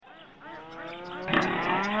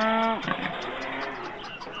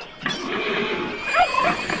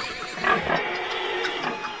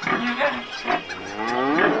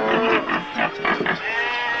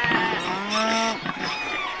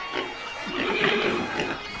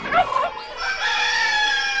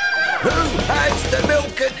the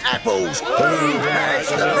milk and apples? Who has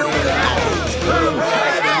the milk and apples? Who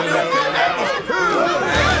has the milk and apples? Who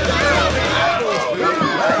has the milk and apples? Who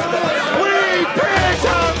has the We picked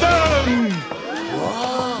on them!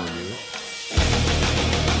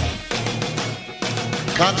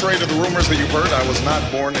 Contrary to the rumors that you've heard, I was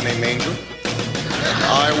not born in a manger.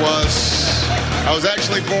 I was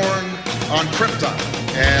actually born on Krypton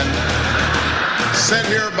and sent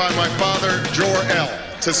here by my father, Jor-El,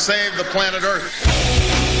 to save the planet Earth.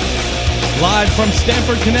 Live from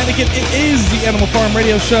Stamford, Connecticut, it is the Animal Farm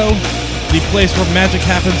Radio Show, the place where magic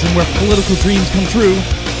happens and where political dreams come true.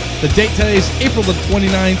 The date today is April the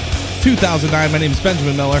 29th, 2009. My name is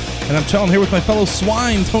Benjamin Miller, and I'm chilling here with my fellow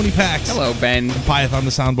swine, Tony Pax. Hello, Ben. And Pyeth on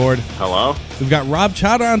the soundboard. Hello. We've got Rob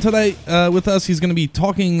Chowdah on today with us. He's going to be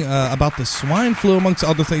talking about the swine flu, amongst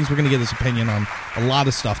other things. We're going to get his opinion on a lot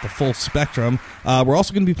of stuff, the full spectrum. We're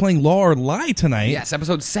also going to be playing Law or Lie tonight. Yes,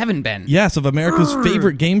 episode 7, Ben. Yes, of America's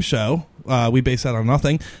favorite game show. We base that on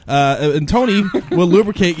nothing. And Tony will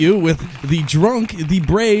lubricate you with the drunk, the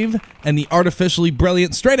brave, and the artificially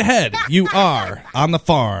brilliant. Straight ahead, you are on the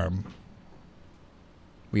farm.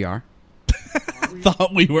 We are.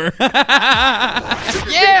 Thought we were.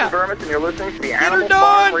 Yeah! And you're listening to the Animal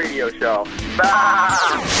Farm Radio Show.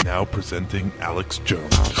 Now presenting Alex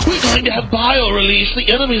Jones. We're going to have bile release.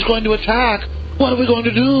 The enemy's going to attack. What are we going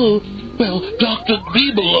to do? Well, Dr.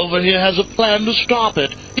 Griebel over here has a plan to stop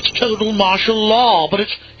it. It's total martial law, but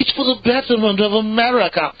it's for the betterment of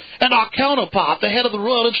America. And our counterpart, the head of the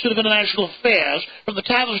Royal Institute of International Affairs from the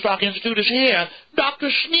Tavistock Institute, is here. Dr.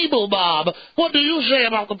 Schneebelbob, what do you say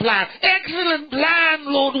about the plan? Excellent plan,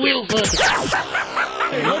 Lord Wilford.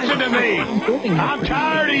 Hey, listen to me. I'm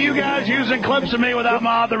tired of you guys using clips of me without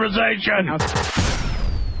my authorization.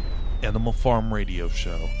 Animal Farm Radio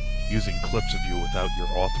Show. Using clips of you without your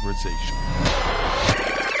authorization.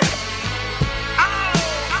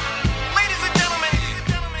 Ladies and gentlemen,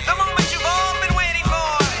 the moment you've all been waiting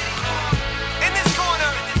for. In this corner,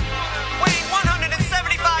 weighing 175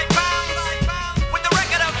 pounds, with a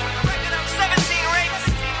record of 17 rapes,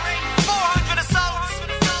 400 assaults,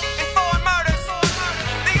 and 4 murders,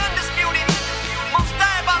 the undisputed, most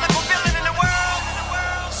diabolical villain in the world,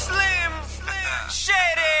 Slim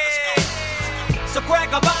Shady. So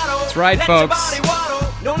crack a bottle. That's right, folks.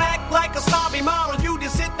 Don't act like a snobby model. You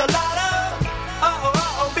just hit the lotto.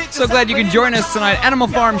 So glad you can join us tonight.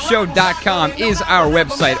 AnimalFarmShow.com is our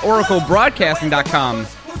website. OracleBroadcasting.com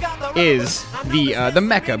is the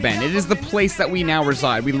Mecca, Ben. It is the place that we now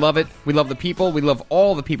reside. We love it. We love the people. We love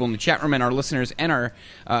all the people in the chat room and our listeners and our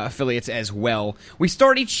affiliates as well. We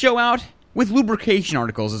start each show out with lubrication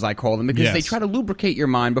articles, as I call them, because they try to lubricate your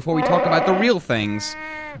mind before we talk about the real things,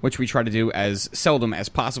 which we try to do as seldom as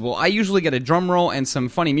possible. I usually get a drum roll and some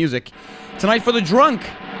funny music. Tonight for the drunk,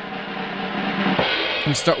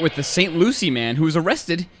 we start with the St. Lucie man who was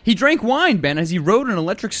arrested. He drank wine, Ben, as he rode an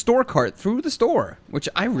electric store cart through the store, which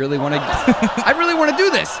I really want to. I really want to do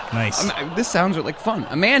this. Nice. This sounds like fun.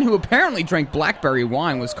 A man who apparently drank blackberry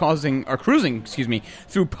wine was cruising,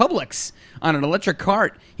 through Publix on an electric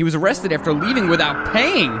cart. He was arrested after leaving without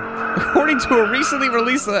paying. According to a recently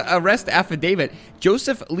released arrest affidavit,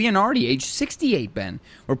 Joseph Leonardi, age 68, Ben,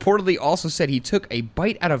 reportedly also said he took a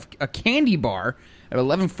bite out of a candy bar at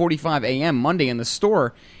 11:45 a.m. Monday in the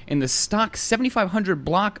store in the stock 7500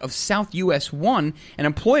 block of South US 1. An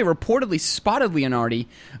employee reportedly spotted Leonardi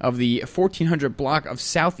of the 1400 block of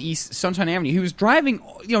Southeast Sunshine Avenue. He was driving,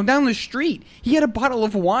 down the street. He had a bottle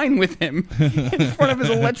of wine with him in front of his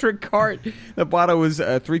electric cart. The bottle was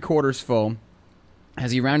 3/4 full.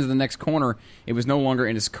 As he rounded the next corner, it was no longer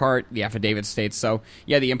in his cart, the affidavit states. So,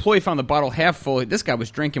 yeah, the employee found the bottle half full. This guy was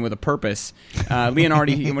drinking with a purpose.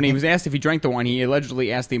 Leonardi, when he was asked if he drank the wine, he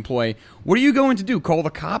allegedly asked the employee, "What are you going to do, call the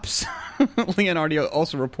cops?" Leonardi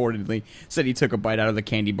also reportedly said he took a bite out of the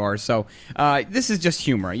candy bar. So, this is just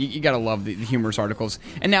humor. You got to love the humorous articles.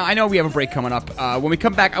 And now, I know we have a break coming up. When we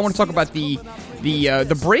come back, I want to talk about the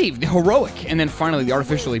brave, the heroic, and then finally the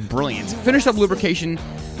artificially brilliant. Finish up lubrication.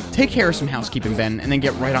 Take care of some housekeeping, Ben, and then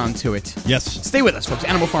get right on to it. Yes. Stay with us, folks.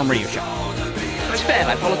 Animal Farm Radio Show. I sped.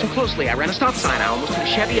 I followed too closely. I ran a stop sign. I almost hit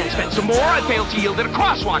a Chevy. I sped some more. I failed to yield at a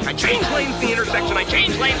crosswalk. I changed lanes in the intersection. I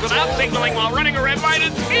changed lanes without signaling while running a red light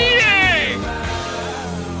and speeding!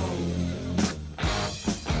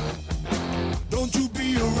 Don't you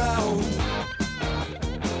be around.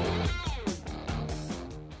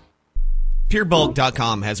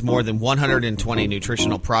 PureBulk.com has more than 120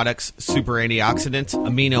 nutritional products, super antioxidants,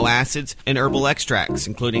 amino acids, and herbal extracts,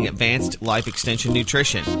 including advanced life extension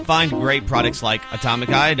nutrition. Find great products like atomic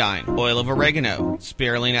iodine, oil of oregano,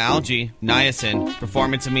 spirulina algae, niacin,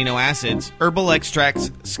 performance amino acids, herbal extracts,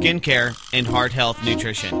 skincare, and heart health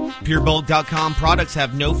nutrition. PureBulk.com products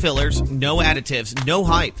have no fillers, no additives, no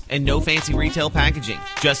hype, and no fancy retail packaging.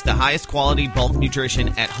 Just the highest quality bulk nutrition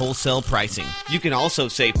at wholesale pricing. You can also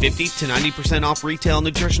save 50 to 90% off retail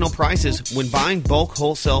nutritional prices when buying bulk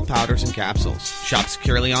wholesale powders and capsules. Shop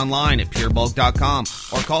securely online at purebulk.com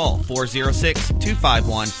or call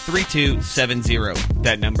 406-251-3270.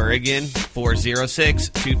 That number again,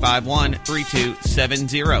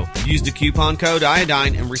 406-251-3270. Use the coupon code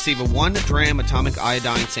iodine and receive a 1 gram atomic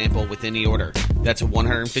iodine sample with any order. That's a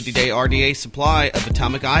 150-day RDA supply of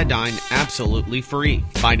atomic iodine absolutely free.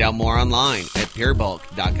 Find out more online at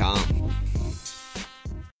purebulk.com.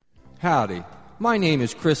 Howdy. My name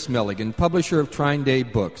is Chris Milligan, publisher of Trine Day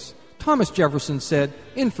Books. Thomas Jefferson said,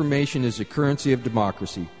 "Information is the currency of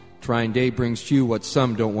democracy." Trine Day brings to you what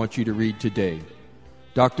some don't want you to read today.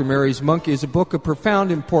 Dr. Mary's Monk is a book of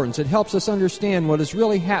profound importance. It helps us understand what has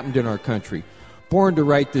really happened in our country. Born to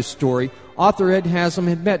write this story, author Ed Haslam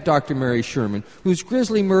had met Dr. Mary Sherman, whose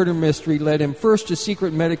grisly murder mystery led him first to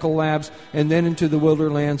secret medical labs and then into the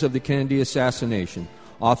wilderlands of the Kennedy assassination.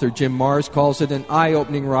 Author Jim Marrs calls it an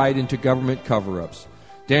eye-opening ride into government cover-ups.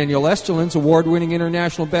 Daniel Esterlin's award-winning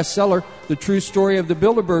international bestseller, The True Story of the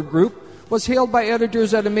Bilderberg Group, was hailed by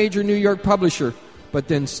editors at a major New York publisher, but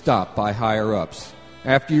then stopped by higher-ups.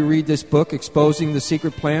 After you read this book exposing the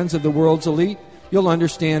secret plans of the world's elite, you'll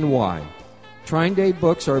understand why. Trine Day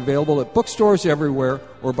books are available at bookstores everywhere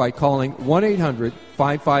or by calling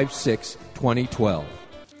 1-800-556-2012.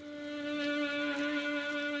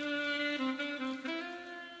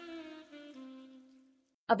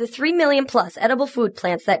 Of the 3 million plus edible food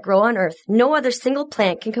plants that grow on Earth, no other single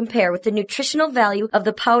plant can compare with the nutritional value of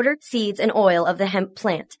the powder, seeds, and oil of the hemp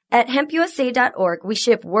plant. At hempusa.org, we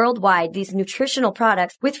ship worldwide these nutritional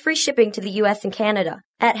products with free shipping to the U.S. and Canada.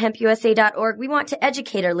 At hempusa.org, we want to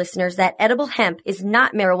educate our listeners that edible hemp is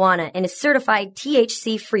not marijuana and is certified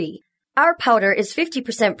THC-free. Our powder is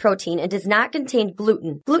 50% protein and does not contain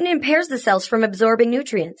gluten. Gluten impairs the cells from absorbing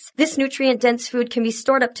nutrients. This nutrient-dense food can be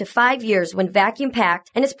stored up to 5 years when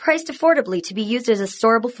vacuum-packed and is priced affordably to be used as a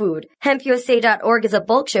storable food. HempUSA.org is a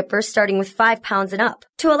bulk shipper starting with 5 pounds and up.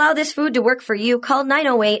 To allow this food to work for you, call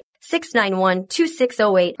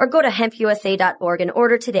 908-691-2608 or go to HempUSA.org and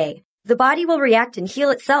order today. The body will react and heal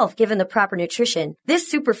itself given the proper nutrition.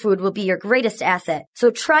 This superfood will be your greatest asset. So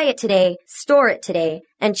try it today, store it today,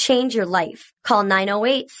 and change your life. Call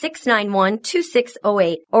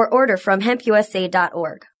 908-691-2608 or order from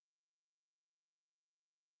hempusa.org.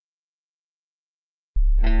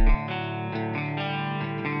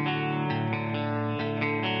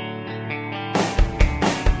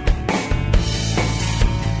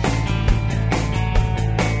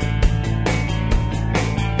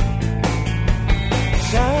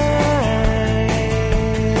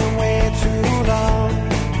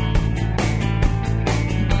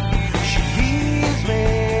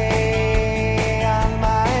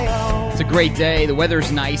 Great day. The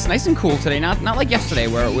weather's nice and cool today. Not like yesterday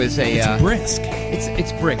where it was it's brisk.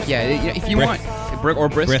 It's brick. Yeah. If you want brick or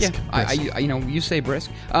brisk. Brisk. Yeah. You say brisk.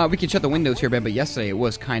 We can shut the windows here, but yesterday it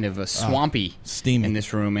was kind of a swampy steamy in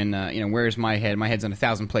this room. And where's my head? My head's in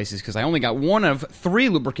 1,000 places because I only got one of 3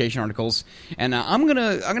 lubrication articles. And I'm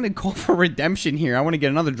gonna call for redemption here. I want to get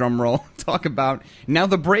another drum roll. Talk about now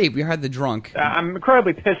the brave. We heard the drunk. I'm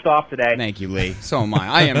incredibly pissed off today. Thank you, Lee. So am I.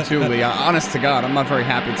 I am too, Lee. Honest to God, I'm not very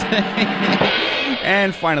happy today.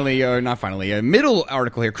 And finally, a middle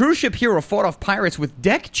article here. Cruise ship hero fought off pirates with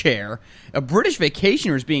deck chair. A British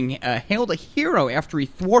vacationer is being hailed a hero after he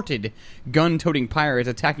thwarted gun-toting pirates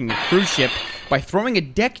attacking a cruise ship by throwing a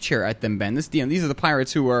deck chair at them, Ben. These are the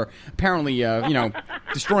pirates who are apparently,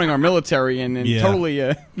 destroying our military and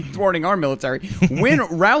totally thwarting our military. Wynne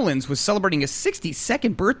Rowlands was celebrating his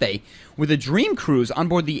 62nd birthday with a dream cruise on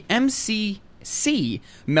board the MC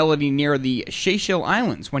Melody near the Seychelles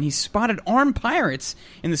Islands when he spotted armed pirates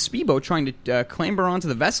in the speedboat trying to clamber onto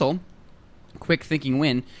the vessel. Quick thinking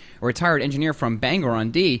Wynne, a retired engineer from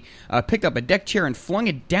Bangor-on-Dee, picked up a deck chair and flung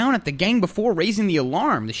it down at the gang before raising the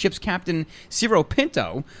alarm. The ship's captain, Ciro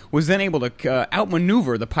Pinto, was then able to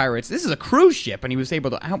outmaneuver the pirates. This is a cruise ship, and he was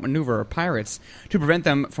able to outmaneuver pirates to prevent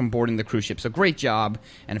them from boarding the cruise ship. So great job.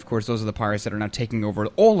 And, of course, those are the pirates that are now taking over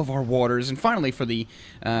all of our waters. And finally, for the,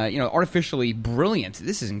 artificially brilliant,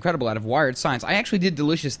 this is incredible, out of Wired Science. I actually did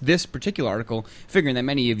delicious this particular article, figuring that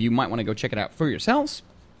many of you might want to go check it out for yourselves.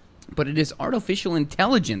 but it is artificial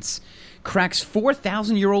intelligence cracks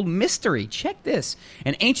 4,000-year-old mystery. Check this.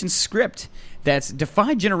 An ancient script that's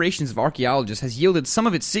defied generations of archaeologists has yielded some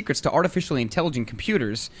of its secrets to artificially intelligent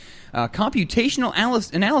computers. Computational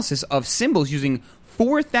analysis of symbols using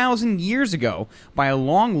 4,000 years ago by a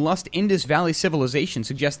long-lost Indus Valley civilization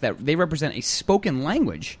suggests that they represent a spoken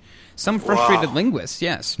language. Some frustrated linguists,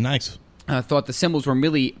 yes. Nice. Thought the symbols were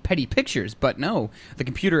merely petty pictures, but no. The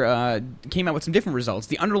computer came out with some different results.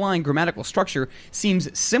 The underlying grammatical structure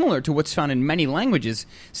seems similar to what's found in many languages,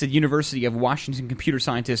 said University of Washington computer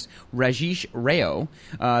scientist Rajesh Rao.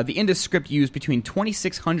 The Indus script used between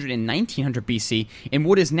 2600 and 1900 BC in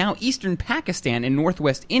what is now eastern Pakistan and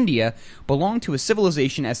northwest India belonged to a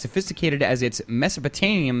civilization as sophisticated as its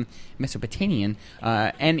Mesopotamian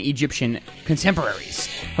and Egyptian contemporaries.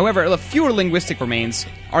 However, fewer linguistic remains.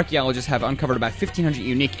 Archaeologists have uncovered about 1,500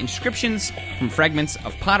 unique inscriptions from fragments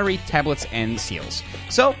of pottery, tablets, and seals.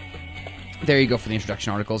 So, there you go for the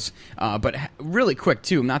introduction articles. But really quick,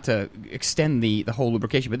 too, not to extend the whole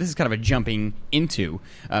lubrication, but this is kind of a jumping into.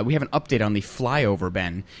 We have an update on the flyover,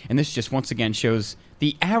 Ben, and this just once again shows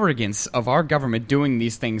the arrogance of our government doing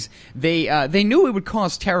these things. They knew it would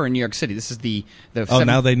cause terror in New York City. This is the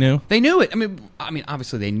now they knew? They knew it. I mean,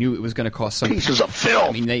 obviously they knew it was going to cause some pieces of filth.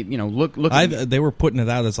 I mean, they look. They were putting it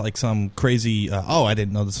out as like some crazy. I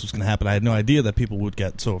didn't know this was going to happen. I had no idea that people would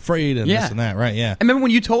get so afraid and this and that. Right? Yeah. I remember when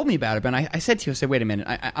you told me about it, Ben. I said to you, I said, wait a minute.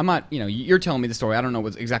 I'm not. You're telling me the story. I don't know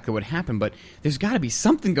exactly what happened, but there's got to be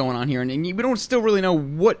something going on here, and we don't still really know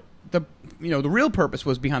what the real purpose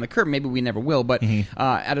was behind the curtain. Maybe we never will, but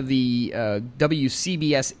out of the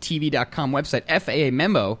WCBSTV.com website, FAA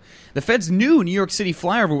memo, the feds knew New York City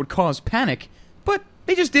flyover would cause panic, but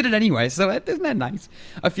they just did it anyway, so isn't that nice?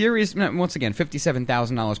 A furious, once again,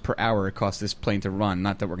 $57,000 per hour it cost this plane to run.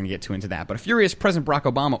 Not that we're going to get too into that, but a furious President Barack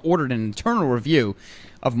Obama ordered an internal review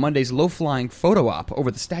of Monday's low-flying photo op over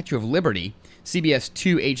the Statue of Liberty. CBS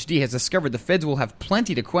 2 HD has discovered the feds will have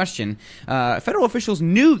plenty to question. Federal officials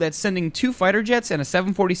knew that sending 2 fighter jets and a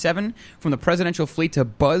 747 from the presidential fleet to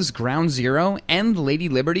buzz Ground Zero and Lady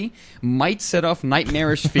Liberty might set off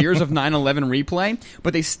nightmarish fears of 9/11 replay,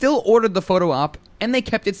 but they still ordered the photo op, and they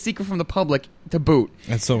kept it secret from the public to boot.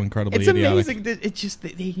 That's so incredibly It's idiotic. amazing. It's just,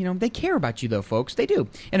 they care about you, though, folks. They do.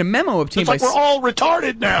 In a memo obtained It's like we're all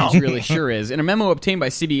retarded now. It really sure is. In a memo obtained by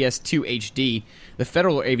CBS 2 HD, the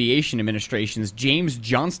Federal Aviation Administration's James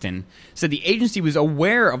Johnston said the agency was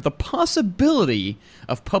aware of the possibility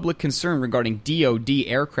of public concern regarding DoD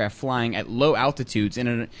aircraft flying at low altitudes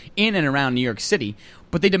in and around New York City,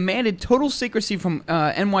 but they demanded total secrecy from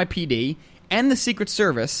NYPD and the Secret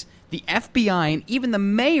Service, the FBI, and even the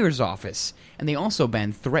mayor's office. And they also,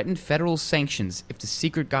 Ben, threatened federal sanctions if the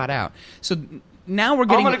secret got out. So now we're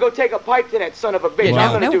getting... I'm going to go take a pipe to that son of a bitch.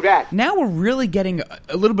 I'm going to do that. Now we're really getting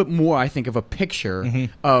a little bit more, I think, of a picture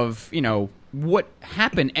of, what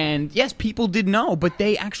happened. And yes, people did know, but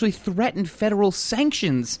they actually threatened federal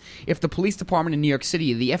sanctions if the police department in New York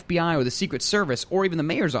City, the FBI or the Secret Service, or even the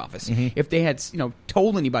mayor's office, if they had,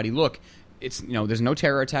 told anybody, look, it's there's no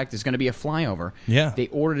terror attack. There's going to be a flyover. Yeah, they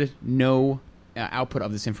ordered no output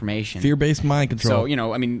of this information. Fear-based mind control. So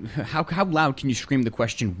how loud can you scream the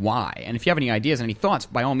question why? And if you have any ideas and any thoughts,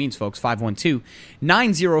 by all means, folks,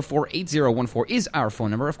 512-904-8014 is our phone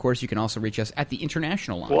number. Of course, you can also reach us at the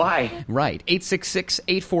international line. Why? Right,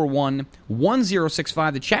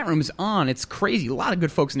 866-841-1065. The chat room is on. It's crazy. A lot of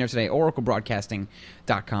good folks in there today.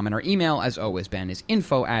 OracleBroadcasting.com, and our email, as always, Ben, is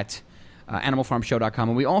info@animalfarmshow.com,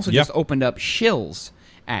 and we also just opened up shills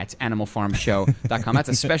at animalfarmshow.com. That's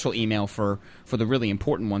a special email for the really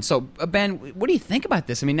important one. So, Ben, what do you think about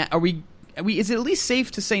this? I mean, is it at least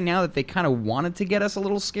safe to say now that they kind of wanted to get us a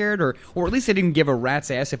little scared, or at least they didn't give a rat's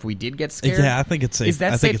ass if we did get scared? Yeah, I think it's safe. Is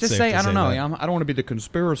that safe to say? I don't know. That. I don't want to be the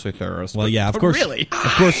conspiracy theorist. Well, yeah, of course. Really?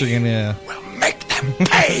 Of course you're going to... We'll make them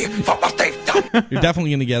pay for what they've done. You're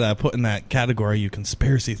definitely going to get put in that category, you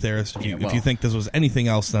conspiracy theorist, if you think this was anything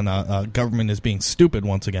else than government is being stupid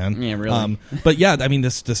once again. Yeah, really. But yeah, I mean,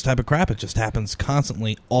 this type of crap, it just happens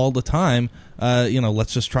constantly all the time.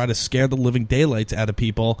 Let's just try to scare the living daylights out of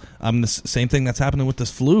people. The same thing that's happening with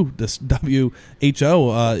this flu. This WHO,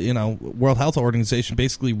 World Health Organization,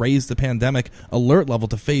 basically raised the pandemic alert level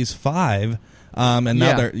to phase 5. And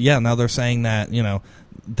now they're saying that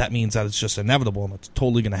that means that it's just inevitable and it's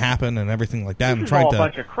totally going to happen and everything like that. This is all a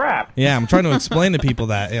bunch of crap. Yeah, I'm trying to explain to people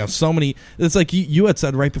that so many. It's like you had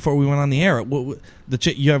said right before we went on the air.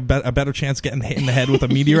 You have a better chance getting hit in the head with a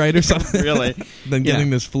meteorite or something, really, than getting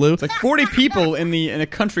this flu. It's like 40 people in a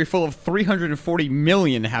country full of 340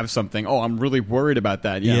 million have something. Oh, I'm really worried about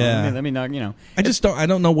that. Let me not. I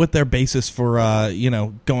don't know what their basis for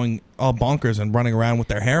going all bonkers and running around with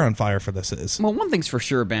their hair on fire for this is. Well, one thing's for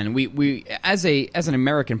sure, Ben. We as an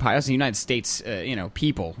American, as a United States,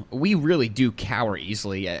 people, we really do cower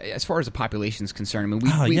easily as far as the population is concerned.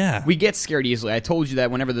 I mean, we get scared easily. I told you that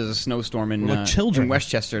whenever there's a snowstorm in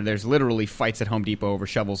Westchester, there's literally fights at Home Depot over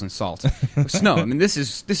shovels and salt. Snow. I mean, this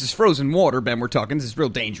is frozen water, Ben. We're talking. This is real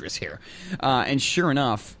dangerous here. And sure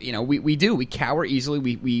enough, we cower easily.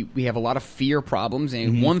 We have a lot of fear problems.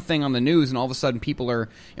 And one thing on the news, and all of a sudden people are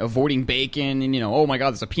avoiding bacon, and oh my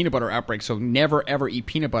God, there's a peanut butter outbreak, so never ever eat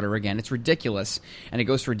peanut butter again. It's ridiculous, and it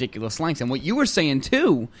goes to ridiculous lengths. And what you were saying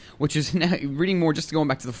too, which is reading more, just going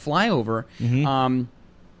back to the flyover.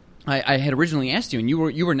 I had originally asked you, and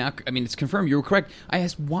you were now. I mean, it's confirmed. You were correct. I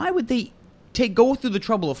asked, why would they go through the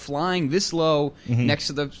trouble of flying this low next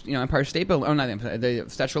to the Empire State Building, or not the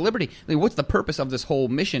Statue of Liberty? I mean, what's the purpose of this whole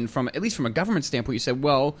mission? At least from a government standpoint, you said,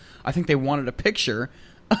 well, I think they wanted a picture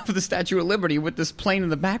of the Statue of Liberty with this plane in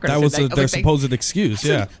the background. That was their supposed excuse,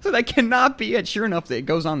 yeah. So that cannot be it. Sure enough, it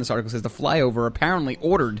goes on. This article says the flyover apparently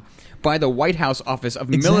ordered by the White House Office of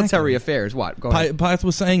Military Affairs. What? Go ahead. Piath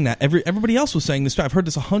was saying that. Everybody else was saying this. I've heard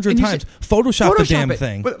this 100 times. Photoshop the damn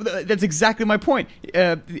thing. But that's exactly my point.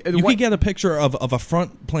 You can get a picture of a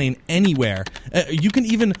front plane anywhere. You can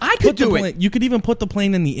even You could even put the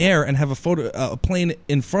plane in the air and have a plane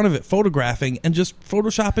in front of it photographing, and just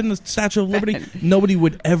Photoshop in the Statue of Liberty. Nobody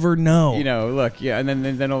would ever know. Look, and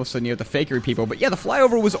then all of a sudden you have the fakery people. But yeah, the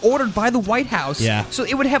flyover was ordered by the White House. Yeah. So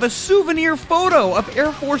it would have a souvenir photo of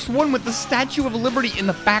Air Force One with the Statue of Liberty in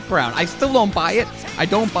the background. I still don't buy it. I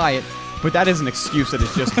don't buy it. But that is an excuse that it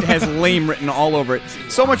has lame written all over it.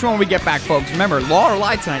 So much more when we get back, folks. Remember, Law or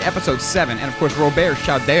Lie tonight, episode 7. And, of course, Robert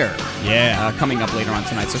Chowdah coming up later on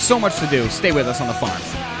tonight. So much to do. Stay with us on the farm.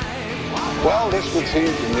 Well, this would seem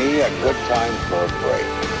to me a good time for a break.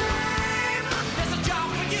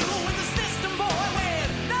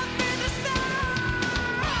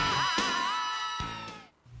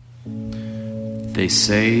 They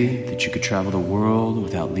say that you could travel the world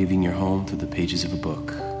without leaving your home through the pages of a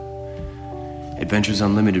book. Adventures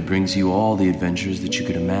Unlimited brings you all the adventures that you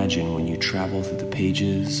could imagine when you travel through the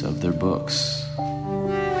pages of their books.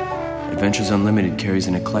 Adventures Unlimited carries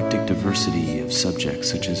an eclectic diversity of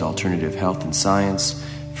subjects such as alternative health and science,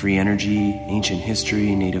 free energy, ancient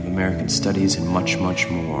history, Native American studies, and much, much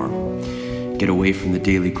more. Get away from the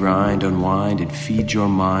daily grind, unwind, and feed your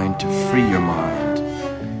mind to free your mind.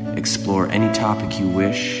 Explore any topic you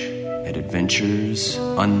wish at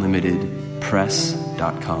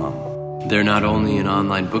adventuresunlimitedpress.com. They're not only an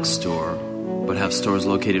online bookstore, but have stores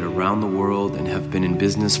located around the world and have been in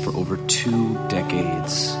business for over 2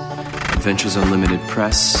 decades. Adventures Unlimited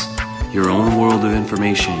Press, your own world of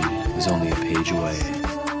information is only a page away.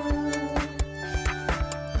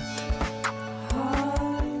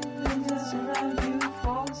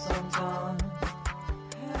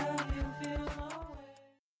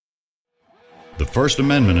 The First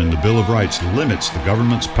Amendment in the Bill of Rights limits the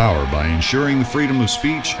government's power by ensuring freedom of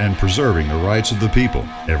speech and preserving the rights of the people.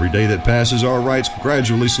 Every day that passes, our rights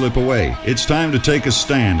gradually slip away. It's time to take a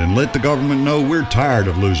stand and let the government know we're tired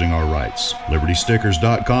of losing our rights.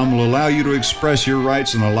 LibertyStickers.com will allow you to express your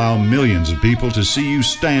rights and allow millions of people to see you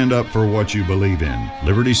stand up for what you believe in.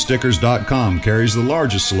 LibertyStickers.com carries the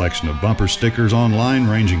largest selection of bumper stickers online,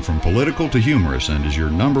 ranging from political to humorous, and is your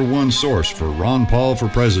 #1 source for Ron Paul for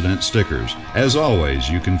President stickers. As always,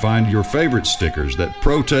 you can find your favorite stickers that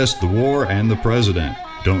protest the war and the president.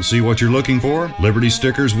 Don't see what you're looking for? Liberty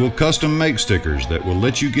Stickers will custom make stickers that will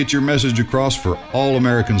let you get your message across for all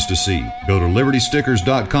Americans to see. Go to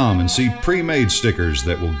LibertyStickers.com and see pre-made stickers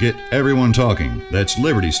that will get everyone talking. That's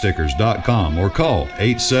LibertyStickers.com, or call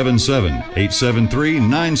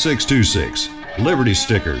 877-873-9626. Liberty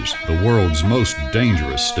Stickers, the world's most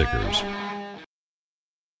dangerous stickers.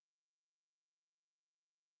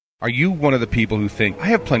 Are you one of the people who think, I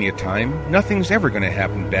have plenty of time, nothing's ever going to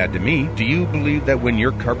happen bad to me? Do you believe that when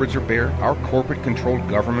your cupboards are bare, our corporate-controlled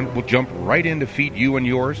government will jump right in to feed you and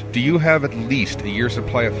yours? Do you have at least a year's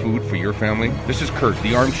supply of food for your family? This is Kurt,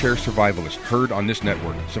 the armchair survivalist, heard on this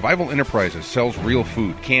network. Survival Enterprises sells real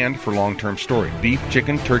food, canned for long-term storage. Beef,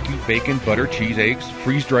 chicken, turkey, bacon, butter, cheese, eggs,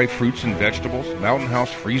 freeze-dried fruits and vegetables, Mountain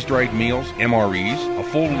House freeze-dried meals, MREs, a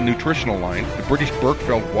full nutritional line, the British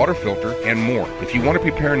Berkfeld water filter, and more. If you want to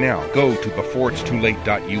prepare now, now. Go to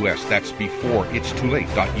beforeitstoolate.us. That's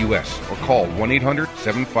beforeitstoolate.us. Or call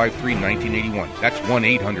 1-800-753-1981. That's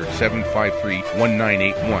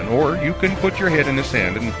 1-800-753-1981. Or you can put your head in the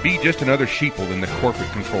sand and be just another sheeple in the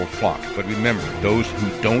corporate-controlled flock. But remember, those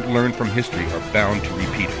who don't learn from history are bound to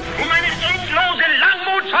repeat it. Meine endlose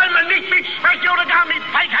Langmut soll man nicht mit Schwäche oder gar mit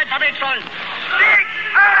Feigheit verwechseln.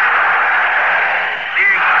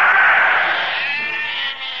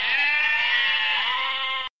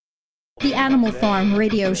 The Animal Farm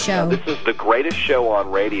Radio Show. This is the greatest show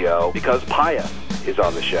on radio because Paya is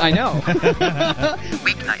on the show. I know.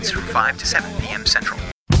 Weeknights from 5 to 7 p.m. Central.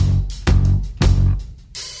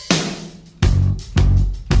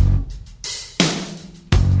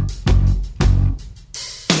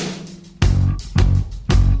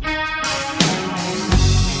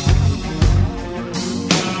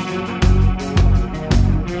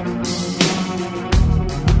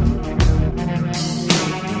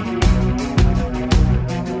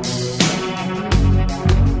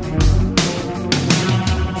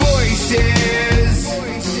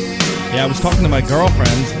 I was talking to my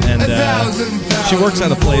girlfriend, and she works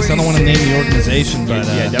at a place. I don't want to name the organization, but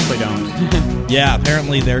yeah, definitely don't. Yeah,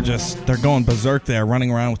 apparently they're going berserk there,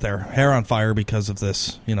 running around with their hair on fire because of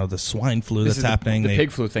this, the swine flu that's happening. The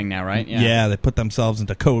pig flu thing now, right? Yeah, they put themselves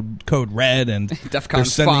into code red and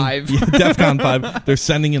DEFCON 5. Yeah, DEFCON 5. They're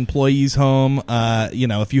sending employees home.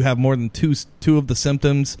 If you have more than two of the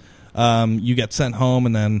symptoms, you get sent home,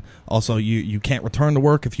 and then also you can't return to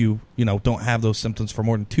work if you don't have those symptoms for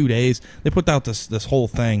more than 2 days. They put out this whole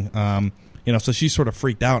thing, so she's sort of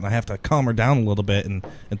freaked out, and I have to calm her down a little bit and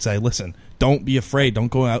say, listen, don't be afraid,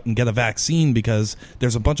 don't go out and get a vaccine because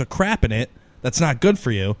there's a bunch of crap in it that's not good for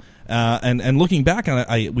you. And looking back on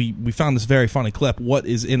it, we found this very funny clip. What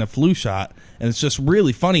is in a flu shot? And it's just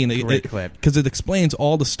really funny, and great clip because it explains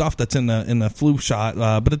all the stuff that's in the flu shot,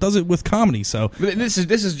 but it does it with comedy. So but this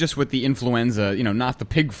is just with the influenza, not the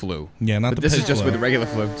pig flu. Yeah, not the this pig is just flu. with the regular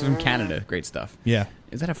flu. It's from Canada. Great stuff. Yeah.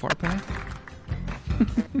 Is that a fart path?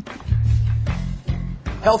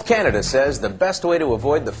 Health Canada says the best way to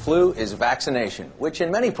avoid the flu is vaccination, which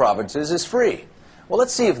in many provinces is free. Well,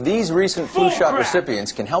 let's see if these recent flu shot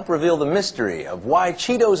recipients can help reveal the mystery of why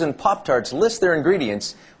Cheetos and Pop-Tarts list their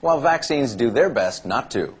ingredients while vaccines do their best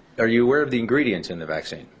not to. Are you aware of the ingredients in the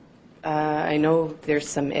vaccine? I know there's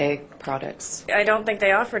some egg products. I don't think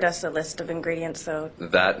they offered us a list of ingredients, though.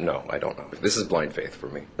 That, no, I don't know. This is blind faith for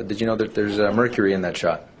me. But did you know that there's mercury in that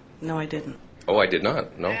shot? No, I didn't. Oh, I did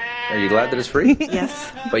not, no. Are you glad that it's free?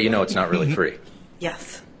 Yes. But it's not really free.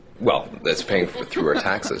 Yes. Well, that's paying through our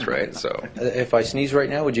taxes, right? So, if I sneeze right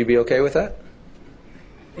now, would you be okay with that?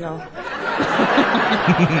 No.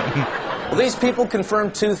 Well, these people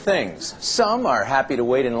confirm two things. Some are happy to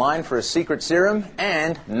wait in line for a secret serum,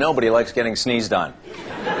 and nobody likes getting sneezed on.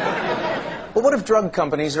 But what if drug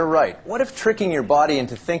companies are right? What if tricking your body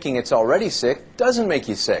into thinking it's already sick doesn't make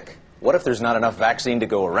you sick? What if there's not enough vaccine to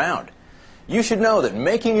go around? You should know that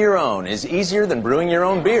making your own is easier than brewing your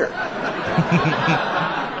own beer.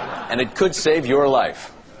 And it could save your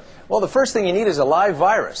life. Well, the first thing you need is a live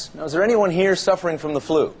virus. Now, is there anyone here suffering from the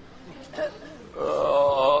flu?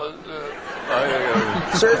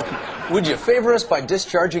 Sir, would you favor us by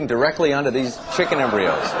discharging directly onto these chicken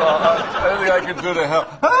embryos? I think I could do the hell.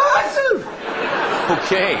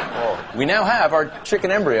 Okay. We now have our chicken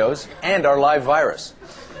embryos and our live virus.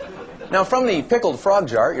 Now, from the pickled frog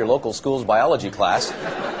jar at your local school's biology class,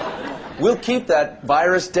 we'll keep that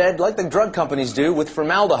virus dead like the drug companies do with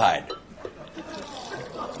formaldehyde.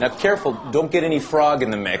 Now, careful, don't get any frog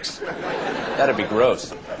in the mix. That'd be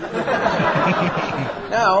gross.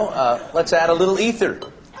 Now, let's add a little ether.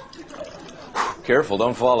 Careful,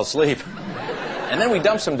 don't fall asleep. And then we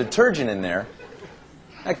dump some detergent in there.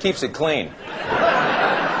 That keeps it clean.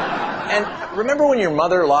 And remember when your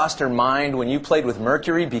mother lost her mind when you played with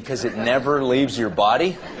mercury because it never leaves your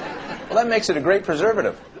body? Well, that makes it a great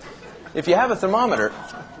preservative. If you have a thermometer,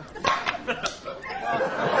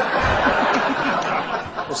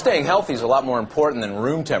 well, staying healthy is a lot more important than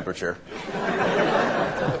room temperature.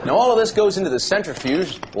 Now, all of this goes into the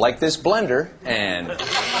centrifuge, like this blender, and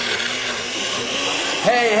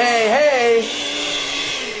hey,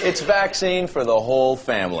 it's vaccine for the whole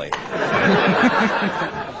family.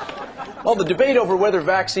 Well, the debate over whether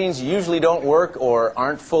vaccines usually don't work or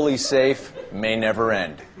aren't fully safe may never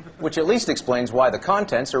end, which at least explains why the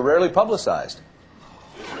contents are rarely publicized.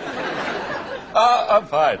 I'm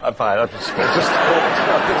fine. I'm just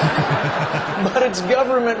But it's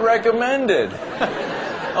government recommended.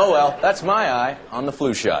 Oh, well, that's my eye on the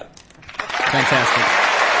flu shot. Fantastic.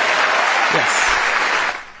 Yes.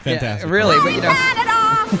 Fantastic. Yeah, really, but Canada!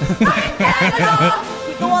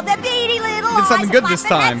 all their beady little Did something eyes good are this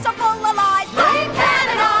flapping time. heads are full of lies. Blame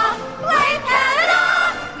Canada! Blame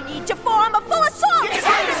Canada! We need to form a full assault. Your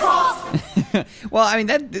state is false. Well, I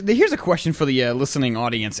mean, here's a question for the listening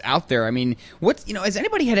audience out there. I mean, has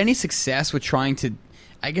anybody had any success with trying to,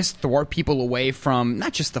 I guess, thwart people away from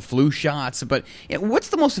not just the flu shots, but what's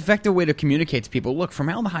the most effective way to communicate to people? Look,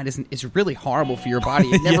 formaldehyde is really horrible for your body.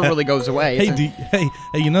 It never really goes away. Hey,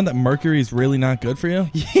 you know that mercury is really not good for you?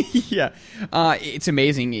 Yeah. It's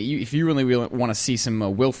amazing. If you really want to see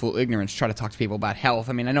some willful ignorance, try to talk to people about health.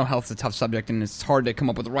 I mean, I know health's a tough subject, and it's hard to come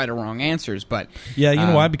up with right or wrong answers, but... Yeah, you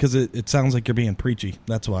know why? Because it sounds like you're being preachy.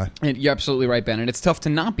 That's why. You're absolutely right, Ben. And it's tough to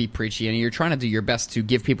not be preachy, and you're trying to do your best to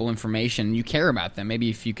give people information. You care about them.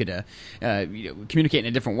 Maybe if you could communicate in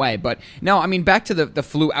a different way. But no, I mean, back to the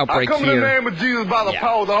flu outbreak here. I come in the name of Jesus by the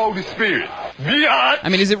power of the Holy Spirit. I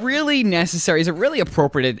mean, is it really necessary? Is it really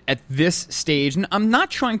appropriate at this stage? And I'm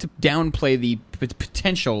not trying to downplay the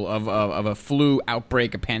potential of a flu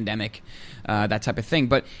outbreak, a pandemic, that type of thing.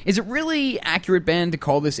 But is it really accurate, Ben, to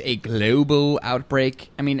call this a global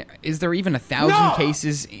outbreak? I mean, is there even 1,000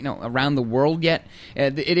 cases, around the world yet?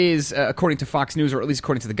 It is, according to Fox News, or at least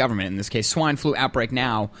according to the government in this case, swine flu outbreak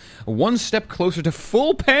now, one step closer to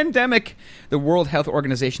full pandemic. The World Health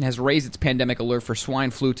Organization has raised its pandemic alert for swine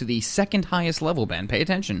flu to the second highest level, Ben. Pay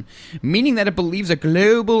attention. Meaning that it believes a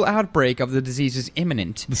global outbreak of the disease is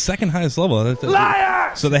imminent. The second highest level?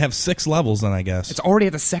 Liar! So they have 6 levels then, I guess. It's already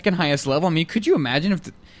at the second highest level. I mean, could you imagine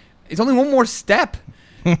if it's only one more step?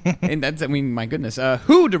 And that's, I mean, my goodness.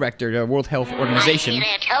 WHO director, the World Health Organization,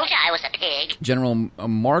 I told you I was a pig. General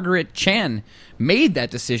Margaret Chan, made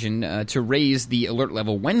that decision to raise the alert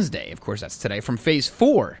level Wednesday. Of course, that's today, from phase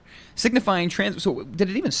 4, signifying So did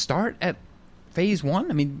it even start at phase 1?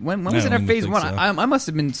 I mean, when was it at phase 1? So. I must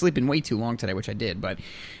have been sleeping way too long today, which I did. But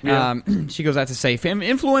she goes out to say,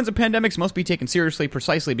 influenza pandemics must be taken seriously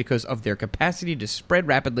precisely because of their capacity to spread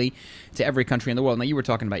rapidly to every country in the world. Now, you were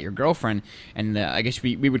talking about your girlfriend, and I guess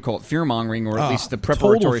we would call it fear-mongering, or at least the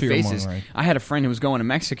preparatory phases. I had a friend who was going to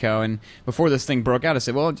Mexico, and before this thing broke out, I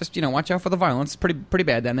said, well, just, watch out for the violence. It's pretty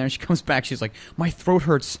bad down there. And she comes back, she's like, my throat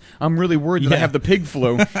hurts. I'm really worried that I have the pig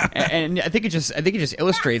flu. And I think it just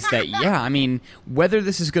illustrates that, I mean, whether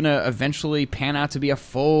this is going to eventually pan out to be a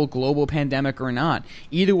full global pandemic or not,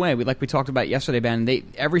 either way, like we talked about yesterday, Ben,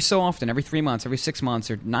 every so often, every 3 months, every 6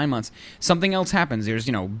 months or 9 months, something else happens. There's,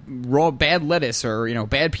 raw bad lettuce or,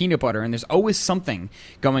 bad peanut butter, and there's always something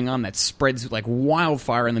going on that spreads like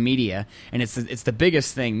wildfire in the media, and it's the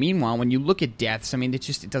biggest thing. Meanwhile, when you look at deaths, I mean,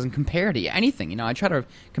 it doesn't compare to anything. I try to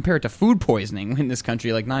compare it to food poisoning in this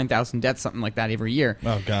country, like 9,000 deaths, something like that every year.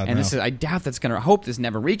 Oh, God, and no. I doubt that's going to, I hope this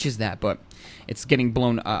never reaches that, but it's getting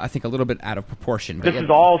blown, I think, a little bit out of proportion. This is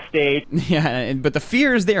all staged. Yeah, but the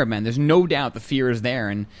fear is there, man. There's no doubt the fear is there,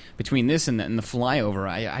 and between this and the flyover,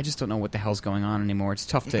 I just don't know what the hell's going on anymore. It's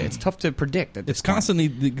tough to predict. It's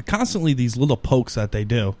constantly these little pokes that they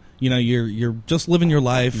do. You're just living your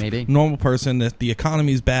life, normal person. The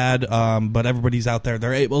economy's bad, but everybody's out there.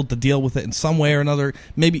 They're able to deal with it in some way or another.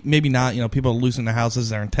 Maybe not. People are losing their houses.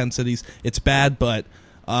 They're in tent cities. It's bad, but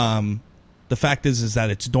the fact is that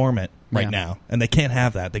it's dormant right now, and they can't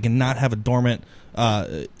have that. They cannot have a dormant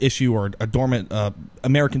issue or a dormant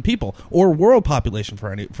American people or world population,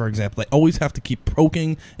 for example. They always have to keep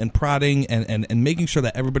poking and prodding and making sure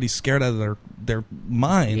that everybody's scared out of their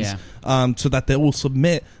minds, so that they will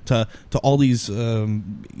submit to all these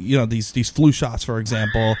these flu shots, for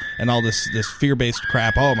example, and all this fear-based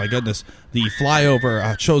crap. Oh my goodness, the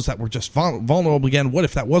flyover shows that we're just vulnerable again. What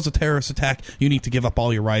if that was a terrorist attack? You need to give up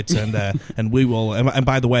all your rights, and and we will. And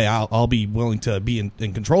by the way, I'll be willing to be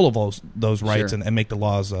in control of those rights and make the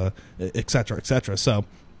laws, et cetera, et cetera. So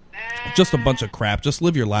just a bunch of crap. Just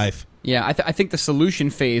live your life. Yeah, I think the solution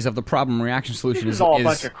phase of the problem reaction solution is all a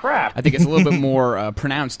bunch of crap. I think it's a little bit more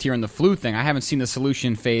pronounced here in the flu thing. I haven't seen the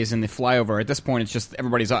solution phase in the flyover. At this point, it's just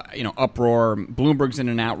everybody's uproar. Bloomberg's in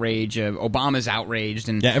an outrage. Obama's outraged,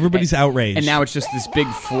 and everybody's outraged. And now it's just this big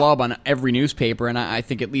flub on every newspaper. And I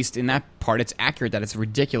think at least in that part, it's accurate that it's a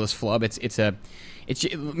ridiculous flub.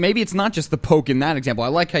 Maybe it's not just the poke in that example. I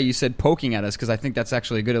like how you said poking at us, because I think that's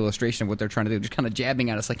actually a good illustration of what they're trying to do. Just kind of jabbing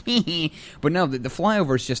at us like, hee. But no, the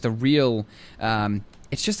flyover is just a real...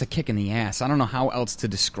 it's just a kick in the ass. I don't know how else to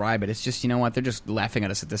describe it. It's just, they're just laughing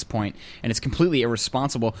at us at this point, and it's completely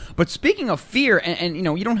irresponsible. But speaking of fear, and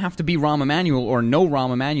you don't have to be Rahm Emanuel or know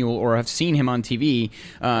Rahm Emanuel or have seen him on TV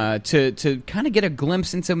to kind of get a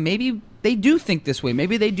glimpse into maybe they do think this way.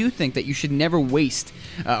 Maybe they do think that you should never waste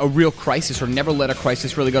a real crisis or never let a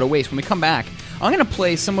crisis really go to waste. When we come back, I'm going to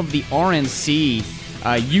play some of the RNC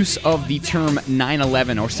use of the term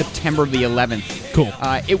 9/11 or September the 11th. Cool.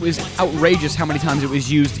 It was outrageous how many times it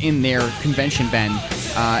was used in their convention, Ben.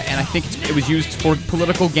 And I think it was used for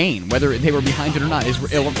political gain. Whether they were behind it or not is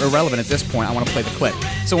irrelevant at this point. I want to play the clip.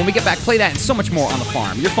 So when we get back, play that and so much more on the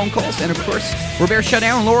farm. Your phone calls, and of course, Robert Chowdah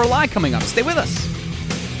and Laura Lai coming up. Stay with us.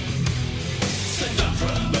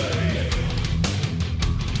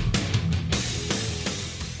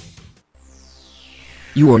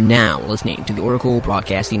 You are now listening to the Oracle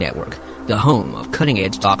Broadcasting Network, the home of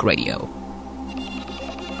cutting-edge talk radio.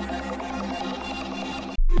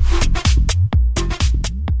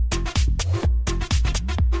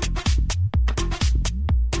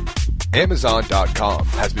 Amazon.com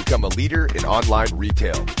has become a leader in online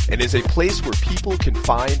retail and is a place where people can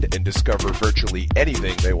find and discover virtually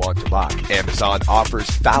anything they want to buy. Amazon offers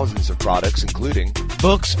thousands of products including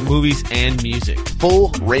books, movies, and music, full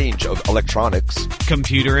range of electronics,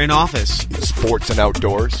 computer and office, sports and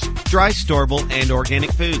outdoors, dry, storable, and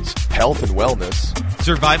organic foods, health and wellness,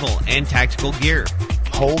 survival and tactical gear,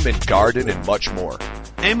 home and garden, and much more.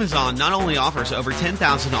 Amazon not only offers over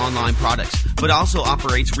 10,000 online products, but also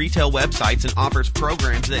operates retail websites and offers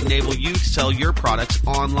programs that enable you to sell your products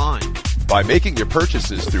online. By making your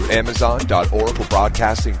purchases through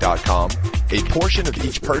Amazon.oraclebroadcasting.com, a portion of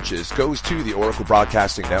each purchase goes to the Oracle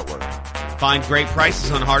Broadcasting Network. Find great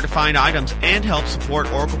prices on hard-to-find items and help support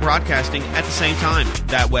Oracle Broadcasting at the same time.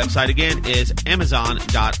 That website again is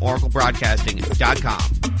Amazon.oraclebroadcasting.com.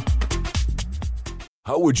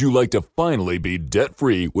 How would you like to finally be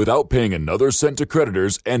debt-free without paying another cent to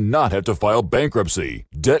creditors and not have to file bankruptcy?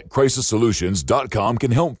 DebtCrisisSolutions.com can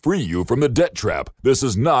help free you from the debt trap. This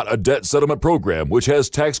is not a debt settlement program which has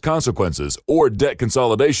tax consequences or debt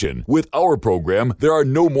consolidation. With our program, there are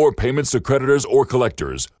no more payments to creditors or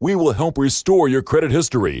collectors. We will help restore your credit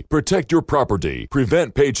history, protect your property,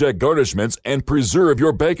 prevent paycheck garnishments, and preserve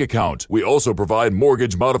your bank account. We also provide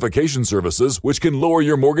mortgage modification services which can lower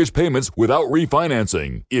your mortgage payments without refinancing.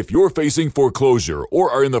 If you're facing foreclosure or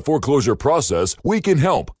are in the foreclosure process, we can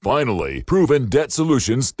help. Finally, proven debt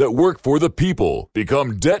solutions that work for the people.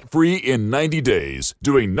 Become debt-free in 90 days.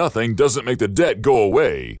 Doing nothing doesn't make the debt go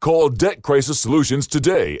away. Call Debt Crisis Solutions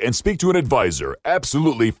today and speak to an advisor.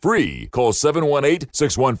 Absolutely free. Call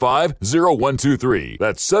 718-615-0123.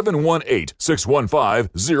 That's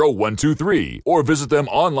 718-615-0123. Or visit them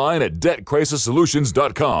online at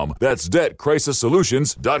DebtCrisisSolutions.com. That's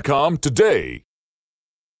DebtCrisisSolutions.com today.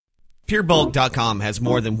 PureBulk.com has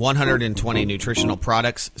more than 120 nutritional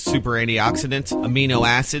products, super antioxidants, amino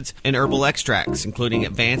acids, and herbal extracts, including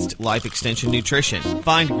advanced life extension nutrition.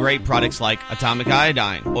 Find great products like atomic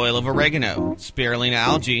iodine, oil of oregano, spirulina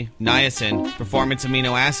algae, niacin, performance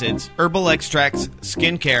amino acids, herbal extracts,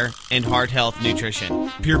 skincare, and heart health nutrition.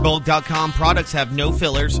 PureBulk.com products have no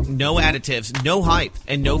fillers, no additives, no hype,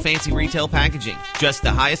 and no fancy retail packaging. Just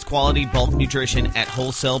the highest quality bulk nutrition at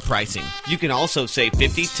wholesale pricing. You can also save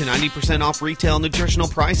 50 to 90% off retail nutritional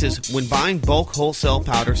prices when buying bulk wholesale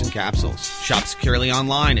powders and capsules. Shop securely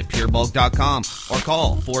online at purebulk.com or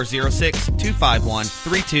call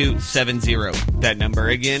 406-251-3270. That number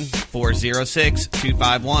again,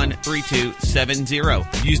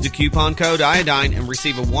 406-251-3270. Use the coupon code iodine and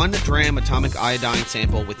receive a 1-gram atomic iodine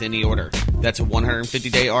sample with any order. That's a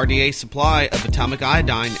 150-day RDA supply of atomic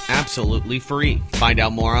iodine absolutely free. Find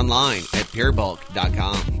out more online at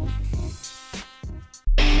purebulk.com.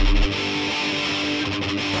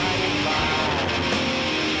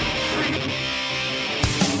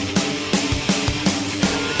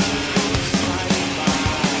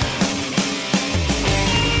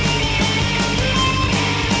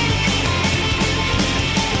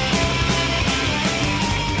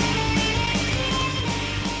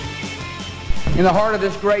 In the heart of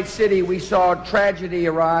this great city, we saw tragedy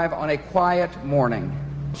arrive on a quiet morning.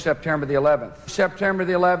 September the 11th. September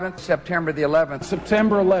the 11th. September the 11th.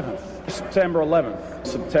 September 11th. September 11th.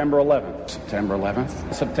 September 11th. September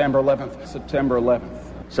 11th. September 11th. September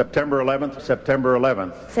 11th. September 11th, September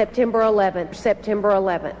 11th. September 11th, September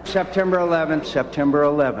 11th. September 11th, September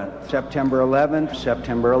 11th. September 11th,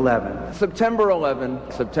 September 11th. September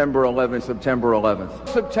 11th, September 11th, September 11th.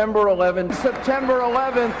 September 11th, September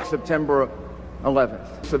 11th, September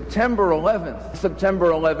 11th. September 11th,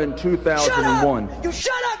 September 11, 2001. You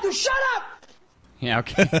shut up! You shut up! Yeah,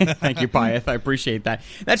 okay. Thank you, Pyeth. I appreciate that.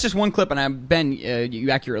 That's just one clip, and Ben,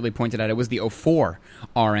 you accurately pointed out it was the 04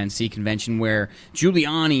 RNC convention where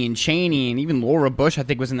Giuliani and Cheney and even Laura Bush, I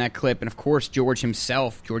think, was in that clip, and of course George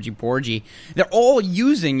himself, Georgie Porgy. They're all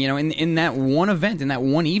using, in that one event, in that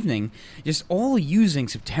one evening, just all using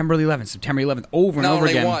September the 11th over and over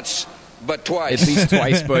again. Not only once, but twice. At least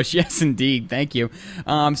twice, Bush. Yes, indeed. Thank you.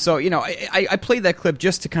 So, I played that clip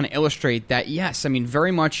just to kind of illustrate that, yes, I mean,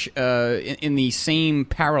 very much in the same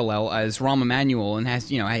parallel as Rahm Emanuel, and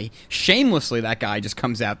has, shamelessly that guy just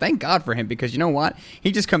comes out. Thank God for him, because you know what?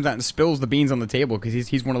 He just comes out and spills the beans on the table, because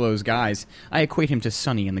he's one of those guys. I equate him to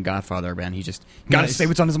Sonny in The Godfather, man. He just got to say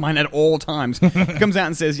what's on his mind at all times. He comes out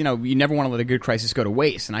and says, you never want to let a good crisis go to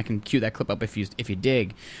waste, and I can cue that clip up if you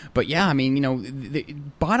dig. But yeah, I mean, the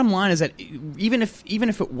bottom line is that even if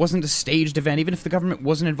it wasn't a staged event, even if the government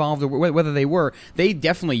wasn't involved, or whether they were, they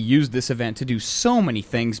definitely used this event to do so many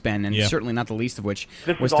things, Ben, and certainly not the least of which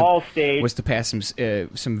was to pass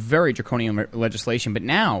some very draconian legislation. But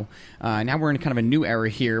now we're in kind of a new era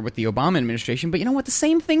here with the Obama administration. But you know what? The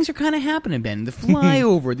same things are kind of happening, Ben. The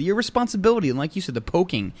flyover, the irresponsibility, and like you said, the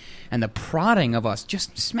poking and the prodding of us,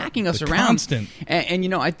 just smacking us around. Constant. And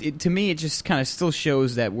to me, it just kind of still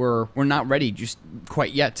shows that we're not ready just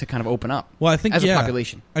quite yet to kind of open up. Well, I think as a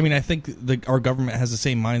population. I mean, I think our government has the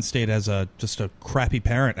same mind state as just a crappy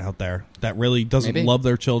parent out there that really doesn't love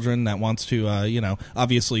their children, that wants to,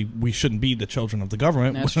 obviously we shouldn't be the children of the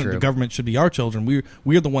government. That's true. The government should be our children.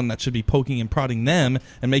 We're the one that should be poking and prodding them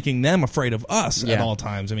and making them afraid of us at all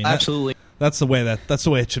times. I mean, absolutely. That's the way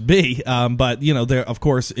it should be. But there, of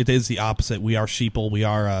course, it is the opposite. We are sheeple. We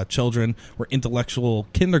are children. We're intellectual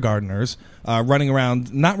kindergartners running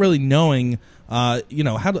around, not really knowing, how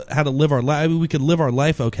to live our life. I mean, we could live our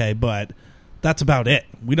life okay, but that's about it.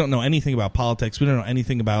 We don't know anything about politics. We don't know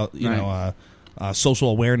anything about social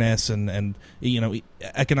awareness and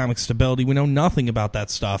economic stability. We know nothing about that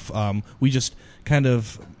stuff. We just kind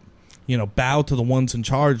of bow to the ones in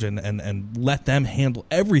charge and let them handle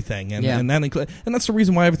everything, and that's the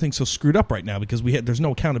reason why everything's so screwed up right now, because there's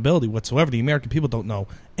no accountability whatsoever. The American people don't know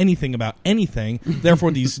anything about anything.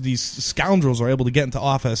 Therefore, these scoundrels are able to get into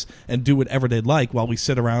office and do whatever they'd like, while we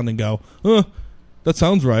sit around and go, that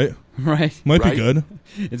sounds right. Right. Might be good.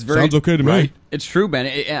 Sounds okay to me. It's true, Ben.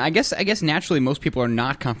 I guess naturally most people are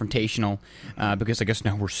not confrontational because I guess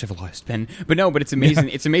now we're civilized, Ben. But it's amazing.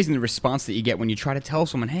 Yeah. It's amazing the response that you get when you try to tell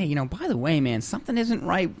someone, hey, by the way, man, something isn't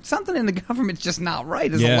right. Something in the government's just not right.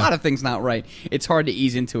 There's a lot of things not right. It's hard to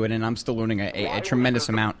ease into it, and I'm still learning a tremendous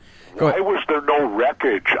amount. Why was there no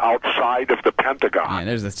wreckage outside of the Pentagon? Yeah,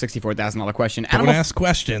 there's the $64,000 question. Don't ask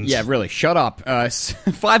questions. Yeah, really. Shut up.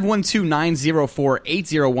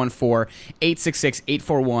 512-904-8014,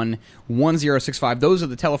 866-841-1065. Those are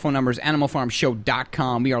the telephone numbers,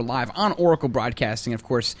 animalfarmshow.com. We are live on Oracle Broadcasting. Of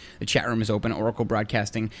course, the chat room is open at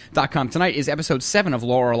oracleBroadcasting.com. Tonight is episode 7 of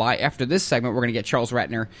Lorelei. After this segment, we're going to get Charles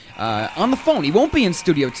Ratner on the phone. He won't be in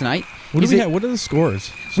studio tonight. What are the scores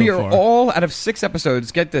so We are far? all out of 6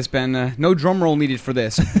 episodes. Get this, Ben. No drum roll needed for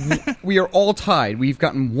this. We are all tied. We've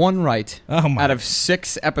gotten one right out of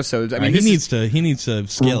 6 episodes. I mean, he needs to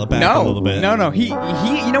scale it back a little bit. No. He.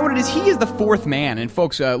 You know what it is? He is the fourth man. And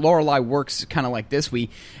folks, Lorelei works kind of like this.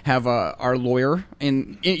 We have our lawyer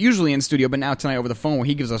usually in studio, but now tonight over the phone, where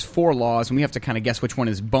he gives us 4 laws, and we have to kind of guess which one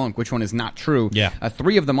is bunk, which one is not true. Yeah.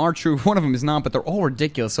 3 of them are true. 1 of them is not, but they're all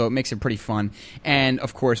ridiculous, so it makes it pretty fun. And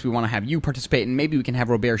of course, we want to have you participate, and maybe we can have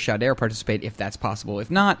Rob Chowdah participate if that's possible.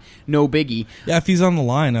 If not, no biggie. Yeah, if he's on the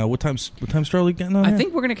line, what time's Charlie getting on? I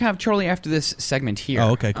think we're going to have Charlie after this segment here.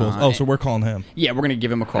 Oh, okay, cool. So we're calling him. Yeah, we're going to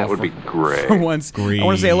give him a call. That would be great. For once. Great. I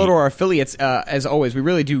want to say hello to our affiliates. As always, we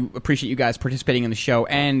really do appreciate you guys participating in the show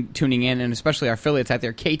and tuning in, and especially our affiliates out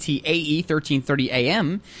there, KTAE 1330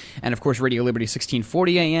 AM, and of course Radio Liberty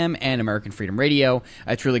 1640 AM, and American Freedom Radio.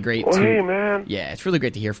 It's really great. Hey, man. Yeah, it's really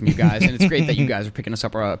great to hear from you guys, and it's great that you guys are picking us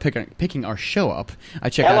up, picking our show up. I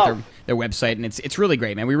checked out their website, and it's really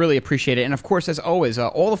great, man. We really appreciate it, and of course, as always,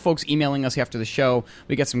 all the folks emailing us after the show.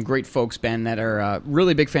 We got some great folks, Ben, that are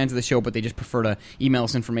really big fans of the show, but they just prefer to email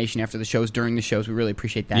us information after the shows, during the shows. We really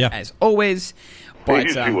appreciate that, as always. But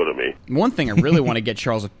you see what I mean. one thing I really want to get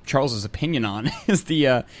Charles's opinion on is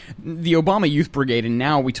the Obama Youth Brigade, and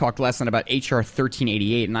now we talked last night about HR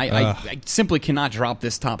 1388, and I simply cannot drop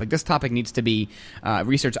this topic. This topic needs to be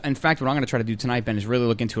researched. In fact, what I'm going to try to do tonight, Ben, is really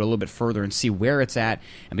look into it a little bit further and see where it's at,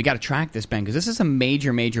 and we got to track this, Ben, because this is a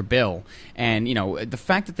major, major bill, and the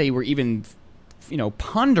fact that they were even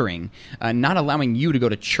pondering not allowing you to go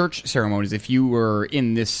to church ceremonies if you were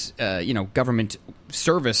in this government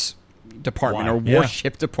service department or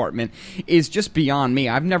warship department is just beyond me.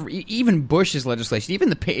 I've never, even Bush's legislation, even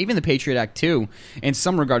the Patriot Act too, in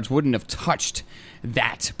some regards, wouldn't have touched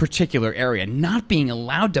that particular area, not being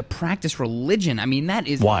allowed to practice religion. I mean, that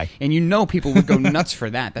is why, and people would go nuts for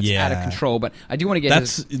that. That's out of control. But I do want to get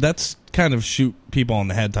that's kind of shoot people in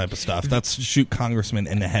the head type of stuff. That's shoot congressmen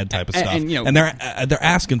in the head type of stuff. And they're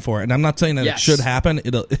asking for it. And I'm not saying that it should happen.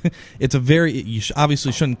 It's a very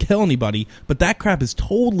obviously shouldn't kill anybody, but that crap is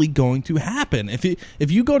totally going to happen.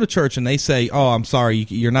 If you go to church and they say, "Oh, I'm sorry,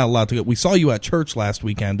 you're not allowed to go. We saw you at church last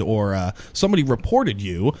weekend," or somebody reported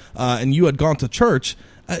you and you had gone to church.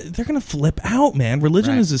 They're going to flip out, man.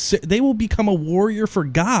 Religion is they will become a warrior for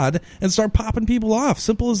God and start popping people off.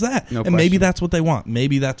 Simple as that. No and maybe that's what they want.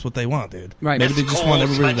 Maybe that's what they want, dude. Right. Maybe they just want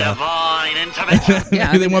everybody to.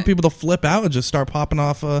 Maybe they want people to flip out and just start popping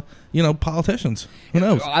off, politicians. Who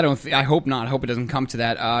knows? I hope not. I hope it doesn't come to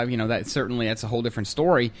that. That's a whole different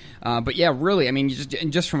story. But yeah, really, I mean,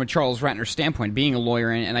 just from a Charles Ratner standpoint, being a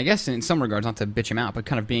lawyer, and I guess in some regards, not to bitch him out, but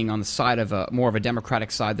kind of being on the side of more of a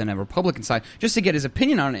Democratic side than a Republican side, just to get his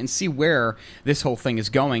opinion on it and see where this whole thing is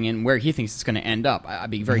going and where he thinks it's going to end up.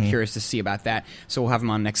 I'd be very curious to see about that. So we'll have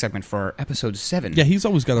him on next segment for episode 7. Yeah, he's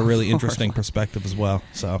always got a really interesting perspective as well.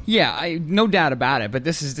 So yeah, no doubt about it. But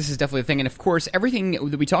this is definitely a thing. And of course, everything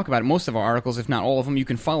that we talk about, most of our articles, if not all of them, you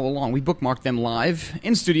can follow along. We bookmark them live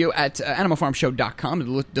in studio at animalfarmshow.com.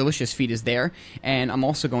 The delicious feed is there. And I'm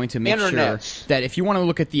also going to make sure that if you want to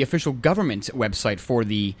look at the official government website for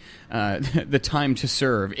the time to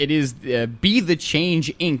serve, it is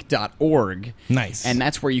bethechangeinc.org. Nice. And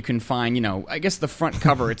that's where you can find, I guess the front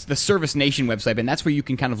cover, it's the Service Nation website, and that's where you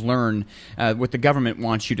can kind of learn what the government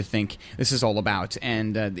wants you to think this is all about.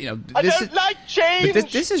 And, this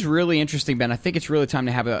is really interesting, Ben. I think it's really time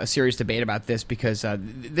to have a serious debate about this because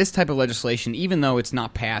this type of legislation, even though it's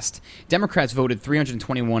not passed, Democrats voted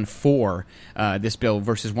 321 for this bill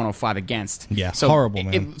versus 105 against. Yeah, so horrible,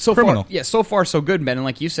 man. Criminal. So far, so good, Ben. And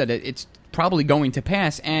like you said, it's probably going to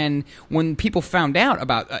pass. And when people found out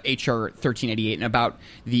about H.R. 1388 and about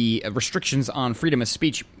the restrictions on freedom of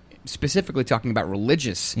speech, specifically talking about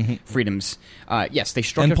religious freedoms, yes, they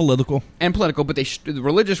struck political, but the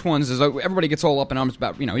religious ones is everybody gets all up in arms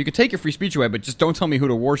about, you could take your free speech away, but just don't tell me who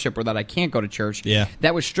to worship or that I can't go to church. Yeah,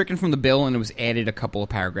 that was stricken from the bill and it was added a couple of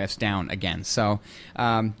paragraphs down again. So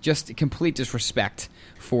just complete disrespect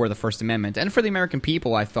for the First Amendment and for the American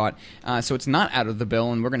people, I thought. So it's not out of the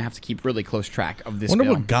bill, and we're going to have to keep really close track of this bill. I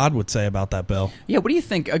wonder what God would say about that bill. Yeah, what do you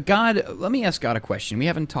think? Let me ask God a question. We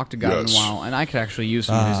haven't talked to God in a while, and I could actually use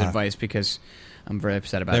some of his advice because I'm very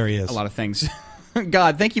upset about a lot of things.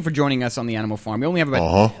 God, thank you for joining us on the Animal Farm. We only have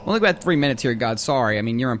about 3 minutes here, God. Sorry. I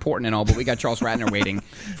mean, you're important and all, but we got Charles Ratner waiting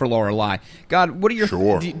for Lorelei. God, what are your...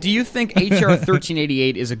 Sure. Do you think H.R.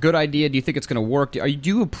 1388 is a good idea? Do you think it's going to work? Do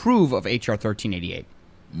you approve of H.R. 1388?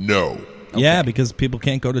 No. Okay. Yeah, because people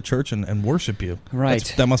can't go to church and worship you.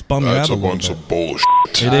 Right. That must bum you out a little bit. That's a bunch of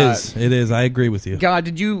bullshit. It is. I agree with you. God,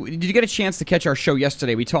 did you get a chance to catch our show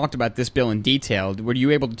yesterday? We talked about this bill in detail. Were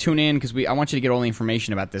you able to tune in? Because I want you to get all the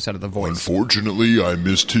information about this out of the voice. Unfortunately, I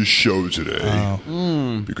missed his show today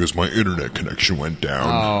because my internet connection went down.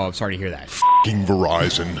 Oh, I'm sorry to hear that. F***ing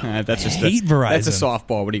Verizon. I hate Verizon. That's a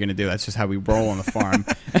softball. What are you going to do? That's just how we roll on the farm.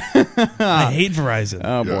 I hate Verizon.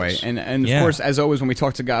 Oh, boy. And of course, as always, when we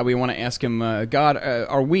talk to God, we want to ask him, God,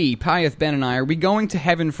 are we, Pyeth, Ben, and I, are we going to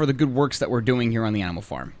heaven for the good works that we're doing here on the Animal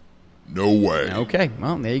Farm? No way. Okay,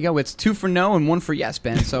 well, there you go. It's 2 for no and 1 for yes,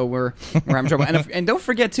 Ben. So we're having trouble. And don't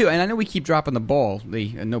forget too. And I know we keep dropping the ball.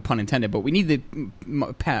 No pun intended. But we need the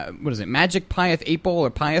what is it? Magic Pyeth 8 Ball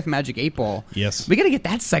or Pyeth Magic 8 Ball. Yes. We got to get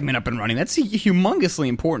that segment up and running. That's humongously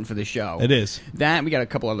important for the show. It is. That we got a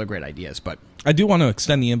couple other great ideas, but I do want to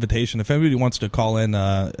extend the invitation. If anybody wants to call in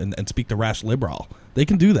and speak to Rash Liberal, they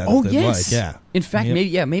can do that. Oh, if they'd yes. Like. Yeah. In fact,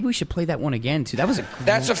 maybe we should play that one again too.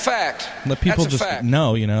 That's a fact. Let people That's a just fact.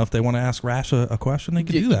 know, if they want to ask Rash a question, they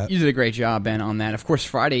can do that. You did a great job, Ben, on that. Of course,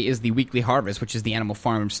 Friday is the Weekly Harvest, which is the Animal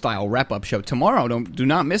Farm style wrap-up show. Tomorrow, do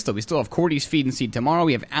not miss it. We still have Cordy's Feed and Seed tomorrow.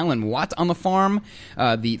 We have Alan Watt on the farm,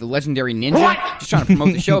 the legendary ninja. What? Just trying to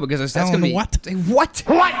promote the show because that's going to be What?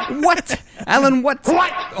 Alan Watt?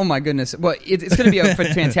 Oh my goodness! Well, it's going to be a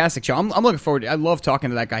fantastic show. I'm looking forward. I love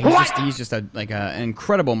talking to that guy. He's just an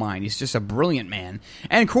incredible mind. He's just a brilliant man.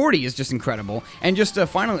 And Cordy is just incredible. And just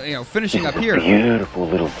finally, finishing up here. Beautiful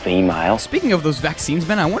little female. Speaking of those vaccines,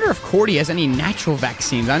 Ben, I wonder if Cordy has any natural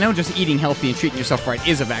vaccines. I know just eating healthy and treating yourself right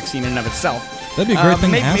is a vaccine in and of itself. That'd be a great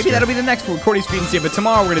thing to ask Maybe her. that'll be the next one, Cordy's Feed and See. But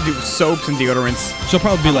tomorrow we're going to do soaps and deodorants. She'll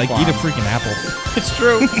probably be like, eat a freaking apple. It's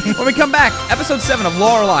true. When we come back, episode 7 of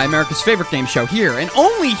Lorelei, America's favorite game show, here and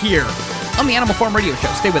only here on the Animal Farm Radio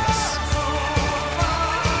Show. Stay with us.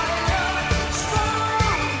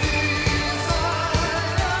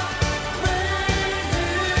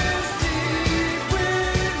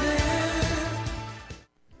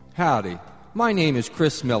 Howdy. My name is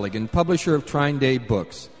Chris Milligan, publisher of Trine Day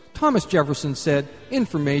Books. Thomas Jefferson said,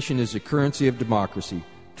 "Information is the currency of democracy."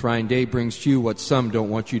 Trine Day brings to you what some don't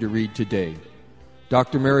want you to read today.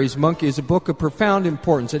 Dr. Mary's Monkey is a book of profound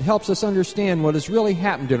importance. It helps us understand what has really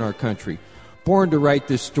happened in our country. Born to write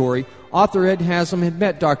this story, author Ed Haslam had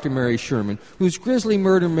met Dr. Mary Sherman, whose grisly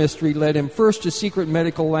murder mystery led him first to secret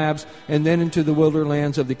medical labs and then into the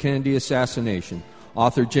wilderlands of the Kennedy assassination.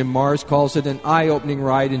 Author Jim Marrs calls it an eye-opening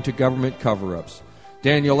ride into government cover-ups.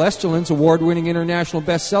 Daniel Esterlin's award-winning international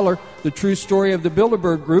bestseller, The True Story of the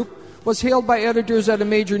Bilderberg Group, was hailed by editors at a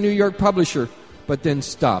major New York publisher, but then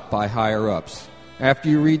stopped by higher-ups. After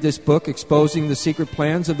you read this book exposing the secret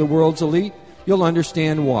plans of the world's elite, you'll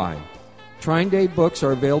understand why. Trine Day books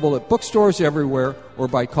are available at bookstores everywhere or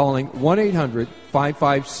by calling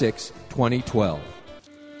 1-800-556-2012.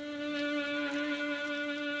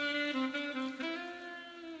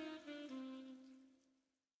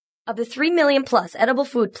 Of the 3 million plus edible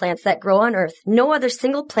food plants that grow on Earth, no other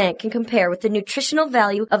single plant can compare with the nutritional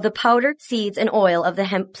value of the powder, seeds, and oil of the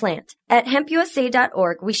hemp plant. At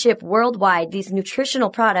hempusa.org, we ship worldwide these nutritional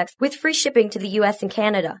products with free shipping to the U.S. and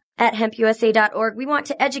Canada. At hempusa.org, we want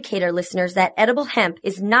to educate our listeners that edible hemp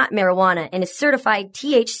is not marijuana and is certified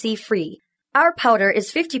THC-free. Our powder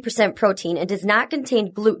is 50% protein and does not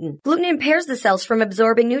contain gluten. Gluten impairs the cells from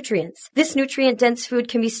absorbing nutrients. This nutrient-dense food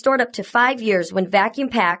can be stored up to 5 years when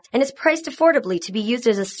vacuum-packed and is priced affordably to be used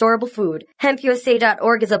as a storable food.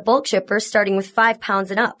 HempUSA.org is a bulk shipper starting with 5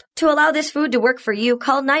 pounds and up. To allow this food to work for you,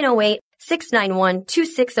 call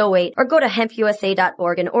 908-691-2608 or go to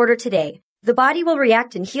HempUSA.org and order today. The body will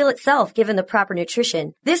react and heal itself given the proper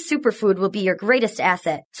nutrition. This superfood will be your greatest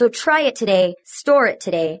asset. So try it today, store it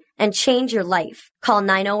today, and change your life. Call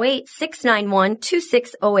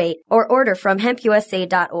 908-691-2608 or order from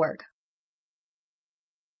hempusa.org.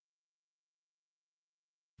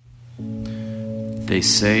 They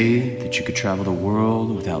say that you could travel the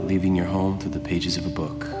world without leaving your home through the pages of a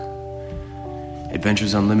book.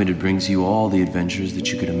 Adventures Unlimited brings you all the adventures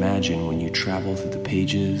that you could imagine when you travel through the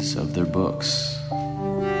pages of their books.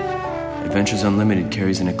 Adventures Unlimited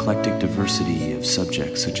carries an eclectic diversity of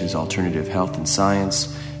subjects such as alternative health and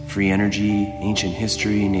science, free energy, ancient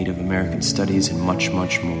history, Native American studies, and much,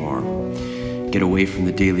 much more. Get away from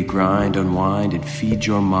the daily grind, unwind, and feed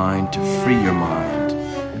your mind to free your mind.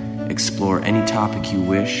 Explore any topic you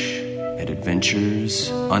wish at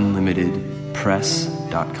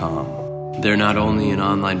adventuresunlimitedpress.com. They're not only an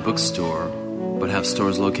online bookstore, but have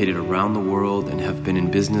stores located around the world and have been in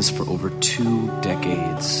business for over 2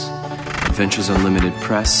 decades. Adventures Unlimited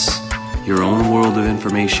Press, your own world of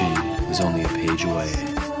information is only a page away.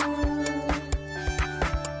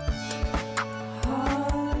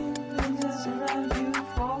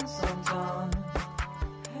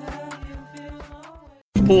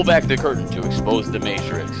 Pull back the curtain to expose the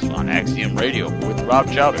Matrix on Axiom Radio with Rob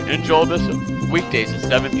Chowdah and Joel Bissell. Weekdays at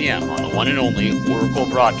 7 p.m. on the one and only Oracle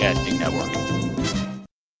Broadcasting Network.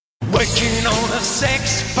 Working on a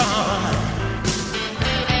sex farm,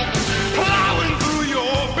 plowing through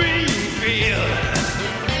your bean field,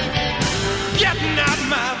 getting out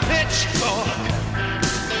my pitchfork,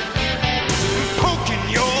 poking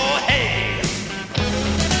your head.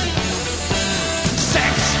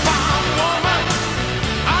 Sex farm woman,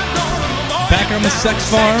 I'm gonna Back on the sex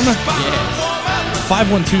farm. Yes.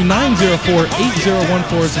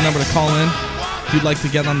 512-904-8014 is the number to call in if you'd like to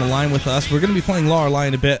get on the line with us. We're going to be playing Law or Lie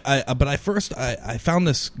in a bit, but I found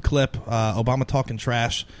this clip, Obama talking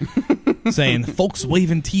trash, saying folks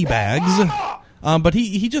waving tea bags. But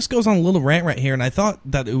he just goes on a little rant right here, and I thought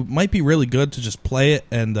that it might be really good to just play it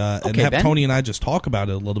and have Ben. Tony and I just talk about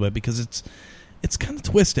it a little bit because it's kind of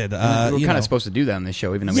twisted. We're kind of supposed to do that on this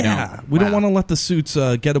show, even though we don't. We don't want to let the suits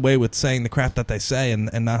get away with saying the crap that they say and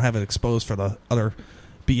not have it exposed for the other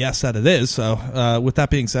BS that it is. So with that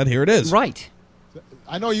being said, here it is. Right.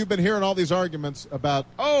 I know you've been hearing all these arguments about,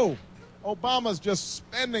 Obama's just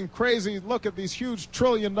spending crazy. Look at these huge $1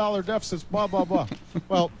 trillion deficits, blah, blah, blah.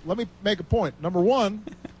 Well, let me make a point. Number one,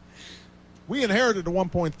 we inherited a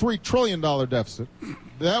 $1.3 trillion deficit.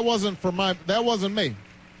 That wasn't me.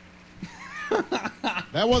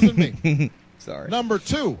 That wasn't me. Sorry. Number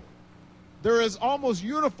two, there is almost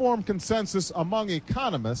uniform consensus among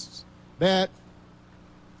economists that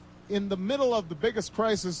in the middle of the biggest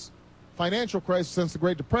crisis, financial crisis since the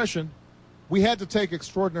Great Depression, we had to take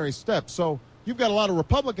extraordinary steps. So you've got a lot of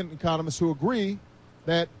Republican economists who agree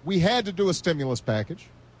that we had to do a stimulus package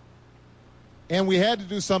and we had to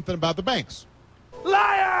do something about the banks.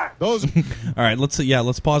 Liar! Those. All right,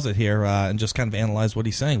 let's pause it here and just kind of analyze what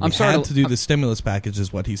he's saying. We had to do the stimulus package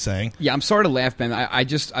is what he's saying. Yeah, I'm sorry to laugh, Ben.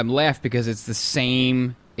 I'm laughed because it's the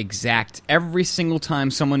same exact. Every single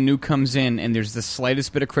time someone new comes in and there's the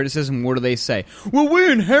slightest bit of criticism, what do they say? Well,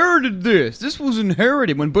 we inherited this. This was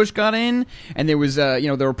inherited. When Bush got in and there was,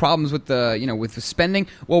 there were problems with with the spending.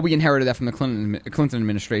 Well, we inherited that from the Clinton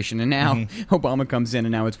administration, and now Obama comes in,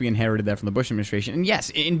 and now we inherited that from the Bush administration. And yes,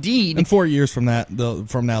 indeed. And 4 years from now,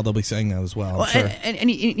 they'll be saying that as well. Sure. And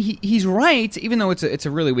he's right, even though it's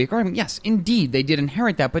a really weak argument. Yes, indeed, they did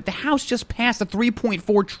inherit that, but the House just passed a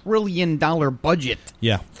 $3.4 trillion budget.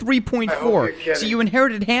 Yeah. 3.4. So you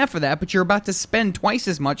inherited half of that, but you're about to spend twice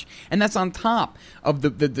as much, and that's on top of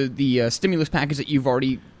the stimulus package that you've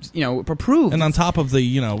already approved. And on top of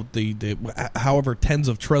the however tens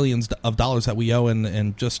of trillions of dollars that we owe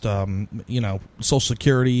in just Social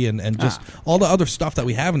Security and just all the other stuff that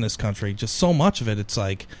we have in this country, just so much of it,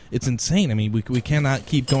 it's insane. I mean, we cannot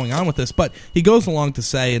keep going on with this. But he goes along to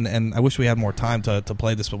say, and I wish we had more time to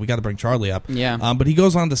play this, but we got to bring Charlie up. Yeah. But he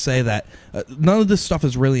goes on to say that none of this stuff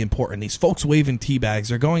is really important. These folks waving tea bags,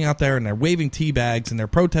 they're going out there and they're waving tea bags and they're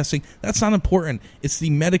protesting. That's not important. It's the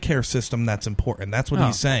Medicare system that's important. That's what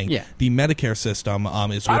he's saying. Yeah. The Medicare system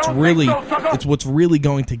is what's really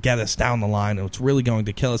going to get us down the line, and what's really going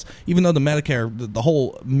to kill us. Even though the Medicare, the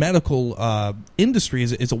whole medical industry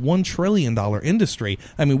is a $1 trillion industry.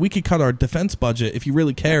 I mean, we could cut our defense budget if he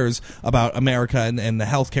really cares about America and the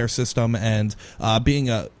healthcare system and being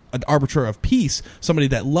an arbiter of peace, somebody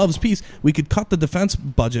that loves peace. We could cut the defense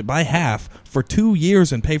budget by half for 2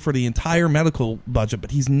 years and pay for the entire medical budget,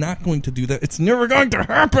 but he's not going to do that. It's never going to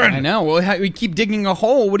happen. I know. Well, we keep digging a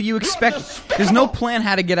hole. What do you expect? There's no plan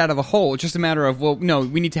how to get out of a hole. It's just a matter of,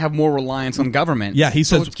 we need to have more reliance on government. Yeah, he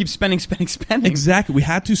says... So keep spending. Exactly. We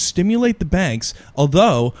had to stimulate the banks,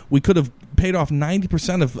 although we could have paid off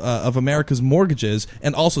 90% of America's mortgages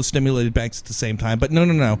and also stimulated banks at the same time. But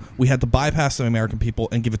no. We had to bypass the American people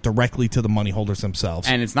and give it directly to the money holders themselves.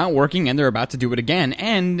 And it's not working, and they're about to do it again.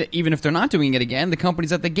 And even if they're not doing it again, the companies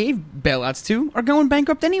that they gave bailouts to are going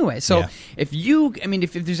bankrupt anyway. So if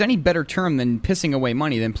there's any better term than pissing away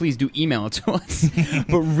money, then please do email it to us.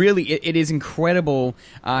 But really, it is incredible,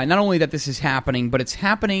 not only that this is happening, but it's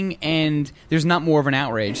happening and there's not more of an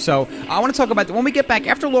outrage. So I want to talk about, when we get back,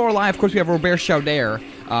 after Lorelei, of course, we have Rob Chowdah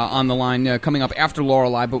on the line coming up after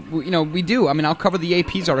Lorelei. But, we do. I mean, I'll cover the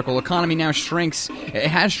AP's article. Economy now shrinks. It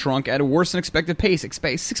has shrunk at a worse than expected pace.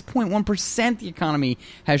 6.1% the economy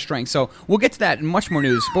has shrunk. So we'll get to that and much more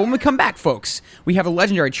news. But when we come back, folks, we have a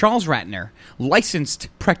legendary Charles Ratner, licensed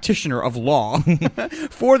practitioner of law,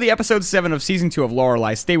 for the episode 7 of season 2 of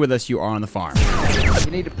Lorelei. Stay with us. You are on the farm.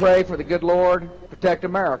 You need to pray for the good Lord to protect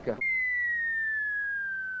America.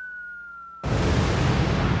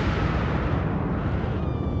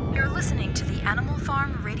 You're listening to the Animal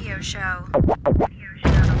Farm Radio Show.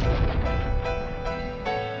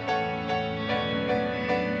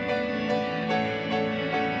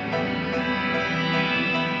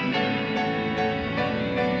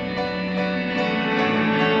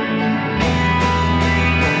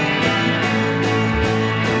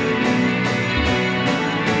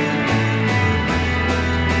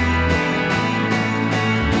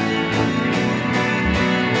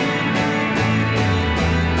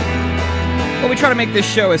 We try to make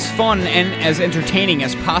this show as fun and as entertaining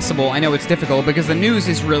as possible. I know it's difficult because the news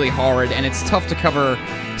is really hard and it's tough to cover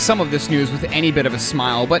some of this news with any bit of a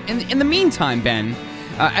smile. But in the meantime, Ben,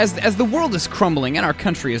 as the world is crumbling and our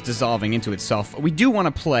country is dissolving into itself, we do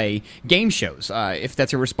want to play game shows. If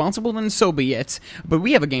that's irresponsible, then so be it. But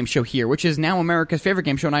we have a game show here, which is now America's favorite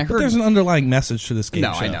game show. And I heard there's an underlying message to this game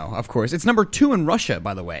show. No, I know, of course. It's number 2 in Russia,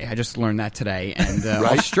 by the way. I just learned that today, and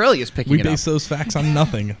Australia's picking it up. We base those facts on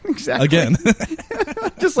nothing. Exactly. Again.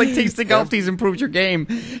 Just like tasting golf teas improves your game.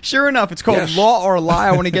 Sure enough, it's called Law or Lie.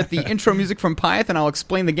 I want to get the intro music from Pyth, and I'll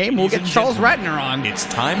explain the game. We'll get Charles Ratner on. It's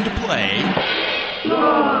time to play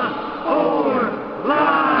Law or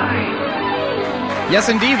Lie. Yes,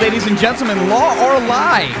 indeed, ladies and gentlemen, Law or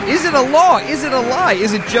Lie. Is it a law? Is it a lie?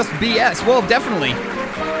 Is it just BS? Well, definitely.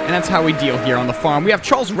 And that's how we deal here on the farm. We have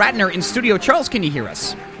Charles Ratner in studio. Charles, can you hear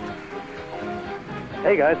us?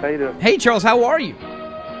 Hey, guys. How you doing? Hey, Charles. How are you?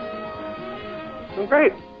 Doing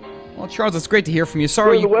great. Well, Charles, it's great to hear from you.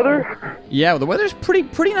 Sorry. The weather? Yeah, well, the weather's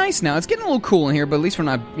pretty nice now. It's getting a little cool in here, but at least we're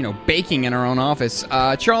not, baking in our own office.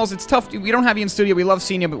 Charles, it's tough. We don't have you in studio. We love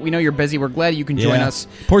seeing you, but we know you're busy. We're glad you can join us.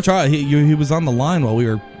 Poor Charles. He was on the line while we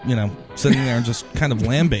were, sitting there and just kind of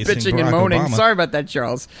lambasting bitching Barack and moaning. Obama. Sorry about that,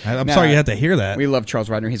 Charles. I'm sorry you had to hear that. We love Charles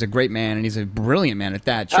Reitner. He's a great man, and he's a brilliant man at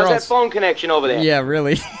that. How's Charles, that phone connection over there? Yeah,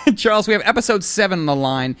 really. Charles, we have episode 7 on the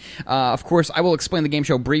line. Of course, I will explain the game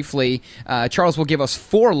show briefly. Charles will give us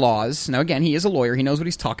 4 laws. Now, again, he is a lawyer. He knows what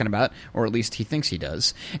he's talking about, or at least he thinks he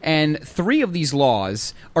does. And 3 of these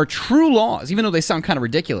laws are true laws, even though they sound kind of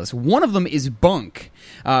ridiculous. One of them is bunk.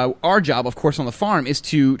 Our job, of course, on the farm is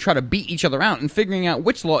to try to beat each other out and figuring out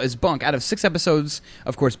which law is bunk. Out of 6 episodes,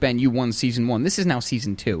 of course, Ben, you won season 1. This is now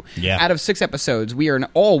season 2. Yeah. Out of 6 episodes, we are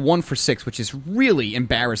all 1 for 6, which is really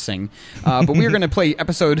embarrassing. But we are going to play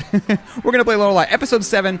episode. We're going to play Lorelei, episode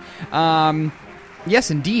 7.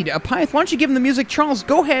 Yes, indeed. Pyth, why don't you give him the music? Charles,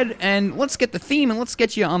 go ahead and let's get the theme and let's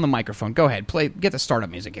get you on the microphone. Go ahead, get the startup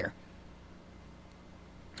music here.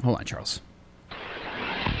 Hold on, Charles.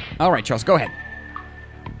 All right, Charles, go ahead.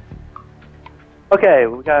 Okay,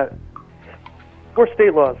 we got 4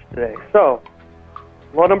 state laws today. So,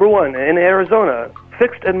 law number 1, in Arizona,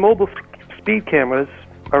 fixed and mobile speed cameras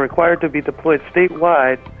are required to be deployed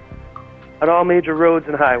statewide on all major roads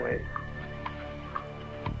and highways.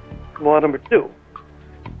 Law number 2,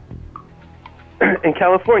 in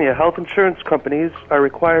California, health insurance companies are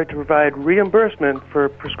required to provide reimbursement for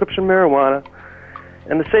prescription marijuana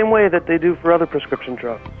in the same way that they do for other prescription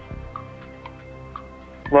drugs.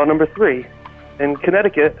 Law number 3, in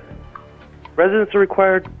Connecticut, residents are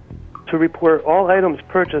required to report all items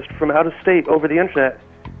purchased from out of state over the internet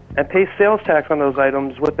and pay sales tax on those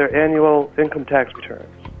items with their annual income tax returns.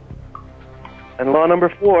 And law number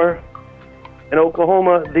 4, in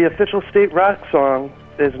Oklahoma, the official state rock song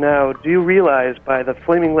is now "Do You Realize" by the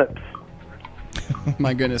Flaming Lips.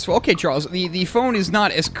 My goodness. Well, okay, Charles, the phone is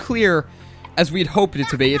not as clear as we'd hoped it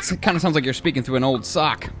to be. It kind of sounds like you're speaking through an old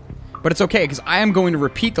sock. But it's okay, because I am going to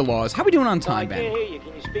repeat the laws. How are we doing on time, Ben?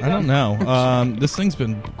 I don't know. This thing's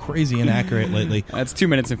been crazy inaccurate lately. That's 2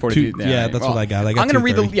 minutes and 42. Yeah, that's what I got. I'm going to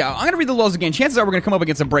read the laws again. Chances are we're going to come up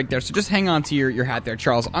against a break there, so just hang on to your hat there,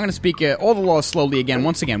 Charles. I'm going to speak all the laws slowly again.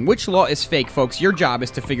 Once again, which law is fake, folks? Your job is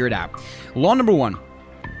to figure it out. Law number 1.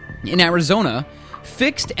 In Arizona,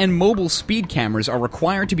 fixed and mobile speed cameras are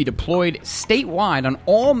required to be deployed statewide on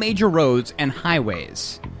all major roads and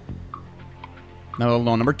highways. Now,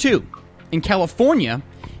 law number 2. In California,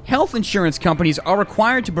 health insurance companies are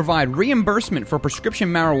required to provide reimbursement for prescription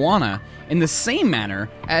marijuana in the same manner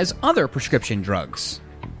as other prescription drugs.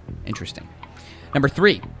 Interesting. Number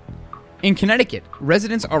 3. In Connecticut,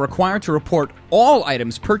 residents are required to report all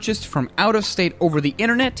items purchased from out of state over the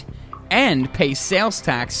internet and pay sales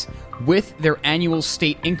tax with their annual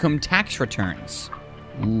state income tax returns.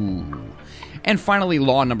 Ooh. And finally,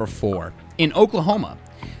 law number 4. In Oklahoma,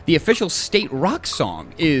 the official state rock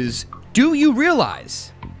song is "Do You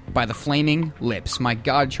Realize" by the Flaming Lips. My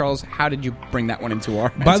God, Charles, how did you bring that one into our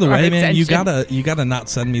By the way, man, attention? you gotta not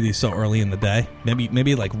send me these so early in the day.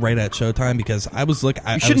 Maybe like right at showtime, because I was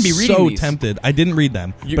I shouldn't was be reading so these. tempted. I didn't read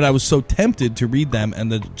them, but I was so tempted to read them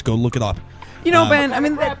and then go look it up. You know, Ben, I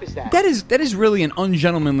mean, that is really an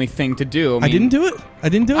ungentlemanly thing to do. I didn't do it.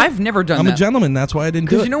 I've never done that. I'm a gentleman. That's why I didn't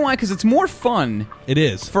do it. Because you know why? Because it's more fun. It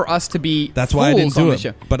is for us to be. That's why I didn't do it.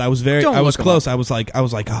 Show. But I was close. I was like,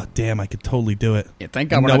 oh damn, I could totally do it. Yeah, thank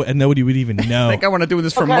God. And nobody would even know. I think I want to do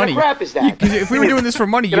this for money. What kind of crap is that? Because if we were doing this for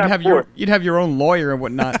money, you'd have your own lawyer and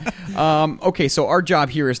whatnot. Okay, so our job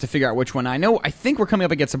here is to figure out which one. I think we're coming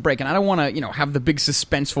up against a break, and I don't want to have the big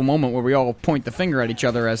suspenseful moment where we all point the finger at each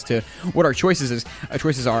other as to what our choices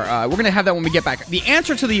are. We're going to have that when we get back. The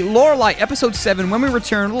answer to the Lorelei episode 7 when we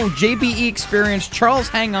return. A little JBE experience. Charles,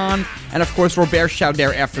 hang on, and of course Robert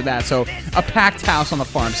Chowdah after that. So a packed house on the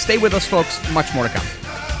farm. Stay with us, folks. Much more to come.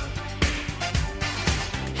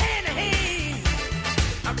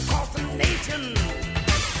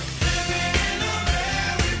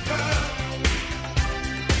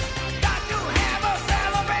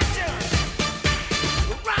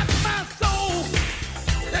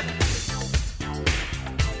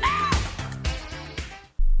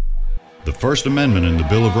 The First Amendment in the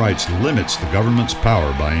Bill of Rights limits the government's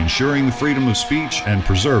power by ensuring the freedom of speech and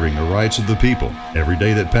preserving the rights of the people. Every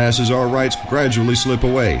day that passes, our rights gradually slip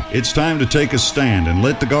away. It's time to take a stand and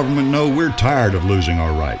let the government know we're tired of losing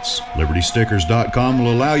our rights. LibertyStickers.com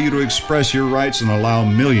will allow you to express your rights and allow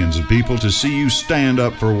millions of people to see you stand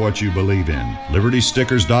up for what you believe in.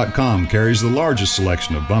 LibertyStickers.com carries the largest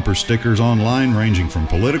selection of bumper stickers online, ranging from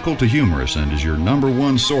political to humorous, and is your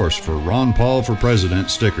 #1 source for Ron Paul for President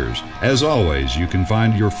stickers. As always, you can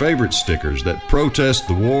find your favorite stickers that protest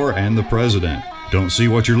the war and the president. Don't see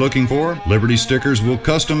what you're looking for? Liberty Stickers will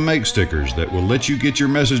custom make stickers that will let you get your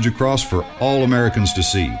message across for all Americans to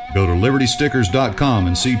see. Go to libertystickers.com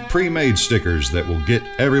and see pre-made stickers that will get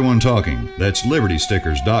everyone talking. That's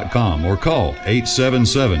libertystickers.com or call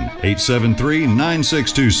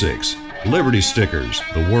 877-873-9626. Liberty Stickers,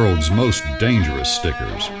 the world's most dangerous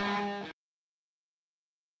stickers.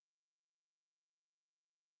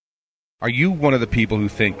 Are you one of the people who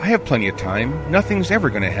think, I have plenty of time, nothing's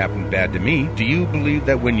ever going to happen bad to me? Do you believe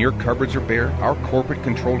that when your cupboards are bare, our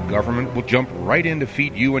corporate-controlled government will jump right in to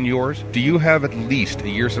feed you and yours? Do you have at least a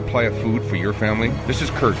year's supply of food for your family? This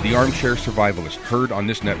is Kurt, the armchair survivalist, heard on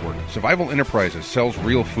this network. Survival Enterprises sells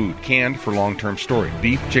real food, canned for long-term storage.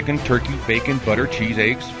 Beef, chicken, turkey, bacon, butter, cheese,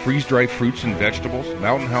 eggs, freeze-dried fruits and vegetables,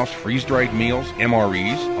 Mountain House freeze-dried meals,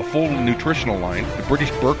 MREs, a full nutritional line, the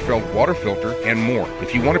British Berkefeld water filter, and more.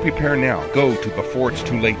 If you want to prepare now, go to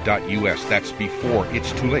beforeitstoolate.us. That's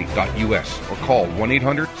beforeitstoolate.us. Or call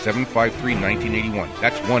 1-800-753-1981.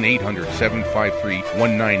 That's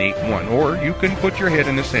 1-800-753-1981. Or you can put your head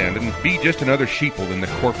in the sand and be just another sheeple in the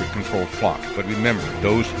corporate-controlled flock. But remember,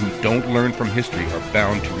 those who don't learn from history are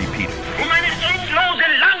bound to repeat it. Meine endlose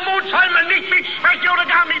Langmut soll man nicht mit Schwäche oder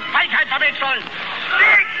gar mit Feigheit verwechseln.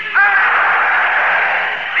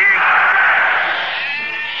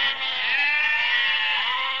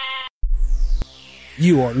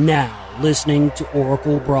 You are now listening to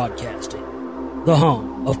Oracle Broadcasting, the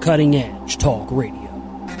home of cutting-edge talk radio.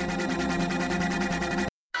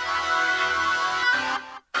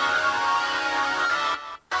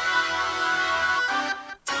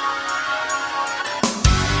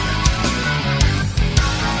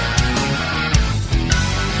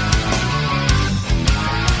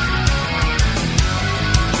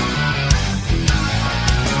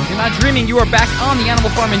 You're not dreaming, you are back on the Animal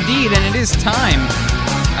Farm indeed, and it is time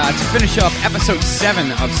to finish up episode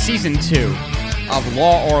 7 of season 2 of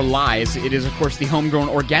Law or Lies. It is, of course, the homegrown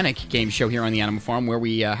organic game show here on the Animal Farm where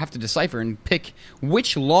we have to decipher and pick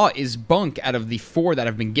which law is bunk out of the 4 that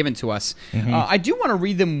have been given to us. Mm-hmm. I do want to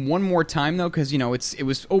read them one more time, though, because, it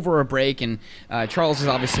was over a break, and Charles is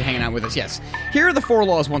obviously hanging out with us. Yes. Here are the 4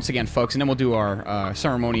 laws once again, folks, and then we'll do our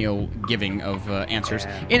ceremonial giving of answers.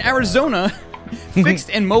 In Arizona, fixed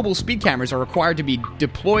and mobile speed cameras are required to be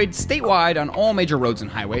deployed statewide on all major roads and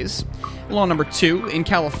highways. Law number 2, in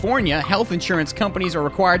California, health insurance companies are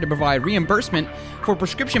required to provide reimbursement for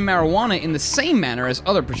prescription marijuana in the same manner as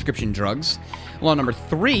other prescription drugs. Law number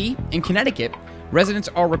 3, in Connecticut, residents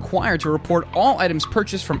are required to report all items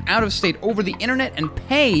purchased from out of state over the internet and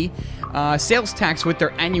pay sales tax with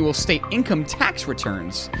their annual state income tax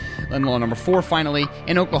returns. And law number 4, finally,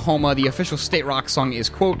 in Oklahoma, the official state rock song is,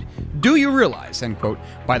 quote, "Do You Realize," end quote,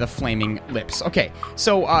 by the Flaming Lips. Okay,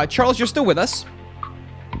 so Charles, you're still with us.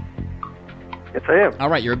 Yes, I am. All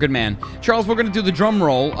right, you're a good man. Charles, we're going to do the drum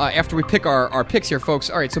roll after we pick our picks here, folks.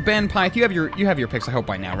 All right, so Ben, Pyth, you have your picks, I hope,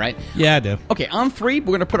 by now, right? Yeah, I do. Okay, on 3, we're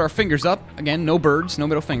going to put our fingers up. Again, no birds, no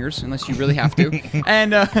middle fingers, unless you really have to.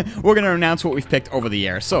 And we're going to announce what we've picked over the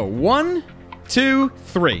air. So, 1, 2,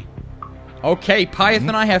 3. Okay, Pyth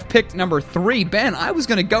and I have picked number 3. Ben, I was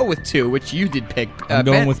going to go with 2, which you did pick. I'm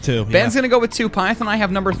going with 2. Ben's going to go with 2. Pyth and I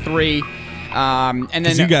have number 3. And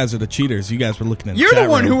then you guys are the cheaters. You guys were looking at. You're the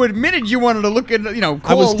one who admitted you wanted to look at,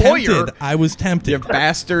 call a lawyer. I was tempted. You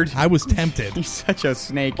bastard. I was tempted. You're such a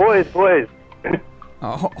snake. Boys.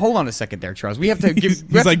 Hold on a second there, Charles. We have to give.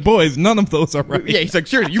 He's like, boys, none of those are right. Yeah, he's like,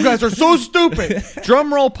 seriously, you guys are so stupid.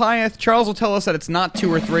 Drum roll, Pyth. Charles will tell us that it's not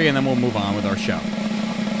 2 or 3, and then we'll move on with our show.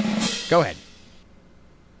 Go ahead.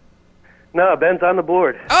 No, Ben's on the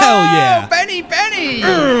board. Oh, hell yeah. Benny!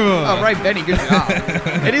 All right, Benny, good job.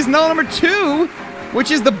 It is law number 2,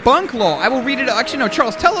 which is the bunk law. I will read it. Actually, no,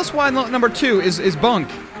 Charles, tell us why law number 2 is bunk.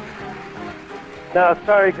 No,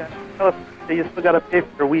 sorry, guys. You still got to pay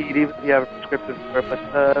for weed, even if you have a prescription for it.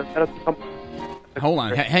 But hold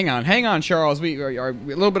on, hang on, Charles. We are a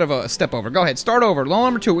little bit of a step over. Go ahead, start over. Law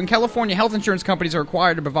number 2: in California, health insurance companies are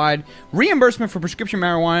required to provide reimbursement for prescription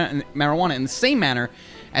marijuana in the same manner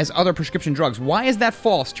as other prescription drugs. Why is that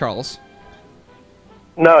false, Charles?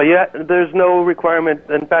 No, there's no requirement.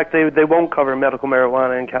 In fact, they won't cover medical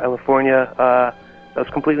marijuana in California. That's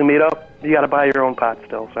completely made up. You got to buy your own pot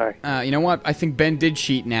still. Sorry. You know what? I think Ben did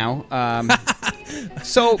cheat now.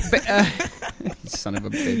 Son of a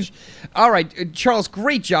bitch. All right, Charles,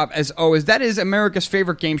 great job as always. That is America's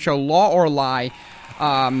favorite game show, Law or Lie.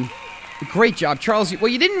 Great job, Charles. Well,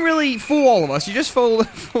 you didn't really fool all of us. You just fooled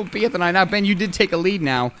Pyth and I. Now, Ben, you did take a lead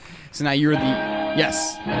now. So now you're the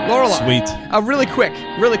Yes. Lorelei. Sweet. Really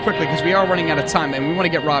quickly, because we are running out of time, and we want to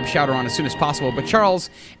get Rob Chowdah on as soon as possible. But Charles,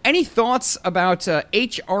 any thoughts about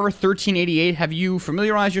H.R. 1388? Have you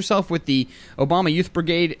familiarized yourself with the Obama Youth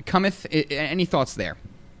Brigade cometh? Any thoughts there?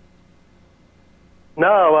 No,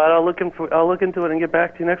 I'll look into it and get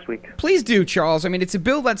back to you next week. Please do, Charles. I mean, it's a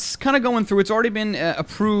bill that's kind of going through. It's already been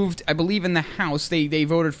approved, I believe, in the House. They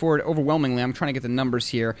voted for it overwhelmingly. I'm trying to get the numbers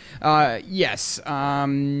here. Yes.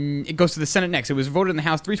 It goes to the Senate next. It was voted in the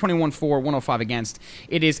House, 321 for, 105 against.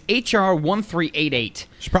 It is H.R. 1388.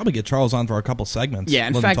 Should probably get Charles on for a couple segments. Yeah,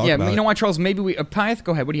 in fact, you know what, Charles? Maybe we... Pyeth,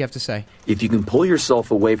 go ahead. What do you have to say? If you can pull yourself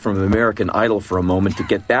away from American Idol for a moment to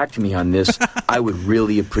get back to me on this, I would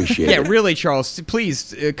really appreciate it. Yeah, really, Charles. Please,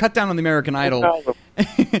 cut down on the American Idol.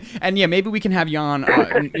 And yeah, maybe we can have you on,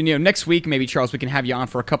 next week, maybe, Charles, we can have you on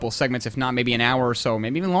for a couple of segments, if not maybe an hour or so,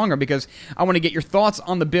 maybe even longer, because I want to get your thoughts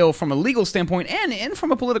on the bill from a legal standpoint and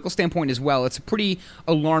from a political standpoint as well. It's a pretty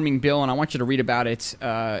alarming bill, and I want you to read about it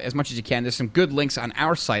as much as you can. There's some good links on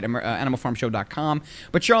our site, animalfarmshow.com.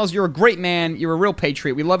 But Charles, you're a great man. You're a real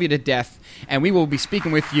patriot. We love you to death, and we will be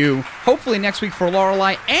speaking with you hopefully next week for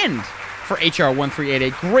Lorelei and for HR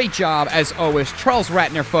 1388. Great job, as always. Charles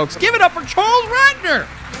Ratner, folks. Give it up for Charles Ratner!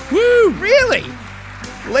 Woo! Really?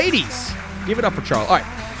 Ladies, give it up for Charles. All right.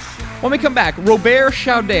 When we come back, Robert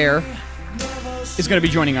Chowdah is going to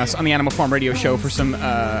be joining us on the Animal Farm Radio Show for some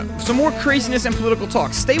more craziness and political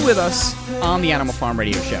talk. Stay with us on the Animal Farm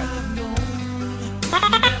Radio Show.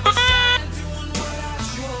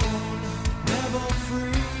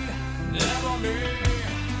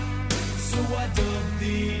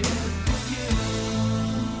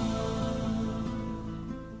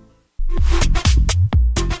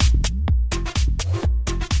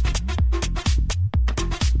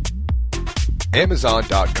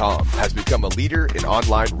 Amazon.com has become a leader in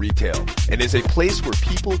online retail and is a place where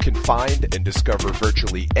people can find and discover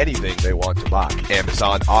virtually anything they want to buy.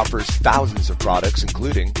 Amazon offers thousands of products,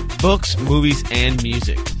 including books, movies, and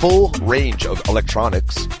music, full range of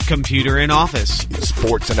electronics, computer and office,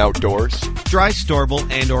 sports and outdoors, dry, storable,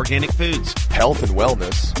 and organic foods, health and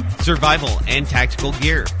wellness, survival and tactical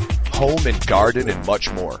gear, home and garden, and much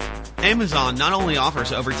more. Amazon not only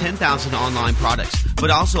offers over 10,000 online products, but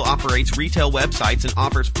also operates retail websites and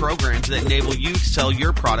offers programs that enable you to sell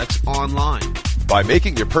your products online. By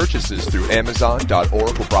making your purchases through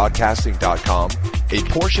Amazon.oraclebroadcasting.com, a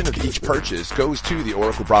portion of each purchase goes to the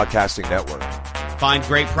Oracle Broadcasting Network. Find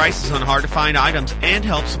great prices on hard-to-find items and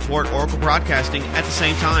help support Oracle Broadcasting at the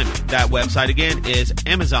same time. That website again is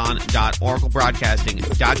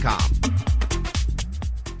Amazon.oraclebroadcasting.com.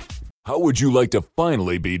 How would you like to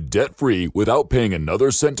finally be debt-free without paying another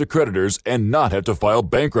cent to creditors and not have to file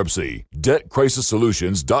bankruptcy?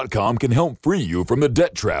 DebtCrisisSolutions.com can help free you from the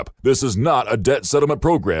debt trap. This is not a debt settlement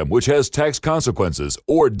program which has tax consequences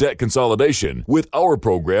or debt consolidation. With our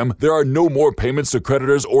program, there are no more payments to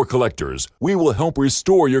creditors or collectors. We will help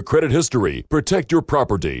restore your credit history, protect your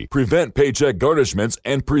property, prevent paycheck garnishments,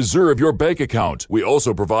 and preserve your bank account. We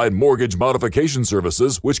also provide mortgage modification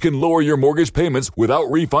services which can lower your mortgage payments without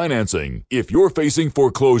refinancing. If you're facing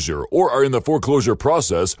foreclosure or are in the foreclosure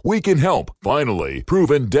process, we can help. Finally,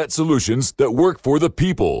 proven debt solutions that work for the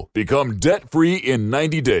people. Become debt-free in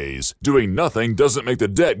 90 days. Doing nothing doesn't make the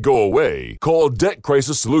debt go away. Call Debt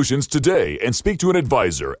Crisis Solutions today and speak to an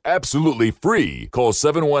advisor. Absolutely free. Call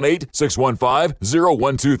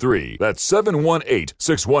 718-615-0123. That's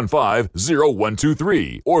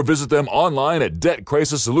 718-615-0123. Or visit them online at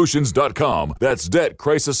DebtCrisisSolutions.com. That's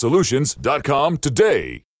DebtCrisisSolutions.com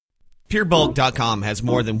today. PureBulk.com has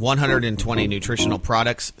more than 120 nutritional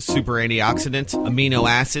products, super antioxidants, amino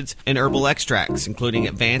acids, and herbal extracts, including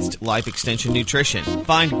advanced life extension nutrition.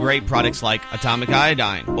 Find great products like atomic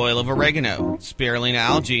iodine, oil of oregano, spirulina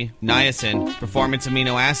algae, niacin, performance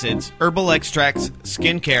amino acids, herbal extracts,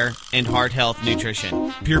 skincare, and heart health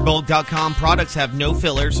nutrition. PureBulk.com products have no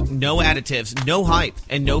fillers, no additives, no hype,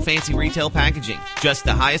 and no fancy retail packaging. Just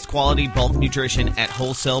the highest quality bulk nutrition at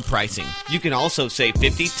wholesale pricing. You can also save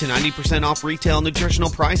 50 to 90% off retail nutritional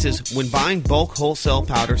prices when buying bulk wholesale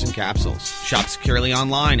powders and capsules. Shop securely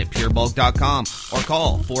online at purebulk.com or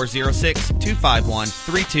call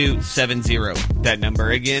 406-251-3270. That number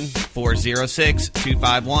again,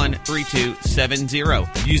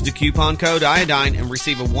 406-251-3270. Use the coupon code iodine and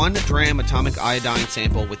receive a 1 gram atomic iodine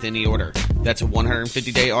sample with any order. That's a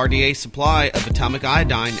 150-day RDA supply of atomic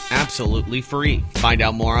iodine absolutely free. Find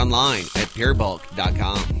out more online at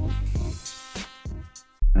purebulk.com.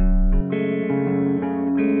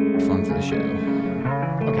 Fun for the show.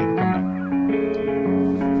 Okay, come back.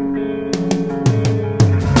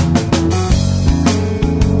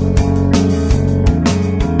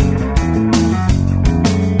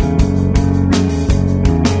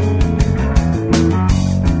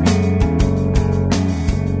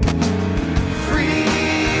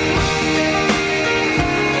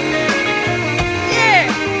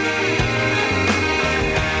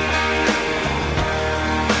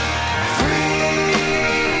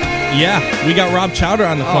 Yeah, we got Rob Chowdah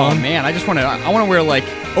on the phone. Oh man, I want to wear like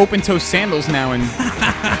open-toe sandals now and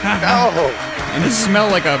and smell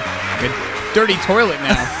like a dirty toilet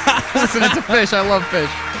now. Listening to Fish, I love Fish.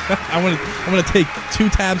 I'm gonna take 2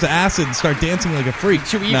 tabs of acid and start dancing like a freak.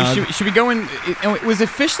 Should we go in? Was it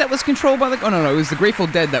Fish that was controlled by the? Oh no, it was the Grateful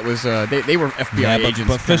Dead that was. They were FBI agents.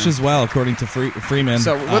 But Fish as well, according to Freeman.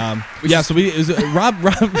 So Rob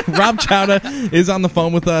Chowdah is on the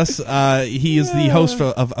phone with us. He is the host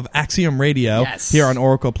of Axiom Radio here on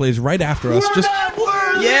Oracle. Plays right after us.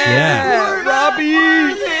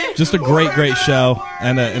 Robbie. Just a great show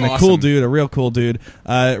and Awesome. a cool dude, a real cool dude.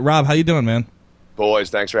 Rob, how you doing, man? Boys,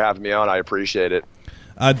 thanks for having me on. I appreciate it.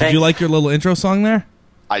 Did you like your little intro song there?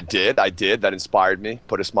 I did. That inspired me.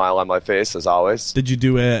 Put a smile on my face, as always. Did you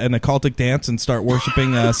do an occultic dance and start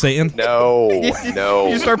worshiping Satan? No.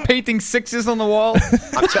 You start painting 6s on the wall?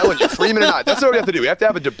 I'm telling you, Freeman and I, that's what we have to do. We have to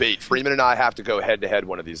have a debate. Freeman and I have to go head-to-head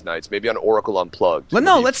one of these nights, maybe on Oracle Unplugged.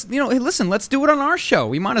 Let's do it on our show.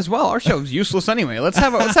 We might as well. Our show's useless anyway. Let's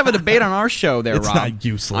have a debate on our show there, It's Rob. not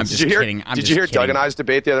useless. I'm just kidding. Did you hear Doug and I's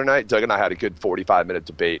debate the other night? Doug and I had a good 45-minute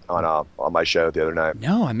debate on my show the other night.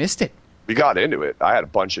 No, I missed it. We got into it. I had a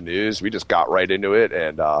bunch of news. We just got right into it,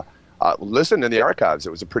 and listen in the archives. It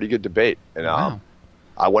was a pretty good debate, and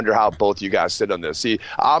I wonder how both you guys sit on this. See,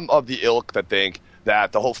 I'm of the ilk that think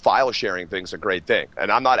that the whole file sharing thing's a great thing, and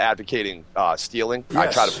I'm not advocating stealing. Yes.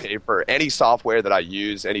 I try to pay for any software that I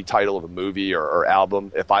use, any title of a movie or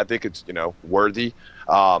album. If I think it's worthy,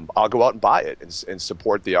 I'll go out and buy it and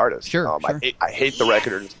support the artist. Sure. I hate the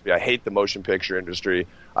record industry. I hate the motion picture industry.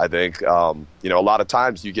 I think, a lot of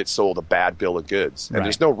times you get sold a bad bill of goods, and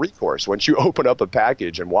there's no recourse. Once you open up a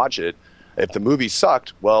package and watch it, if the movie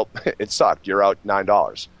sucked, well, it sucked. You're out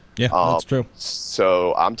 $9. Yeah, that's true.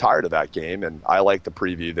 So I'm tired of that game, and I like the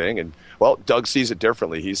preview thing. And, well, Doug sees it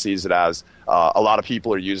differently. He sees it as a lot of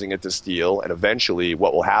people are using it to steal, and eventually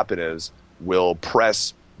what will happen is we'll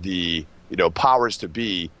press the powers to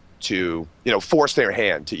be to force their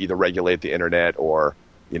hand to either regulate the internet or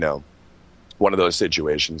one of those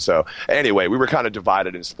situations. So anyway, we were kind of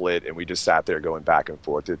divided and split, and we just sat there going back and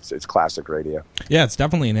forth. It's classic radio. Yeah, it's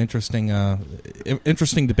definitely an interesting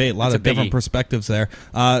debate. A lot of different perspectives there.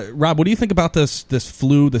 Rob, what do you think about this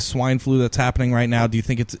swine flu that's happening right now? Do you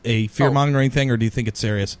think it's a fear-mongering thing, or do you think it's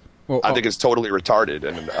serious? I think it's totally retarded,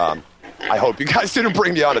 and I hope you guys didn't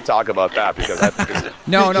bring me on to talk about that, because I think it's...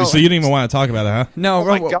 No. So you didn't even want to talk about it, huh? No.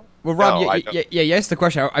 God. Well, Rob, No, you asked the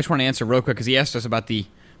question. I just want to answer real quick, because he asked us about the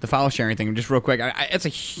file sharing thing. Just real quick, it's a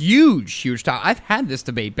huge topic. I've had this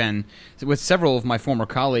debate, Ben, with several of my former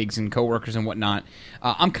colleagues and coworkers and whatnot.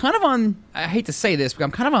 I'm kind of on, I hate to say this, but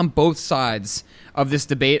I'm kind of on both sides of this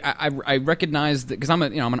debate. I recognize that, because I'm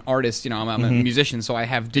an artist, I'm a musician, so I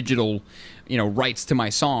have digital rights to my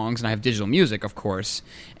songs, and I have digital music, of course.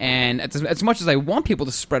 And as much as I want people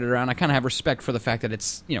to spread it around, I kind of have respect for the fact that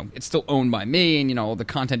it's it's still owned by me, and the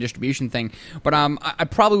content distribution thing. But I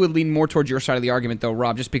probably would lean more towards your side of the argument, though,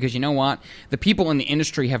 Rob, just because what, the people in the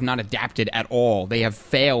industry have not adapted at all. They have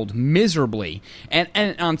failed miserably, and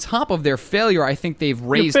on top of their failure, I think they've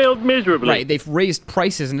raised failed miserably. Right, they've raised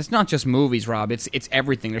prices, and it's not just movies, Rob. It's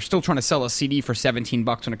everything. They're still trying to sell a CD for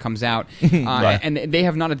 $17 when it comes out, Right. and they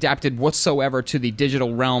have not adapted whatsoever to the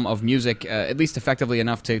digital realm of music, at least effectively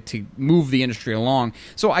enough to move the industry along.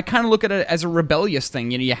 So I kind of look at it as a rebellious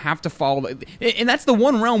thing. You have to follow, and that's the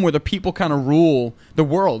one realm where the people kind of rule the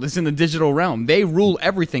world. Is in the digital realm. They rule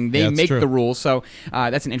everything. They make the rules. So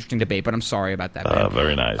that's an interesting debate. But I'm sorry about that. Ben.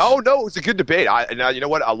 Very nice. Oh no, it was a good debate. Now you know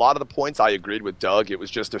what? A lot of the points I agreed with Doug. It was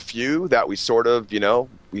just a few that we sort of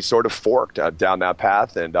forked down that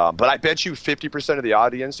path. And but I bet you 50% of the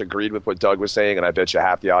audience agreed with what Doug was saying, and I bet you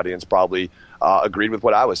half the audience probably agreed with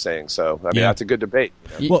what I was saying. So I mean, that's a good debate.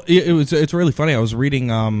 Well, it's really funny. I was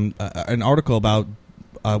reading an article about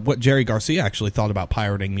what Jerry Garcia actually thought about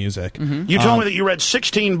pirating music. Mm-hmm. You told me that you read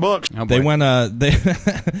 16 books. They went.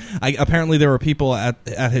 Apparently there were people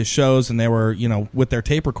at his shows, and they were with their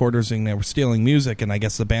tape recorders, and they were stealing music. And I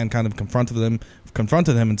guess the band kind of confronted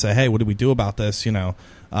him and said, "Hey, what do we do about this?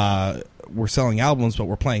 We're selling albums, but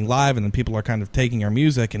we're playing live, and then people are kind of taking our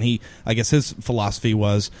music." And I guess his philosophy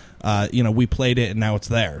was, we played it, and now it's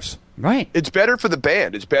theirs. Right. It's better for the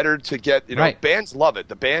band. It's better to get, bands love it.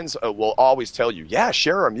 The bands will always tell you, yeah,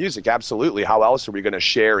 share our music. Absolutely. How else are we going to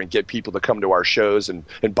share and get people to come to our shows and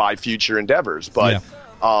buy future endeavors? But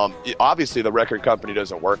obviously the record company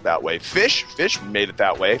doesn't work that way. Fish made it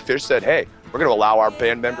that way. Fish said, hey, we're going to allow our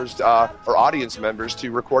band members, or audience members,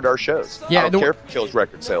 to record our shows. Yeah, I don't care if it kills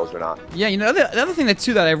record sales or not. Yeah, the other thing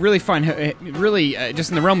too that I really find really just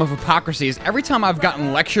in the realm of hypocrisy is every time I've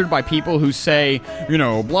gotten lectured by people who say,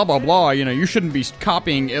 blah blah blah, you shouldn't be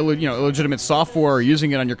copying illegitimate software or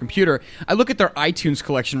using it on your computer. I look at their iTunes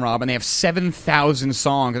collection, Rob, and they have 7,000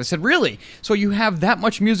 songs. And I said, really? So you have that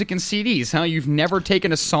much music and CDs, huh? You've never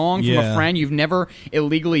taken a song from a friend? You've never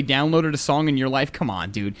illegally downloaded a song in your life? Come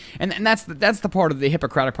on, dude. And that's the part of the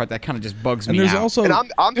Hippocratic part that kind of just bugs me out. Also, and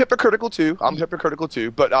I'm hypocritical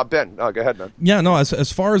too. But Ben, go ahead, man. Yeah, no.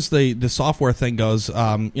 As far as the software thing goes,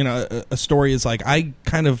 a story is like I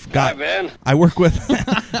kind of got. I work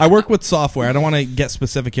with software. I don't want to get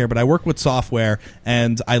specific here, but I work with software,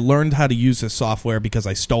 and I learned how to use this software because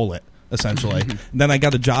I stole it, essentially. Then I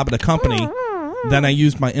got a job at a company. Then I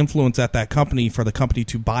used my influence at that company for the company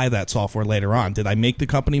to buy that software later on. Did I make the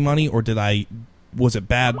company money, or was it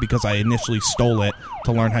bad because I initially stole it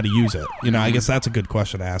to learn how to use it? I guess that's a good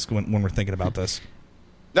question to ask when we're thinking about this.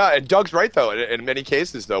 No, and Doug's right, though. In many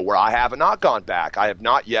cases, though, where I have not gone back, I have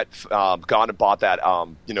not yet gone and bought that,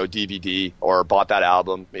 DVD or bought that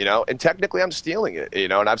album, and technically I'm stealing it,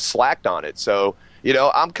 and I've slacked on it. So,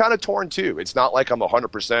 I'm kind of torn, too. It's not like I'm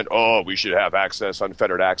 100%, we should have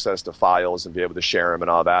unfettered access to files and be able to share them and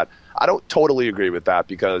all that. I don't totally agree with that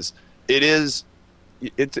because it's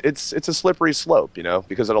a slippery slope,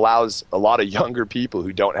 because it allows a lot of younger people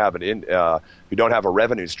who don't have a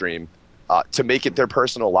revenue stream to make it their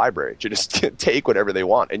personal library, to just take whatever they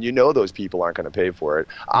want. And those people aren't going to pay for it.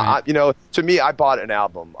 Right. To me, I bought an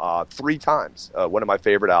album 3 times. One of my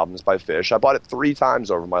favorite albums by Fish. I bought it 3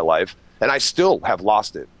 times over my life, and I still have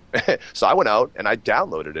lost it. So I went out and I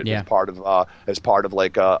downloaded it as part of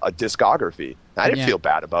like a discography. I didn't feel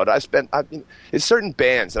bad about it. It's certain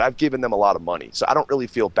bands that I've given them a lot of money, so I don't really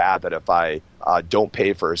feel bad that if I don't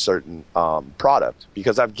pay for a certain product,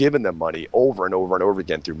 because I've given them money over and over and over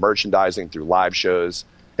again through merchandising, through live shows,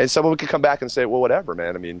 and someone could come back and say, "Well, whatever,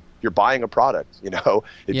 man. I mean, you're buying a product.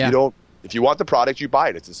 If you want the product, you buy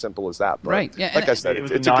it. It's as simple as that." But right. Yeah. Like I said,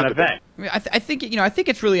 it's a good event. I think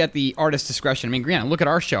it's really at the artist's discretion. I mean, granted, look at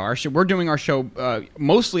our show. We're doing our show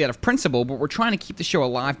mostly out of principle, but we're trying to keep the show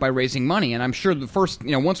alive by raising money. And I'm sure the first,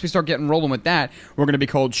 once we start getting rolling with that, we're going to be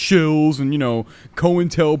called shills and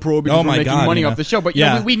COINTELPRO because we're making money off the show. But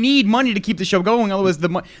we need money to keep the show going, otherwise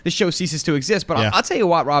the show ceases to exist. But I'll tell you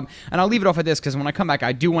what, Rob, and I'll leave it off at this because when I come back,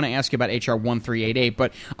 I do want to ask you about HR 1388.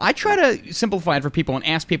 But I try to simplify it for people and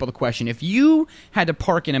ask people the question: if you had to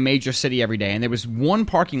park in a major city every day and there was one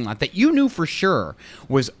parking lot that you knew for sure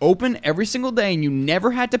was open every single day and you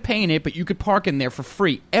never had to pay in it, but you could park in there for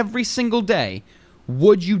free every single day,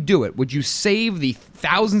 would you do it? Would you save the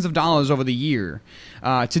thousands of dollars over the year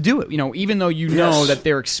to do it? Even though know that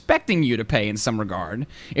they're expecting you to pay in some regard.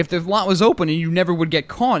 If the lot was open and you never would get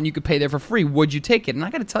caught and you could pay there for free, would you take it? And I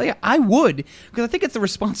got to tell you, I would, because I think it's the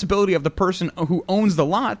responsibility of the person who owns the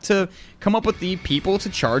lot to come up with the people to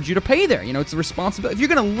charge you to pay there. It's a responsibility. If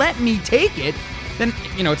you're going to let me take it, then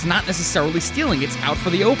it's not necessarily stealing. It's out for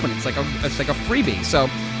the open. It's like a freebie. So.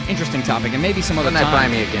 Interesting topic, and maybe some other time. Run that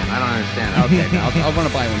by me again. I don't understand. Okay, I'll run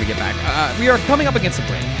it by you when we get back. We are coming up against a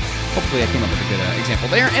break. Hopefully I came up with a good example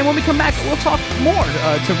there. And when we come back, we'll talk more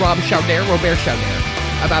to Robert Chowdah,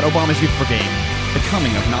 about Obama's Youth Brigade, the coming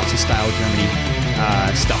of Nazi-style Germany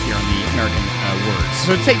stuff here on the American words.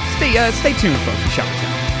 So stay tuned, folks, for Shower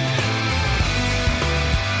Town.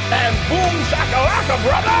 And boom shakalaka,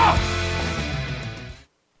 brother!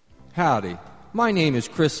 Howdy. My name is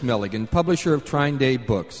Chris Milligan, publisher of Trine Day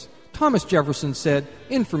Books. Thomas Jefferson said,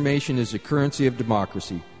 "Information is the currency of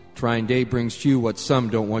democracy." Trine Day brings to you what some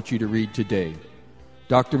don't want you to read today.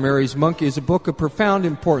 Dr. Mary's Monkey is a book of profound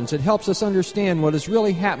importance. It helps us understand what has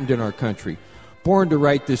really happened in our country. Born to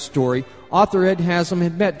write this story, author Ed Haslam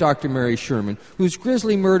had met Dr. Mary Sherman, whose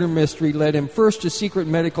grisly murder mystery led him first to secret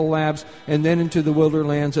medical labs and then into the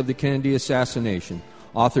wilderlands of the Kennedy assassination.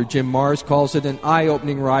 Author Jim Marrs calls it an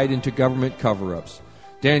eye-opening ride into government cover-ups.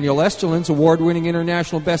 Daniel Esterlin's award-winning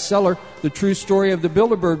international bestseller, The True Story of the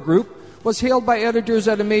Bilderberg Group, was hailed by editors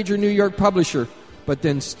at a major New York publisher, but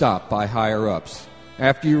then stopped by higher-ups.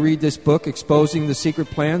 After you read this book exposing the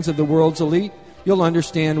secret plans of the world's elite, you'll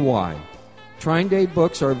understand why. Trine Day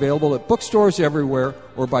books are available at bookstores everywhere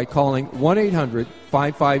or by calling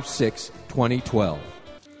 1-800-556-2012.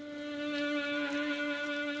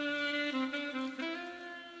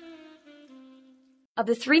 Of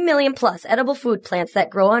the 3 million plus edible food plants that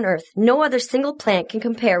grow on Earth, no other single plant can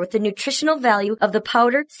compare with the nutritional value of the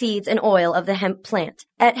powder, seeds, and oil of the hemp plant.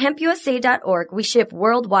 At hempusa.org, we ship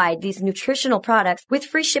worldwide these nutritional products with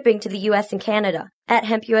free shipping to the U.S. and Canada. At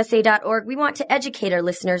hempusa.org, we want to educate our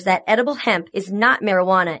listeners that edible hemp is not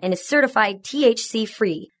marijuana and is certified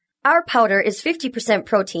THC-free. Our powder is 50%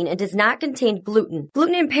 protein and does not contain gluten.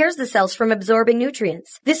 Gluten impairs the cells from absorbing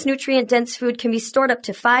nutrients. This nutrient-dense food can be stored up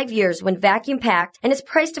to 5 years when vacuum-packed and is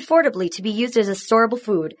priced affordably to be used as a storable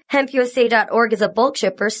food. HempUSA.org is a bulk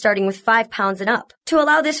shipper starting with 5 pounds and up. To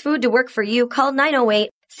allow this food to work for you, call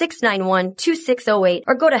 908-691-2608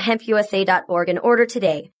 or go to hempusa.org and order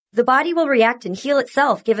today. The body will react and heal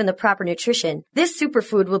itself given the proper nutrition. This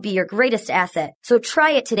superfood will be your greatest asset. So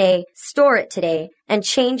try it today, store it today, and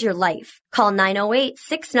change your life. Call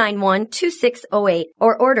 908-691-2608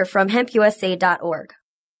 or order from hempusa.org.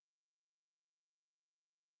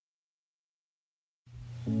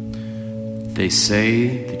 They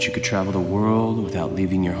say that you could travel the world without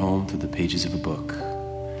leaving your home through the pages of a book.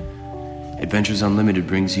 Adventures Unlimited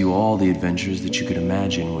brings you all the adventures that you could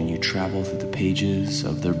imagine when you travel through the pages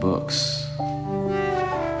of their books.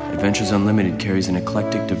 Adventures Unlimited carries an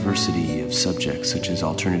eclectic diversity of subjects such as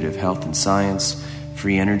alternative health and science,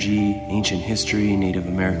 free energy, ancient history, Native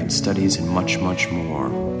American studies, and much, much more.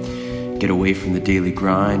 Get away from the daily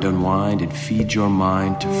grind, unwind, and feed your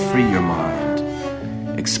mind to free your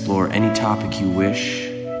mind. Explore any topic you wish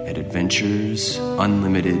at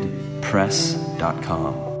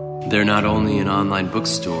adventuresunlimitedpress.com. They're not only an online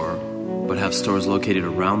bookstore, but have stores located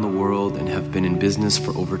around the world and have been in business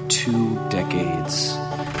for over 2 decades.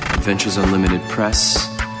 Adventures Unlimited Press,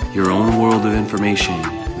 your own world of information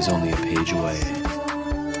is only a page away.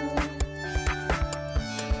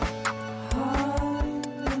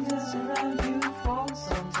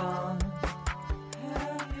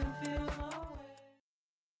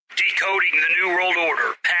 Decoding the New World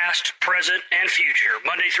Order, past, present, and future,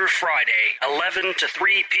 Monday through Friday, 11 to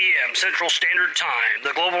 3 p.m. Central Standard Time,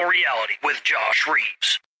 The Global Reality with Josh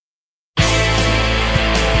Reeves.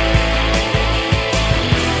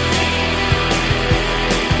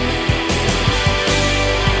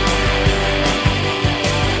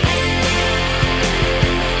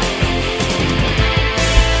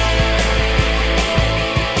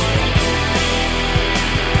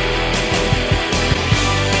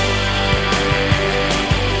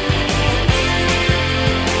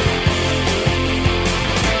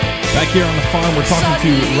 Back here on the farm, we're talking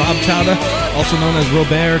to Rob Chowdah, also known as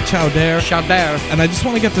Robert Chowdah. And I just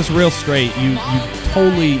want to get this real straight. You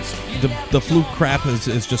totally, the flu crap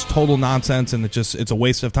is just total nonsense, and it's a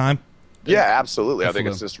waste of time? Yeah, absolutely. I think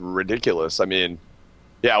it's just ridiculous. I mean,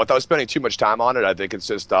 yeah, without spending too much time on it, I think it's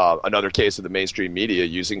just another case of the mainstream media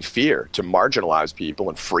using fear to marginalize people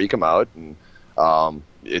and freak them out. And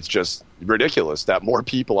it's just ridiculous that more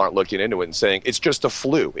people aren't looking into it and saying it's just a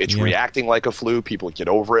flu. It's reacting like a flu. People get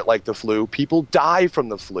over it like the flu. People die from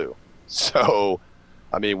the flu. So,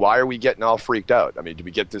 I mean, why are we getting all freaked out? I mean, do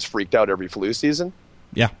we get this freaked out every flu season?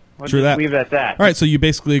 Yeah. True that. Leave it at that. All right, so you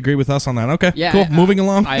basically agree with us on that. Okay, yeah, cool. Moving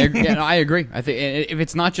along. I agree. I think if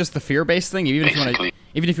it's not just the fear-based thing, even if you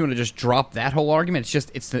want to just drop that whole argument,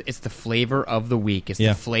 it's the flavor of the week. It's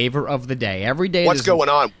the flavor of the day. Every day. What's going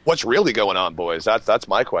on? What's really going on, boys? That's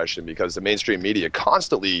my question, because the mainstream media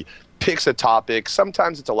constantly picks a topic.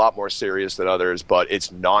 Sometimes it's a lot more serious than others, but it's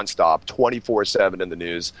nonstop, 24/7 in the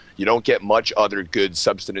news. You don't get much other good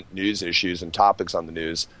substantive news issues and topics on the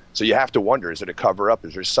news. So you have to wonder, is it a cover-up?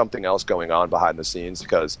 Is there something else going on behind the scenes?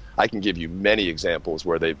 Because I can give you many examples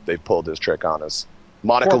where they've pulled this trick on us.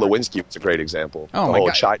 Monica Lewinsky was a great example. Oh, my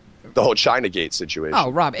God. The whole Chinagate situation.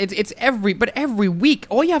 Oh, Rob, it's every week.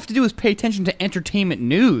 All you have to do is pay attention to entertainment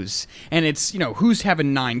news, and it's who's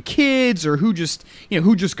having 9 kids or who just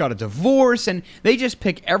got a divorce, and they just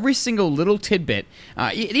pick every single little tidbit.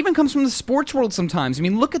 It even comes from the sports world sometimes. I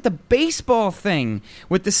mean, look at the baseball thing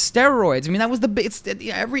with the steroids. I mean, that was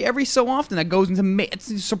every so often that goes into it's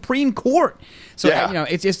the Supreme Court. So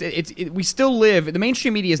we still live. The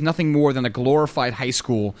mainstream media is nothing more than a glorified high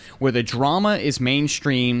school where the drama is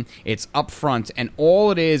mainstream. It's up front, and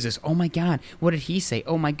all it is, oh my God, what did he say?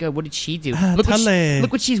 Oh my God, what did she do?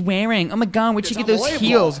 Look what she's wearing. Oh my God, where'd she get those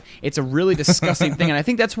heels? It's a really disgusting thing, and I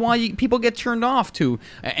think that's why people get turned off to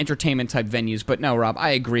entertainment-type venues. But no, Rob,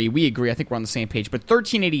 I agree. We agree. I think we're on the same page. But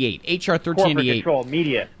 1388, HR 1388. Corporate control,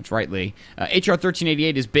 media. That's right, Lee. HR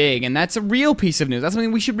 1388 is big, and that's a real piece of news. That's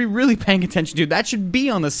something we should be really paying attention to. That should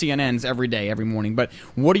be on the CNNs every day, every morning. But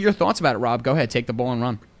what are your thoughts about it, Rob? Go ahead, take the ball and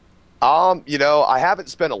run. I haven't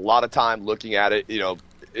spent a lot of time looking at it.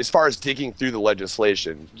 as far as digging through the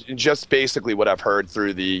legislation, just basically what I've heard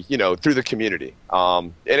through the community.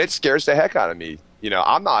 And it scares the heck out of me.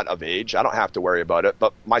 I'm not of age. I don't have to worry about it.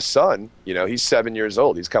 But my son, he's 7 years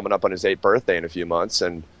old. He's coming up on his 8th birthday in a few months.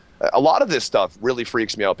 And a lot of this stuff really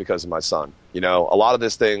freaks me out because of my son. A lot of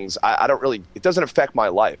these things, I don't really, it doesn't affect my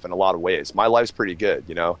life in a lot of ways. My life's pretty good,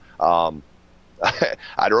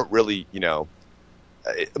 I don't really,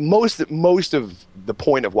 most of the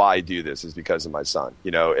point of why I do this is because of my son.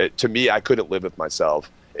 To me, I couldn't live with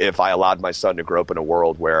myself if I allowed my son to grow up in a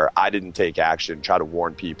world where I didn't take action, try to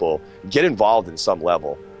warn people, get involved in some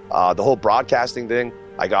level. The whole broadcasting thing,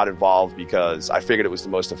 I got involved because I figured it was the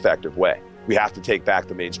most effective way. We have to take back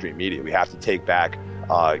the mainstream media. We have to take back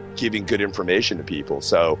giving good information to people.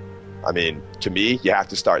 So, I mean, to me, you have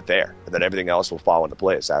to start there, and then everything else will fall into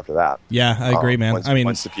place after that. Yeah, I agree, man.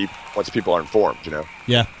 Once people are informed,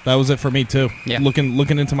 Yeah, that was it for me too. Yeah.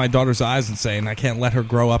 Looking into my daughter's eyes and saying, I can't let her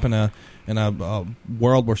grow up in a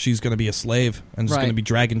world where she's going to be a slave and just going to be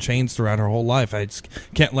dragging chains throughout her whole life. I just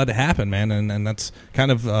can't let it happen, man. And that's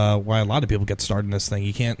kind of why a lot of people get started in this thing.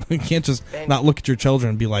 You can't just not look at your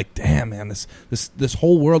children and be like, damn, man, this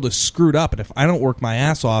whole world is screwed up. And if I don't work my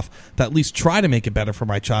ass off to at least try to make it better for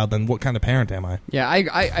my child, then what kind of parent am I? Yeah,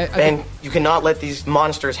 I Ben, you cannot let these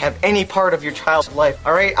monsters have any part of your child's life.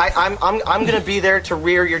 All right, I'm going to be there to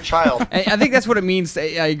rear your child. I think that's what it means.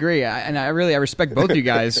 I agree, and I respect both of you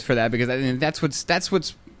guys for that, because that's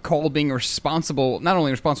what's called being a responsible, not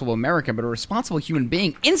only a responsible American, but a responsible human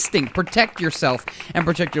being. Instinct: protect yourself and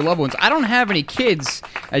protect your loved ones. I don't have any kids,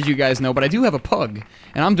 as you guys know, but I do have a pug,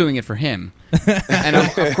 and I'm doing it for him. And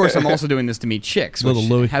of course, I'm also doing this to meet chicks,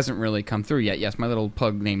 which hasn't really come through yet. Yes, my little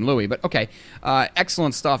pug named Louie. But okay,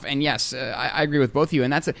 excellent stuff. And yes, I agree with both of you.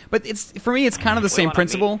 And that's it. But for me, it's kind of the same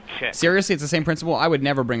principle. Seriously, it's the same principle. I would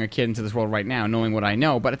never bring a kid into this world right now, knowing what I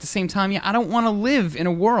know. But at the same time, I don't want to live in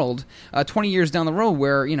a world 20 years down the road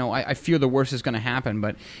where I fear the worst is going to happen.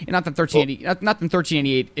 But not that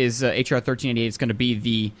 1388 is HR 1388 is going to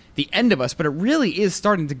be the end of us. But it really is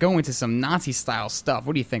starting to go into some Nazi style stuff.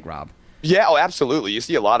 What do you think, Rob? Yeah, absolutely. You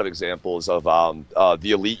see a lot of examples of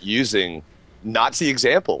the elite using Nazi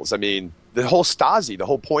examples. I mean, the whole Stasi, the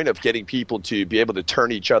whole point of getting people to be able to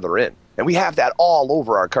turn each other in. And we have that all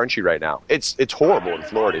over our country right now. It's horrible in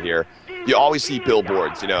Florida here. You always see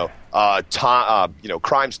billboards,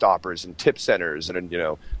 Crime Stoppers and tip centers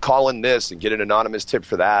and, call in this and get an anonymous tip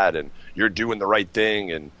for that. And you're doing the right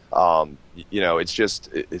thing. And, it's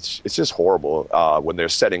just horrible when they're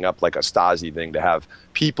setting up like a Stasi thing to have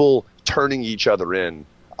people turning each other in.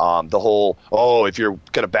 The whole, if you're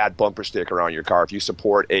got a bad bumper sticker on your car, if you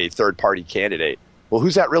support a third-party candidate, well,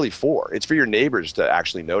 who's that really for? It's for your neighbors to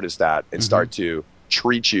actually notice that and start to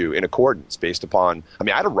treat you in accordance based upon, I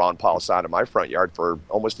had a Ron Paul sign in my front yard for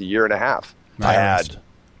almost a year and a half. I had,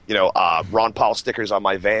 Ron Paul stickers on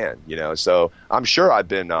my van, so I'm sure I've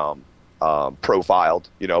been profiled,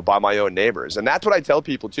 by my own neighbors. And that's what I tell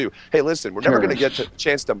people too. Hey, listen, we're never going to get a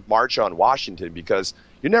chance to march on Washington because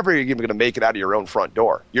you're never even going to make it out of your own front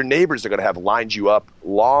door. Your neighbors are going to have lined you up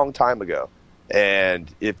long time ago.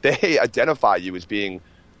 And if they identify you as being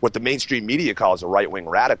what the mainstream media calls a right-wing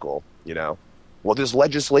radical, well, there's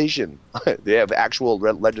legislation. They have actual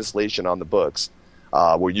legislation on the books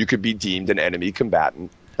where you could be deemed an enemy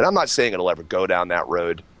combatant. And I'm not saying it'll ever go down that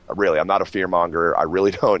road. Really, I'm not a fearmonger. I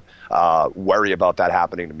really don't worry about that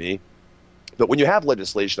happening to me. But when you have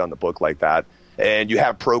legislation on the book like that, and you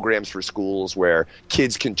have programs for schools where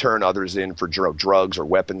kids can turn others in for drugs or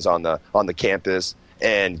weapons on the campus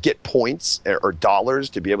and get points or dollars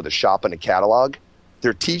to be able to shop in a catalog,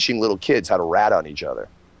 they're teaching little kids how to rat on each other.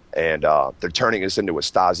 And they're turning us into a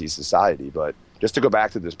Stasi society. But just to go back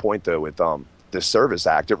to this point, though, with the Service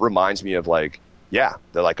Act, it reminds me of they're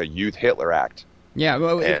like a youth Hitler Act. Yeah,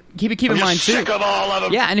 well, keep in mind, too. Sick of all of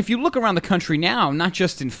them. Yeah, and if you look around the country now, not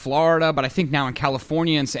just in Florida, but I think now in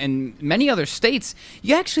California and many other states,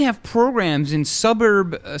 you actually have programs in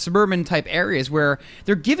suburban-type areas where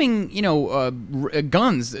they're giving,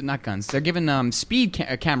 guns, not guns, they're giving speed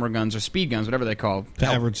camera guns or speed guns, whatever they call. To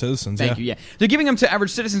average citizens, Thank you, yeah. They're giving them to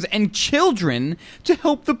average citizens and children to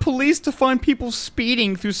help the police to find people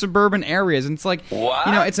speeding through suburban areas. And it's like,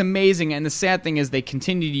 what? It's amazing. And the sad thing is they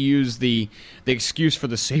continue to use the excuse for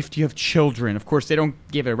the safety of children. Of course, they don't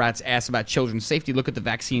give a rat's ass about children's safety. Look at the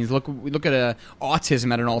vaccines. Look at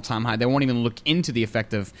autism at an all-time high. They won't even look into the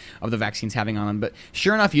effect of the vaccines having on them. But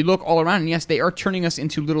sure enough, you look all around, and yes, they are turning us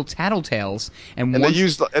into little tattletales. And they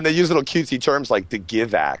use little cutesy terms like the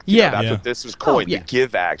Give Act. That's what this is coined. The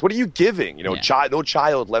Give Act. What are you giving? No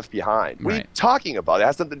child left behind. What are you talking about? It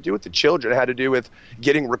has nothing to do with the children. It had to do with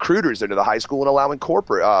getting recruiters into the high school and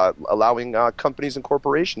allowing companies and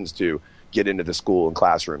corporations to get into the school and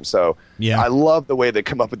classroom. So I love the way they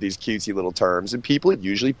come up with these cutesy little terms, and people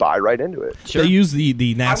usually buy right into it. Sure. They use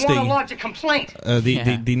the nasty. I want to launch a complaint.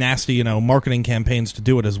 The nasty marketing campaigns to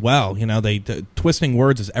do it as well. Twisting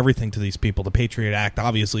words is everything to these people. The Patriot Act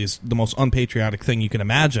obviously is the most unpatriotic thing you can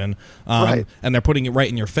imagine, and they're putting it right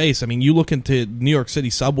in your face. I mean, you look into New York City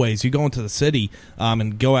subways. You go into the city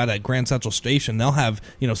and go out at Grand Central Station. They'll have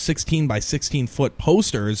 16 by 16 foot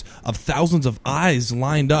posters of thousands of eyes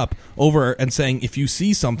lined up over and saying, if you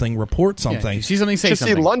see something, report something. If you see something, say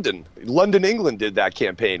something. See, London, England did that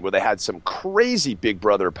campaign where they had some crazy Big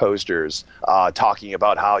Brother posters talking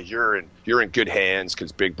about how you're in good hands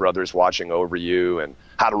because Big Brother's watching over you, and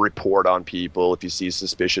how to report on people if you see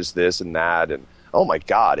suspicious this and that. And oh my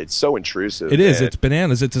God, it's so intrusive. It is. It's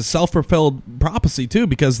bananas. It's a self-fulfilled prophecy too,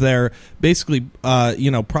 because they're basically,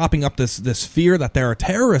 propping up this fear that there are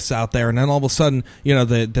terrorists out there, and then all of a sudden,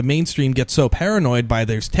 the mainstream gets so paranoid by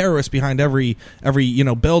there's terrorists behind every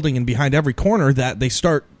building and behind every corner that they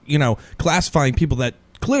start classifying people that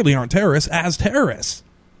clearly aren't terrorists as terrorists.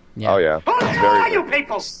 Yeah. Oh yeah. Who are you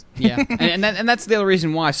people? Yeah, and that's the other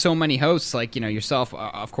reason why so many hosts like yourself,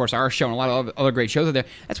 of course, our show and a lot of other great shows are there.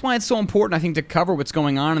 That's why it's so important, I think, to cover what's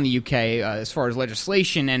going on in the UK as far as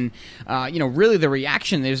legislation and really the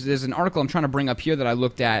reaction. There's an article I'm trying to bring up here that I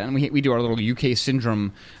looked at, and we do our little UK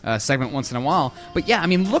syndrome segment once in a while. But yeah, I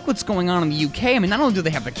mean, look what's going on in the UK. I mean, not only do they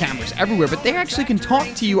have the cameras everywhere, but they actually can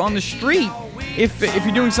talk to you on the street if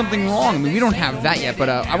you're doing something wrong. I mean, we don't have that yet, but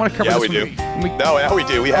I want to cover this. Yeah, we do. We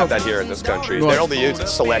do. We have that here in this country. They only use it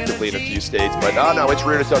selectively in a few states, but no, it's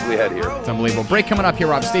reared its ugly head here. It's unbelievable. Break coming up here,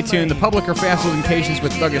 Rob. Stay tuned. The public are fast losing patience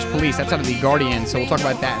with thuggish police. That's out of The Guardian, so we'll talk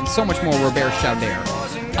about that and so much more. Robert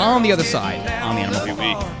Chowdah on the other side on the Animal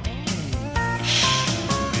Farm.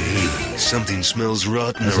 Hey, something smells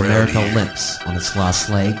rotten As around America here. limps on its last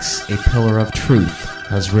legs, a pillar of truth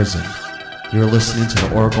has risen. You're listening to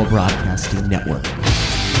the Oracle Broadcasting Network.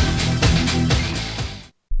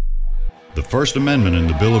 The First Amendment in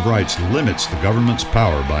the Bill of Rights limits the government's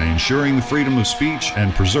power by ensuring the freedom of speech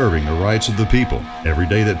and preserving the rights of the people. Every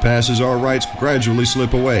day that passes, our rights gradually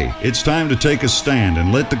slip away. It's time to take a stand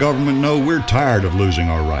and let the government know we're tired of losing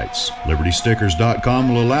our rights.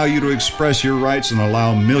 LibertyStickers.com will allow you to express your rights and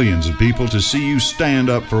allow millions of people to see you stand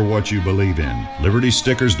up for what you believe in.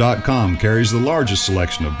 LibertyStickers.com carries the largest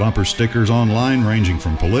selection of bumper stickers online, ranging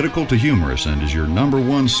from political to humorous, and is your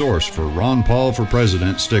 #1 source for Ron Paul for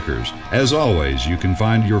President stickers. As always, you can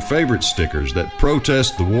find your favorite stickers that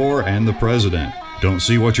protest the war and the president. Don't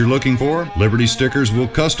see what you're looking for? Liberty Stickers will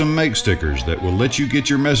custom make stickers that will let you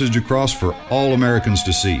get your message across for all Americans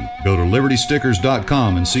to see. Go to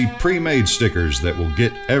LibertyStickers.com and see pre-made stickers that will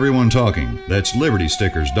get everyone talking. That's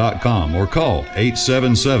LibertyStickers.com or call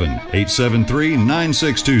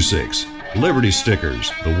 877-873-9626. Liberty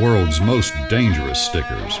Stickers, the world's most dangerous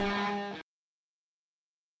stickers.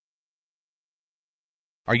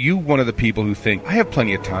 Are you one of the people who think, I have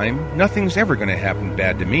plenty of time, nothing's ever going to happen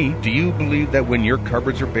bad to me? Do you believe that when your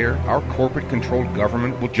cupboards are bare, our corporate-controlled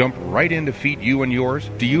government will jump right in to feed you and yours?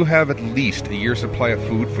 Do you have at least a year's supply of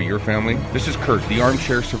food for your family? This is Kurt, the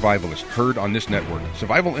armchair survivalist, heard on this network.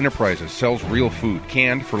 Survival Enterprises sells real food,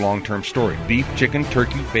 canned for long-term storage. Beef, chicken,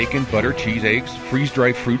 turkey, bacon, butter, cheese, eggs,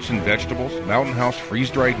 freeze-dried fruits and vegetables, Mountain House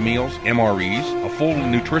freeze-dried meals, MREs, a full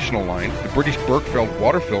nutritional line, the British Berkefeld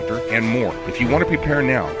water filter, and more. If you want to prepare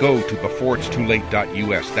now, go to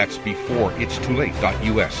beforeitstoolate.us. That's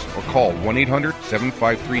beforeitstoolate.us. Or call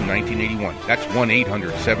 1-800-753-1981. That's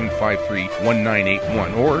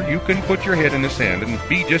 1-800-753-1981. Or you can put your head in the sand and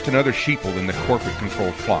be just another sheeple in the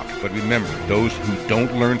corporate-controlled flock. But remember, those who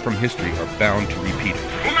don't learn from history are bound to repeat it.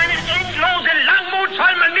 Meine endlose Langmut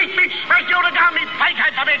soll man nicht mit Schwäche oder gar mit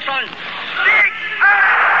Feigheit verwechseln. Stick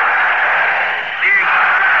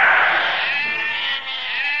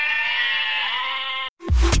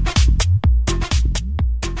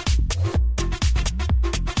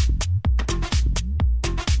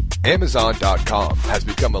Amazon.com has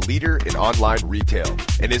become a leader in online retail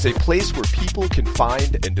and is a place where people can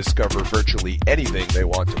find and discover virtually anything they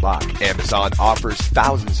want to buy. Amazon offers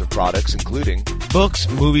thousands of products, including books,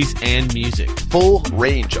 movies, and music. Full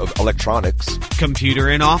range of electronics. Computer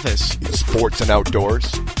and office. Sports and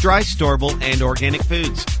outdoors. Dry, storable, and organic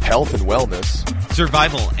foods. Health and wellness.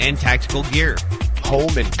 Survival and tactical gear.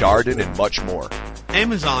 Home and garden and much more.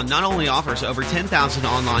 Amazon not only offers over 10,000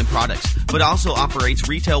 online products, but also operates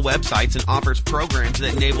retail websites and offers programs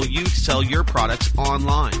that enable you to sell your products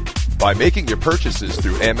online. By making your purchases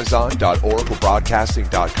through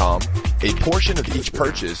Amazon.oraclebroadcasting.com, a portion of each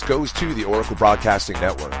purchase goes to the Oracle Broadcasting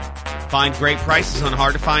Network. Find great prices on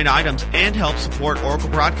hard-to-find items and help support Oracle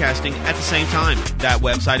Broadcasting at the same time. That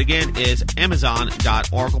website again is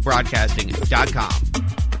Amazon.oraclebroadcasting.com.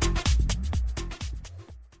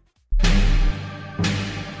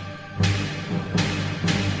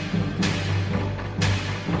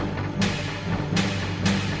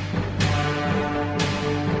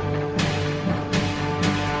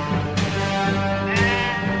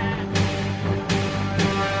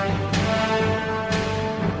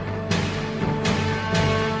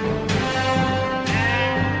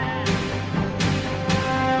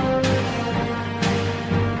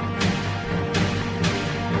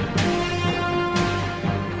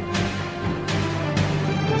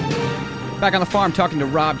 Back on the farm talking to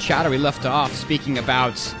Rob Chowdah. We left off speaking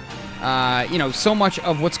about, so much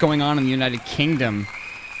of what's going on in the United Kingdom.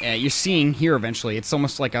 You're seeing here eventually. It's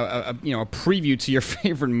almost like a preview to your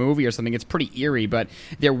favorite movie or something. It's pretty eerie, but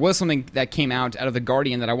there was something that came out of The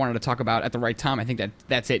Guardian that I wanted to talk about at the right time. I think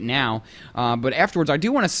that's it now. But afterwards, I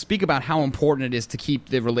do want to speak about how important it is to keep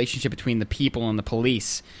the relationship between the people and the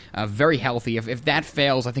police very healthy. If that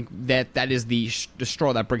fails, I think that is the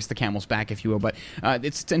straw that breaks the camel's back, if you will. But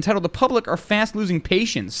it's entitled "The Public Are Fast Losing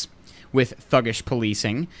Patience with Thuggish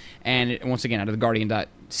Policing," and once again, out of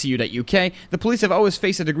theguardian.co.uk, the police have always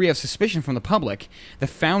faced a degree of suspicion from the public. The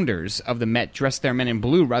founders of the Met dressed their men in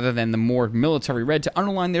blue rather than the more military red to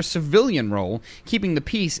underline their civilian role. Keeping the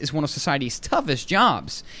peace is one of society's toughest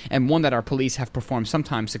jobs, and one that our police have performed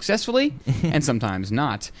sometimes successfully and sometimes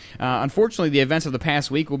not. Unfortunately, the events of the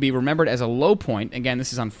past week will be remembered as a low point. Again,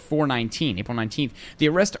 this is on April 19th. The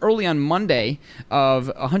arrest early on Monday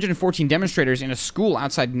of 114 demonstrators in a school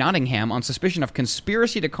outside Nottingham on suspicion of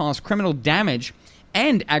conspiracy to cause criminal damage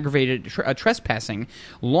and aggravated trespassing,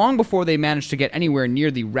 long before they managed to get anywhere near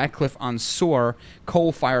the Ratcliffe-on-Soar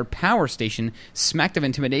coal-fired power station, smacked of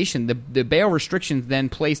intimidation. The bail restrictions then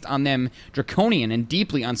placed on them draconian and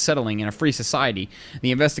deeply unsettling in a free society.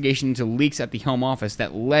 The investigation into leaks at the Home Office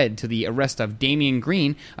that led to the arrest of Damien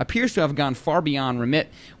Green appears to have gone far beyond remit,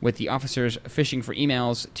 with the officers fishing for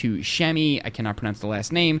emails to Shami, I cannot pronounce the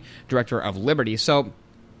last name, Director of Liberty. So,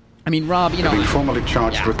 I mean, Rob, being formally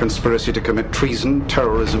charged with conspiracy to commit treason,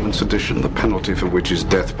 terrorism, and sedition, the penalty for which is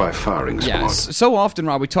death by firing squad. Yes. So often,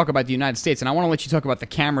 Rob, we talk about the United States, and I want to let you talk about the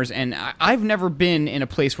cameras, and I've never been in a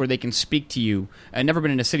place where they can speak to you. I've never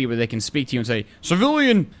been in a city where they can speak to you and say,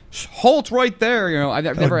 "Civilian, halt right there." I've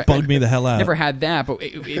never bugged me the hell out. Never had that, but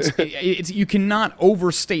it's you cannot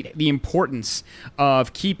overstate the importance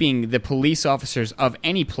of keeping the police officers of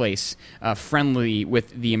any place friendly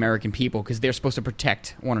with the American people, because they're supposed to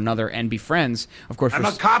protect one another and be friends. Of course, I'm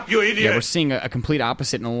a cop, you idiot. Yeah, we're seeing a complete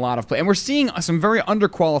opposite in a lot of places, and we're seeing some very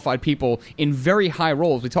underqualified people in very high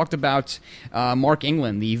roles. We talked about Mark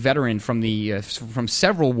England, the veteran from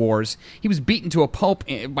several wars. He was beaten to a pulp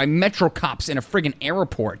by Metro cops in a friggin'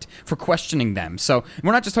 airport for questioning them. So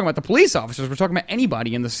we're not just talking about the police officers, we're talking about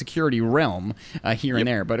anybody in the security realm here and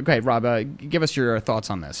there. But okay, Rob, give us your thoughts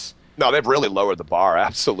on this. No, they've really lowered the bar,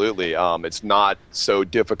 absolutely. It's not so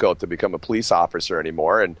difficult to become a police officer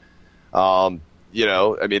anymore. And,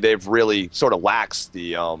 they've really sort of laxed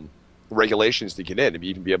the regulations to get in and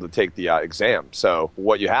even be able to take the exam. So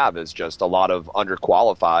what you have is just a lot of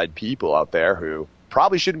underqualified people out there who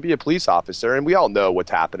probably shouldn't be a police officer. And we all know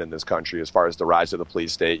what's happened in this country as far as the rise of the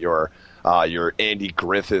police state. Your Andy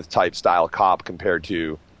Griffith type style cop compared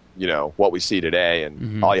to, what we see today.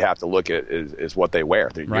 And all you have to look at is what they wear.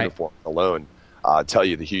 Their uniform alone tell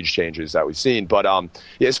you the huge changes that we've seen. But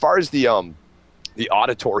as far as the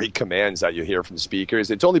auditory commands that you hear from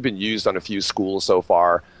speakers, it's only been used on a few schools so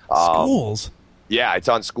far. Schools? Yeah, it's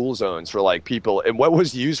on school zones for like people. And what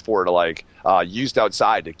was used for to used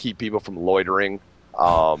outside to keep people from loitering.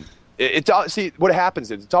 See, what happens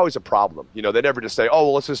is it's always a problem. They never just say, "Oh,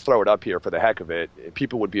 well, let's just throw it up here for the heck of it."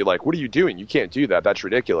 People would be like, "What are you doing? You can't do that. That's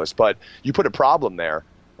ridiculous." But you put a problem there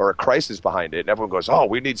or a crisis behind it, and everyone goes, "Oh,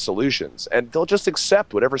 we need solutions." And they'll just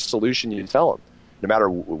accept whatever solution you tell them, no matter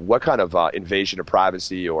what kind of invasion of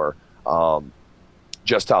privacy or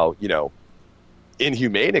just how,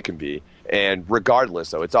 inhumane it can be. And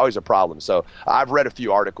regardless, though, it's always a problem. So I've read a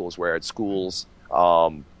few articles where at schools,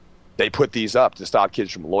 they put these up to stop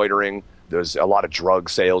kids from loitering. There's a lot of drug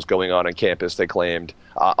sales going on campus, they claimed.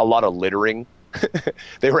 A lot of littering.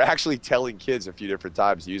 They were actually telling kids a few different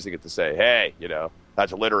times, using it to say, hey,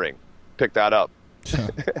 that's littering. Pick that up.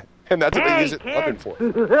 And that's what they use it weapon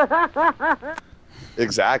for.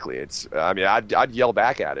 Exactly. I'd yell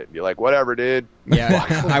back at it and be like, whatever, dude.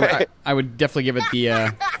 Yeah, I would definitely give it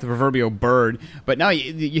the proverbial bird. But now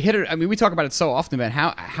you hit it. I mean, we talk about it so often about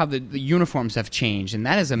how the uniforms have changed, and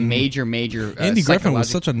that is a major Andy Griffin was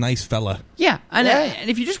such a nice fella. Yeah, and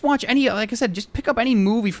if you just watch any, like I said, just pick up any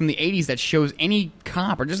movie from the 80s that shows any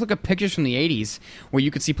cop, or just look at pictures from the 80s where you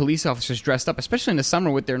could see police officers dressed up, especially in the summer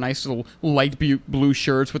with their nice little light blue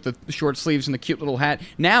shirts with the short sleeves and the cute little hat.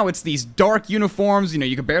 Now it's these dark uniforms.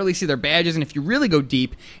 You can barely see their badges, and if you really go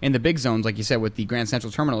deep in the big zones, like you said, with the Grand Central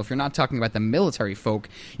Terminal, if you're not talking about the military folk,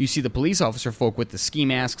 you see the police officer folk with the ski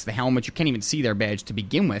masks, the helmet. You can't even see their badge to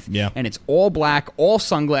begin with. Yeah. And it's all black, all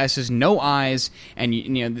sunglasses, no eyes, and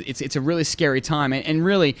it's a really scary time. And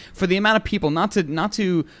really, for the amount of people, not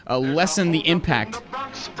to lessen the impact.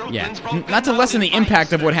 Yeah, not to lessen the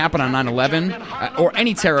impact of what happened on 9/11 or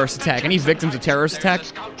any terrorist attack, any victims of terrorist attack.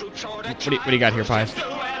 What do you got here, Pies?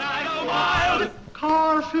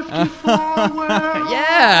 Car 54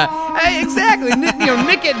 yeah, hey, exactly.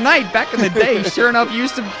 Nick at Night back in the day, sure enough,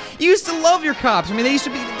 used to love your cops. I mean,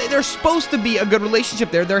 they're supposed to be a good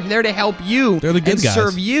relationship. They're there to help you. They're the good and guys.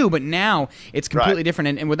 Serve you. But now it's completely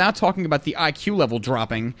different. And without talking about the IQ level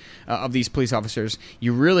dropping of these police officers,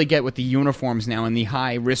 you really get with the uniforms now in the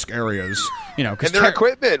high risk areas. And their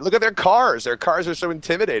equipment. Look at their cars. Their cars are so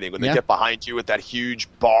intimidating when they get behind you with that huge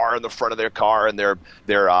bar in the front of their car, and their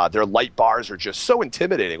light bars are just so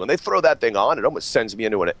intimidating. When they throw that thing on, it almost sends me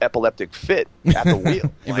into an epileptic fit at the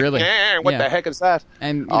wheel. Really? What the heck is that?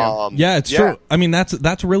 And it's true. I mean,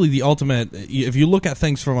 that's really the ultimate. If you look at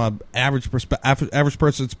things from an average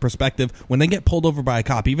person's perspective, when they get pulled over by a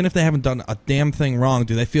cop, even if they haven't done a damn thing wrong,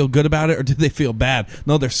 do they feel good about it or do they feel bad?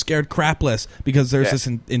 No, they're scared crapless because there's this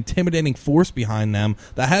intimidating force behind them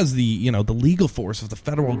that has the legal force of the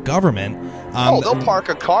federal government. They'll park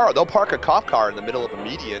a car. They'll park a cop car in the middle of a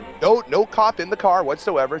median. No cop in the car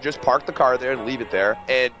whatsoever. Just park the car there and leave it there.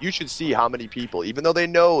 And you should see how many people, even though they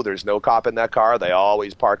know there's no cop in that car, they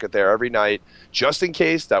always park it there every night, just in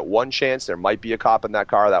case that one chance there might be a cop in that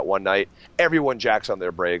car that one night. Everyone jacks on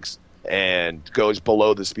their brakes and goes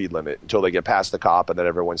below the speed limit until they get past the cop, and then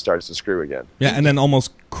everyone starts to screw again. Yeah, and then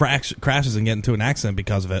almost crashes and get into an accident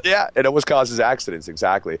because of it. Yeah, it always causes accidents,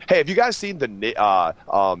 exactly. Hey, have you guys seen the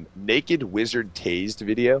Naked Wizard Tased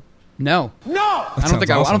video? No. I don't think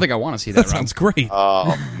I want to see that. That sounds great.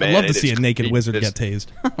 Oh, man. I'd love to see a naked wizard get tased.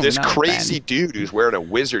 This crazy dude who's wearing a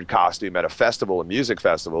wizard costume at a festival, a music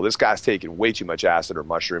festival. This guy's taking way too much acid or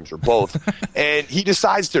mushrooms or both. And he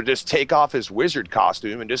decides to just take off his wizard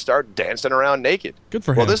costume and just start dancing around naked. Good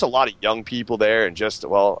for him. Well, there's a lot of young people there and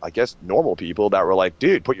I guess normal people that were like,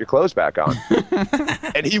 dude, put your clothes back on.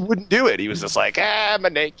 And he wouldn't do it. He was just like, I'm a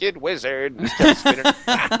naked wizard. And just kept spinning.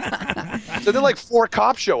 So then 4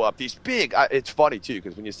 cops show up. These big, it's funny too,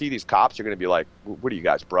 because when you see these cops, you're going to be like, what are you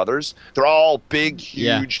guys, brothers? They're all big,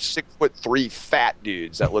 huge, 6'3" fat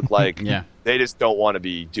dudes that look like they just don't want to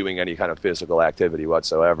be doing any kind of physical activity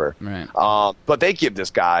whatsoever. Right. But they give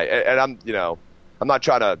this guy, and I'm not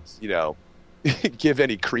trying to, give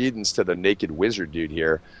any credence to the naked wizard dude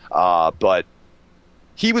here, but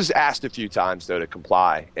he was asked a few times, though, to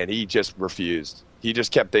comply, and he just refused. He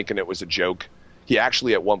just kept thinking it was a joke. He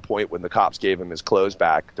actually, at one point, when the cops gave him his clothes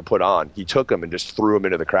back to put on, he took them and just threw them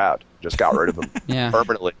into the crowd. Just got rid of them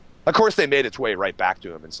permanently. Of course, they made its way right back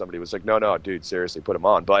to him, and somebody was like, no, dude, seriously, put them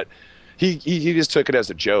on. But he just took it as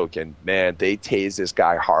a joke, and, man, they tased this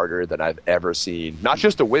guy harder than I've ever seen. Not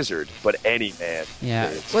just a wizard, but any man.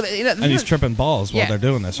 Yeah. Well, and he's tripping balls while they're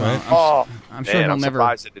doing this, right? I'm sure he'll never.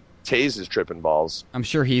 I'm surprised that it tases tripping balls. I'm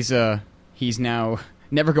sure he's now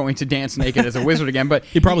never going to dance naked as a wizard again. But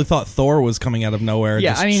he probably thought Thor was coming out of nowhere,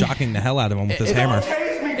 shocking the hell out of him with his hammer.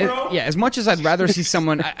 As much as I'd rather see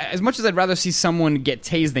someone, get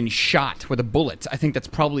tased than shot with a bullet, I think that's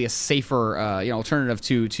probably a safer, alternative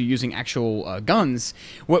to using actual guns.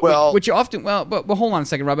 Which you often, but hold on a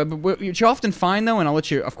second, Rob. But what you often find, though, and I'll let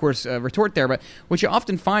you, of course, retort there. But what you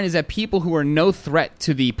often find is that people who are no threat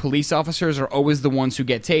to the police officers are always the ones who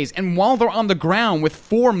get tased. And while they're on the ground with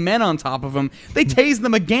 4 men on top of them, they tase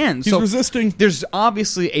them again. He's resisting. There's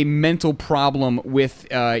obviously a mental problem with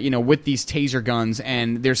these taser guns,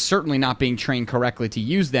 and they're certainly not being trained correctly to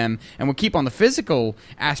use them. And we'll keep on the physical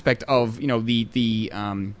aspect of the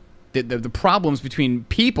the problems between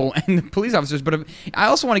people and the police officers, but I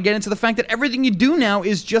also want to get into the fact that everything you do now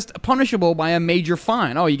is just punishable by a major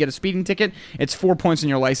fine. Oh, you get a speeding ticket, it's 4 points in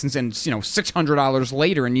your license, and $600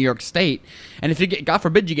 later in New York State. And if you get, God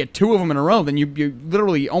forbid, you get 2 of them in a row, then you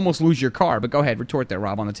literally almost lose your car. But go ahead, retort there,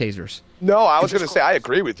 Rob, on the tasers. No, I was going to say I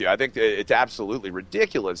agree with you. I think it's absolutely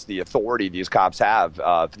ridiculous the authority these cops have,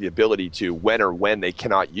 the ability to when they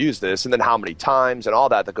cannot use this, and then how many times and all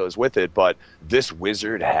that goes with it. But this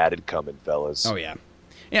wizard had it coming, fellas. Oh, yeah.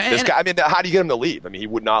 This guy, I mean, how do you get him to leave? I mean, he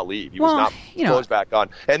would not leave. He was not closed back on.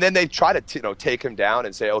 And then they try to take him down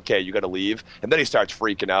and say, okay, you got to leave. And then he starts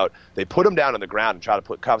freaking out. They put him down on the ground and try to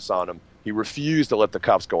put cuffs on him. He refused to let the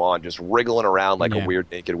cuffs go on, just wriggling around like a weird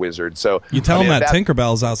naked wizard. So you tell him that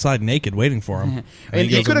Tinkerbell's outside naked waiting for him.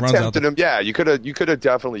 And you could have tempted him. Yeah, you could have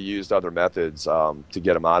definitely used other methods to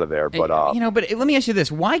get him out of there. But but let me ask you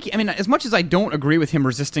this: why? I mean, as much as I don't agree with him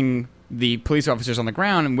resisting the police officers on the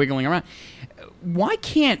ground and wiggling around, why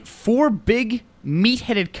can't 4 big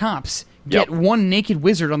meat-headed cops get one naked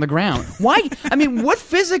wizard on the ground? Why? I mean, what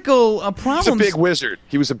physical problems? He's a big wizard.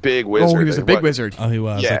 He was a big wizard. Oh, he was a big wizard. Oh, he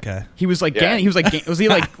was. Yeah. Okay. He was like was he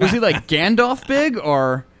like Gandalf big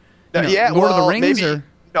or Lord of the Rings maybe, or?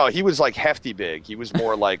 No, he was like hefty big. He was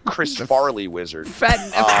more like Chris Farley wizard.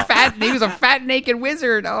 Fat. He was a fat naked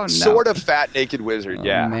wizard. Oh no. Sort of fat naked wizard. Oh,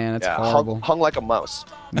 yeah. Man, that's horrible. Hung like a mouse.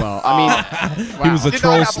 Well, I mean, he was a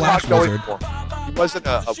troll / wizard. He wasn't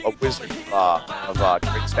a wizard of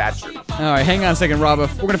great stature. All right, hang on a second, Rob. We're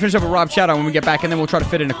going to finish up with Rob Chowdah when we get back, and then we'll try to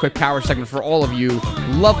fit in a quick power segment for all of you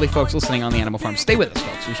lovely folks listening on the Animal Farm. Stay with us,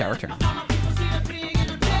 folks. We shall return.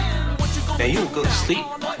 Now you will go to sleep,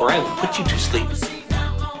 or I will put you to sleep.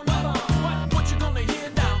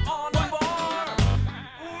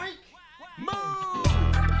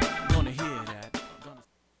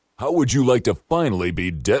 How would you like to finally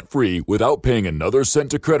be debt-free without paying another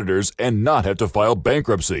cent to creditors and not have to file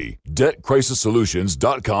bankruptcy?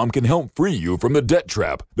 DebtCrisisSolutions.com can help free you from the debt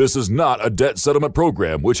trap. This is not a debt settlement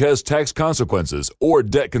program which has tax consequences or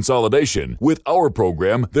debt consolidation. With our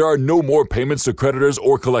program, there are no more payments to creditors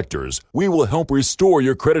or collectors. We will help restore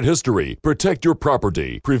your credit history, protect your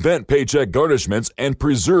property, prevent paycheck garnishments, and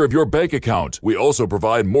preserve your bank account. We also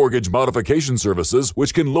provide mortgage modification services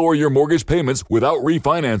which can lower your mortgage payments without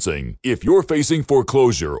refinancing. If you're facing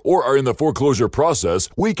foreclosure or are in the foreclosure process,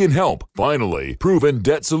 we can help. Finally, proven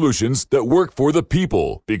debt solutions that work for the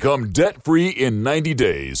people. Become debt-free in 90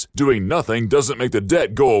 days. Doing nothing doesn't make the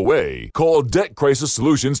debt go away. Call Debt Crisis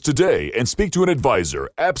Solutions today and speak to an advisor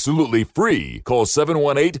absolutely free. Call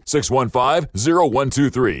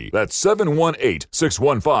 718-615-0123. That's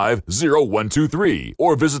 718-615-0123.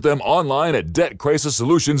 Or visit them online at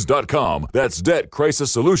debtcrisissolutions.com. That's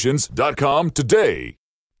debtcrisissolutions.com today.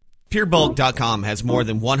 PureBulk.com has more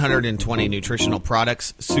than 120 nutritional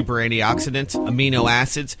products, super antioxidants, amino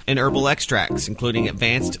acids, and herbal extracts, including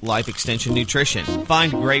advanced life extension nutrition.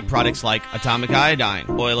 Find great products like atomic iodine,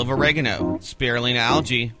 oil of oregano, spirulina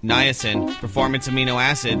algae, niacin, performance amino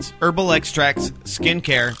acids, herbal extracts,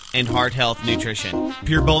 skincare, and heart health nutrition.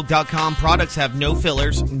 PureBulk.com products have no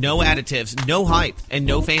fillers, no additives, no hype, and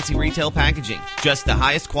no fancy retail packaging. Just the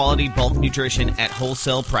highest quality bulk nutrition at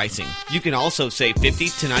wholesale pricing. You can also save 50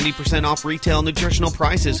 to 90% off retail nutritional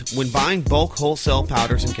prices when buying bulk wholesale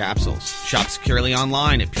powders and capsules. Shop securely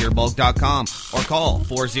online at purebulk.com or call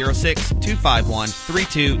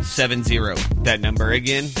 406-251-3270. That number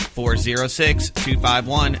again,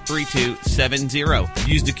 406-251-3270.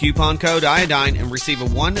 Use the coupon code iodine and receive a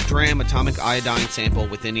 1 gram atomic iodine sample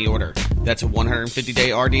with any order. That's a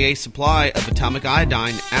 150-day RDA supply of atomic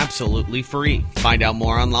iodine absolutely free. Find out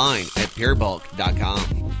more online at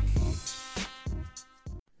purebulk.com.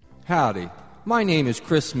 Howdy. My name is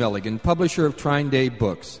Chris Milligan, publisher of Trine Day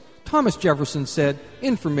Books. Thomas Jefferson said,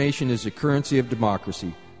 "Information is the currency of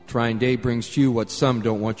democracy." Trine Day brings to you what some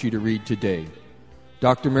don't want you to read today.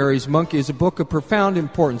 Dr. Mary's Monkey is a book of profound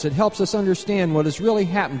importance. It helps us understand what has really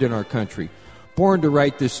happened in our country. Born to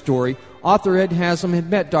write this story, author Ed Haslam had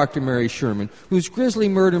met Dr. Mary Sherman, whose grisly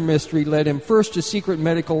murder mystery led him first to secret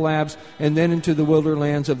medical labs and then into the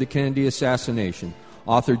wilderlands of the Kennedy assassination.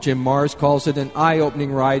 Author Jim Marrs calls it an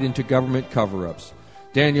eye-opening ride into government cover-ups.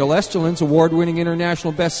 Daniel Esterlin's award-winning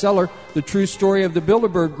international bestseller, The True Story of the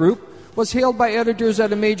Bilderberg Group, was hailed by editors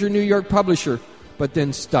at a major New York publisher, but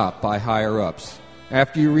then stopped by higher-ups.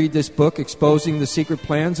 After you read this book exposing the secret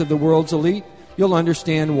plans of the world's elite, you'll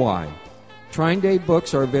understand why. Trine Day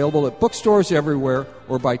books are available at bookstores everywhere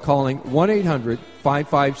or by calling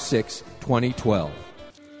 1-800-556-2012.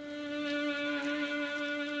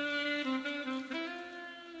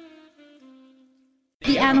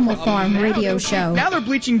 the Animal Farm radio show. Now they're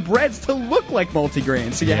bleaching breads to look like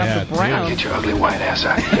multigrain, so you have the brown. Get your ugly white ass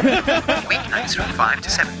out. Weeknights from 5 to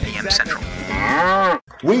 7 p.m. Central.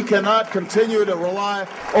 We cannot continue to rely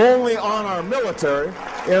only on our military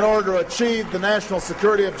in order to achieve the national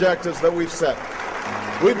security objectives that we've set.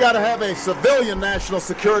 We've got to have a civilian national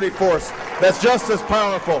security force that's just as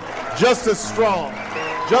powerful, just as strong,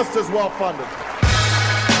 just as well-funded.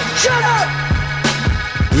 Shut up!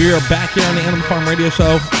 We are back here on the Animal Farm Radio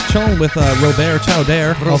Show, chilling with Robert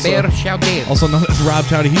Chowdah. Chowdah. Also known as Rob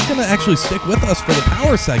Chowdah. He's going to actually stick with us for the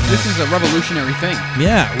power segment. This is a revolutionary thing.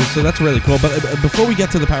 Yeah, so that's really cool. But before we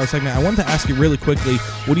get to the power segment, I wanted to ask you really quickly,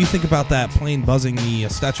 what do you think about that plane buzzing the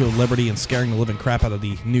Statue of Liberty and scaring the living crap out of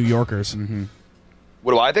the New Yorkers? Mm-hmm.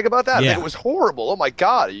 What do I think about that? Yeah. I think it was horrible. Oh, my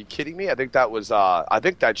God. Are you kidding me? I think that was I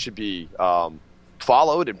think that should be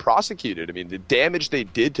followed and prosecuted. I mean, the damage they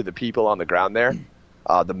did to the people on the ground there,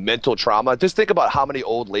 the mental trauma. Just think about how many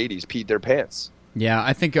old ladies peed their pants. Yeah,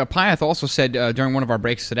 I think Pyeth also said during one of our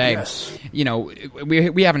breaks today, you know,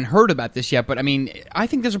 we haven't heard about this yet, but I mean, I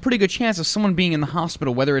think there's a pretty good chance of someone being in the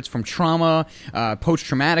hospital, whether it's from trauma,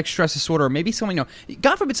 post-traumatic stress disorder, or maybe someone, you know,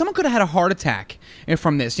 God forbid, someone could have had a heart attack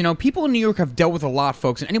from this. You know, people in New York have dealt with a lot,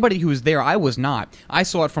 folks, and anybody who was there, I was not. I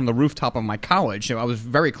saw it from the rooftop of my college. You know, I was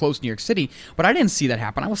very close to New York City, but I didn't see that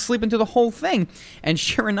happen. I was sleeping through the whole thing, and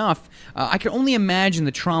sure enough, I can only imagine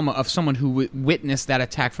the trauma of someone who witnessed that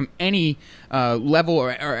attack from any level or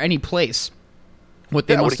any place. What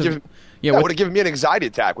they must have... Yeah, it would have given me an anxiety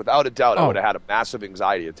attack. Without a doubt, I would have had a massive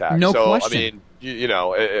anxiety attack. No so, question. I mean, you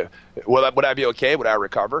know, would I be okay? Would I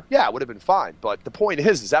recover? Yeah, it would have been fine. But the point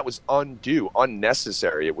is that was undue,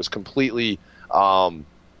 unnecessary. It was completely,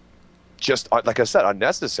 just, like I said,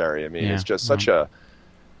 unnecessary. I mean, it's just such a...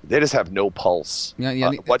 They just have no pulse. No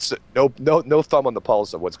thumb on the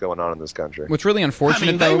pulse of what's going on in this country. What's really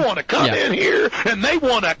unfortunate, they want to come in here and they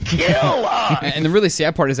want to kill us. And the really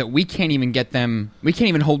sad part is that we can't even get them. We can't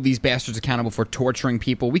even hold these bastards accountable for torturing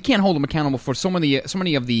people. We can't hold them accountable for so many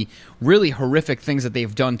of the really horrific things that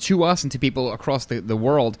they've done to us and to people across the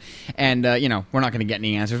world. And you know, we're not going to get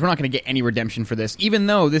any answers. We're not going to get any redemption for this, even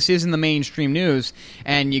though this is in the mainstream news.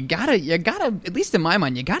 And you gotta, at least in my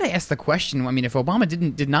mind, you gotta ask the question. I mean, if Obama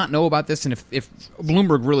did not know about this, and if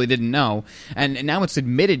Bloomberg really didn't know, and now it's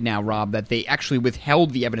admitted now, Rob, that they actually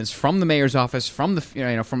withheld the evidence from the mayor's office, from the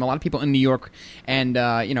from a lot of people in New York, and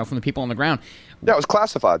from the people on the ground. Yeah, it was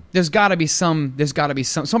classified. There's got to be some.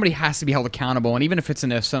 Somebody has to be held accountable, and even if it's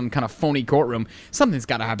in some kind of phony courtroom, something's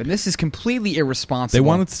got to happen. This is completely irresponsible. They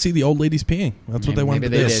wanted to see the old ladies peeing. That's what they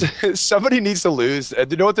wanted to do. Somebody needs to lose.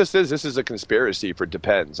 You know what this is? This is a conspiracy for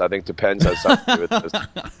Depends. I think Depends has something to do with this.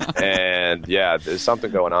 And yeah, there's something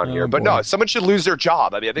going on here. But no, someone should lose their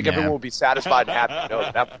job. I mean, I think everyone will be satisfied and happy to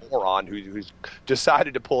know that moron who's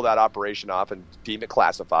decided to pull that operation off and deem it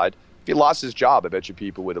classified. If he lost his job, I bet you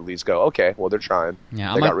people would at least go, okay, well, they're trying.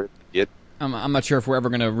 Yeah, they got rid of it. I'm not sure if we're ever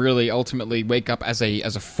going to really ultimately wake up as a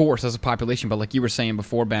force, as a population, but like you were saying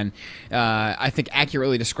before, Ben, I think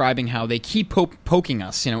accurately describing how they keep poking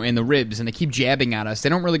us, in the ribs, and they keep jabbing at us. They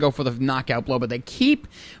don't really go for the knockout blow, but they keep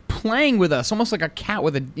playing with us, almost like a cat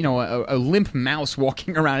with a limp mouse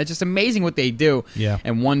walking around. It's just amazing what they do. Yeah.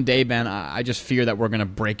 And one day, Ben, I just fear that we're going to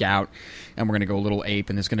break out and we're going to go a little ape,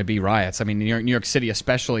 and there's going to be riots. I mean, New York City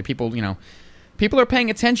especially, people are paying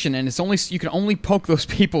attention, and you can only poke those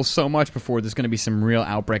people so much before there's going to be some real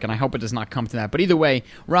outbreak, and I hope it does not come to that. But either way,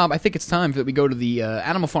 Rob, I think it's time that we go to the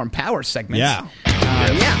Animal Farm Power segment. Yeah.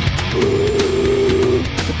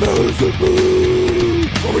 The Power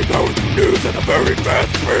segment, where we power the news at a very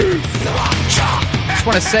fast pace. Just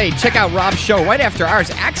want to say, check out Rob's show right after ours,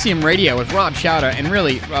 Axiom Radio with Rob Chowdah. And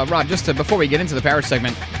really, Rob, before we get into the Power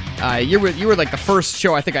segment, you were like the first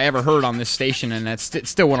show I think I ever heard on this station, and it's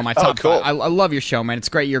still one of my top cool. five. I love your show, man. It's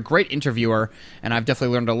great. You're a great interviewer, and I've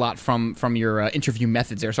definitely learned a lot from your interview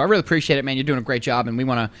methods there. So I really appreciate it, man. You're doing a great job, and we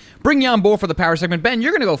want to bring you on board for the Power segment. Ben,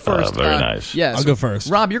 you're going to go first. Very nice. Yeah, I'll go first.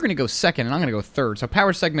 Rob, you're going to go second, and I'm going to go third. So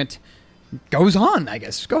Power segment goes on, I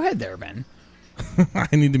guess. Go ahead there, Ben.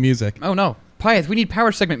 I need the music. Oh, no. Pyeth, we need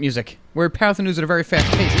Power segment music. We're power the news at a very fast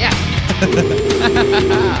pace. Yeah.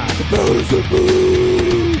 The Power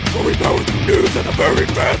segment, where we power the news at a very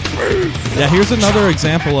fast pace. Yeah, here's another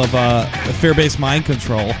example of fear-based mind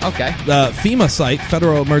control. Okay. The FEMA site,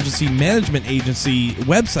 Federal Emergency Management Agency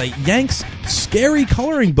website, yanks scary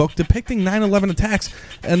coloring book depicting 9/11 attacks.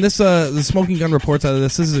 And this, the Smoking Gun reports out of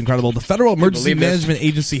this. This is incredible. The Federal Emergency Management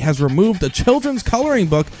Agency has removed a children's coloring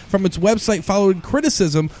book from its website following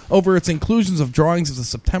criticism over its inclusions of drawings of the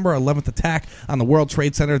September 11th attack on the World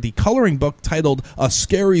Trade Center. The coloring book, titled "A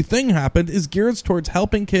Scary Thing Happened," is geared towards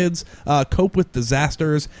helping kids cope with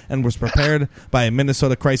disasters and was prepared by a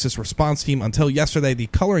Minnesota crisis response team. Until yesterday, the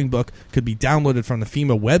coloring book could be downloaded from the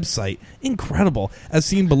FEMA website. Incredible. As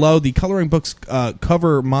seen below, the coloring book's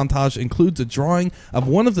cover montage includes a drawing of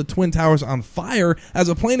one of the Twin Towers on fire as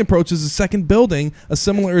a plane approaches the second building. A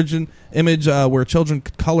similar image where children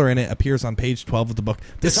could color in it appears on page 12 of the book.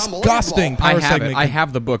 Disgusting. I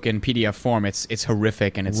have the book in PDF form. It's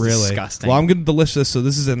horrific and it's disgusting. Well, I'm going to delicious this. So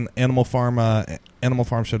this is an Animal Farm,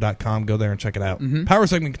 animalfarmshow.com. Go there and check it out. Power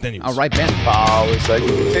segment continues. All right, Ben. Power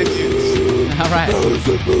segment continues. All right.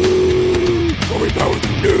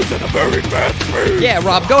 Yeah,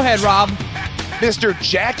 Rob. Go ahead, Rob. Mr.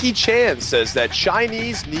 Jackie Chan says that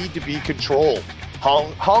Chinese need to be controlled.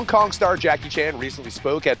 Hong Kong star Jackie Chan recently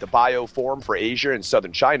spoke at the Bio Forum for Asia in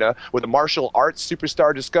southern China, where the martial arts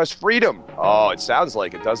superstar discussed freedom. Oh, it sounds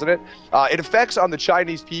like it, doesn't it? It affects on the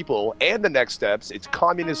Chinese people and the next steps its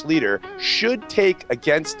communist leader should take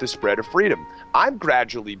against the spread of freedom. I'm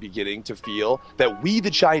gradually beginning to feel that we,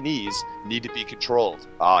 the Chinese, need to be controlled.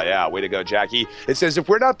 Oh, yeah, way to go, Jackie. It says if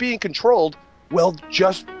we're not being controlled, well,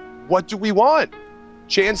 just what do we want?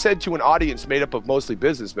 Chan said to an audience made up of mostly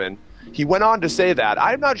businessmen. He went on to say that,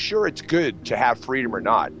 I'm not sure it's good to have freedom or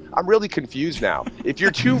not. I'm really confused now. If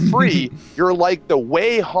you're too free, you're like the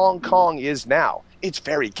way Hong Kong is now. It's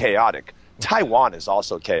very chaotic. Taiwan is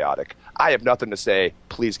also chaotic. I have nothing to say.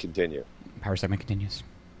 Please continue. Power segment continues.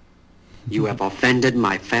 You have offended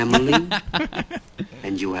my family,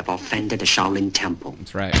 and you have offended the Shaolin Temple.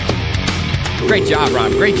 That's right. Great job,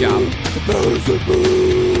 Rob. Great job.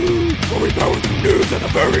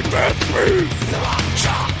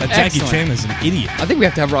 Jackie Chan is an idiot. I think we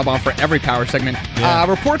have to have Rob on for every power segment. Yeah.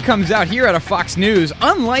 Report comes out here out of Fox News.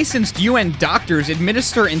 Unlicensed UN doctors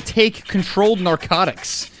administer and take controlled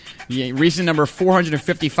narcotics. Reason number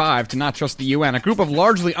 455 to not trust the UN. A group of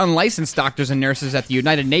largely unlicensed doctors and nurses at the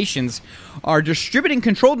United Nations are distributing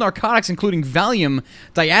controlled narcotics, including Valium,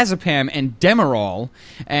 diazepam, and Demerol.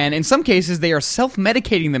 And in some cases, they are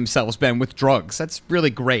self-medicating themselves, Ben, with drugs. That's really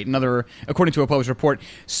great. According to a published report,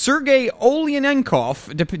 Sergei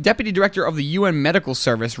Olyanenkov, deputy director of the UN Medical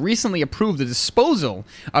Service, recently approved the disposal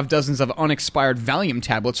of dozens of unexpired Valium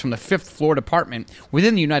tablets from the 5th floor department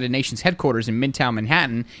within the United Nations headquarters in Midtown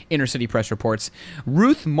Manhattan. Inner City Press reports.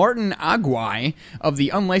 Ruth Martin Aguai of the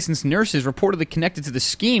unlicensed nurses reportedly connected to the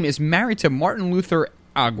scheme is married to Martin Luther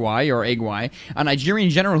Aguai, a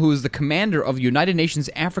Nigerian general who is the commander of the United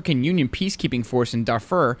Nations African Union Peacekeeping Force in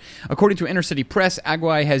Darfur. According to Inner City Press,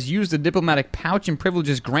 Aguai has used the diplomatic pouch and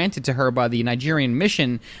privileges granted to her by the Nigerian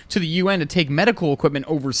mission to the UN to take medical equipment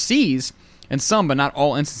overseas. In some, but not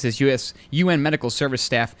all instances, UN medical service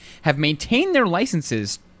staff have maintained their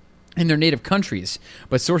licenses in their native countries,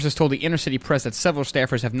 but sources told the Inner City Press that several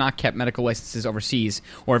staffers have not kept medical licenses overseas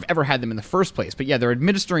or have ever had them in the first place. But yeah, they're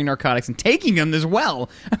administering narcotics and taking them as well.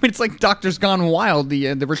 I mean, it's like Doctors Gone Wild,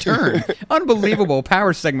 the return. Unbelievable.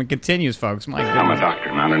 Power segment continues, folks. My goodness. I'm a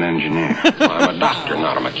doctor, not an engineer. I'm a doctor,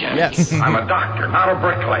 not a mechanic. Yes. I'm a doctor, not a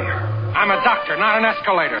bricklayer. I'm a doctor, not an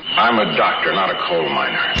escalator. I'm a doctor, not a coal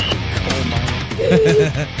miner.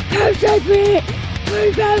 Power segment.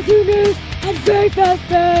 Very fast news and very fast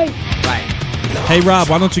pay. Right. Hey, Rob,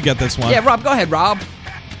 why don't you get this one? Yeah, Rob, go ahead, Rob.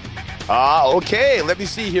 Okay, let me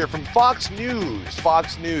see here. From Fox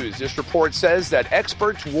News, this report says that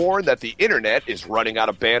experts warn that the internet is running out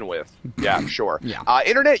of bandwidth. Yeah, sure. Yeah.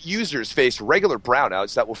 Internet users face regular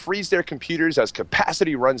brownouts that will freeze their computers as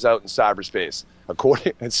capacity runs out in cyberspace.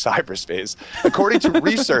 According to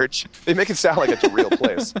research, they make it sound like it's a real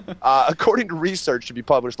place. According to research to be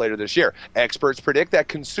published later this year, experts predict that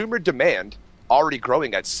consumer demand, already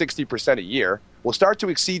growing at 60% a year, will start to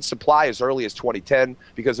exceed supply as early as 2010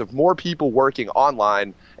 because of more people working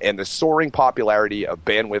online and the soaring popularity of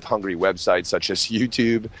bandwidth-hungry websites such as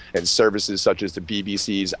YouTube and services such as the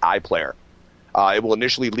BBC's iPlayer. It will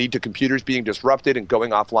initially lead to computers being disrupted and going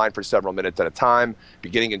offline for several minutes at a time,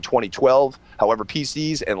 beginning in 2012. However,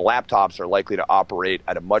 PCs and laptops are likely to operate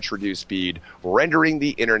at a much reduced speed, rendering the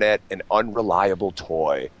internet an unreliable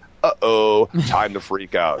toy. Uh-oh, time to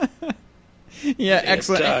freak out. Yeah,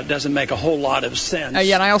 excellent. It doesn't make a whole lot of sense.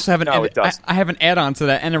 Yeah, and I also have I have an add-on to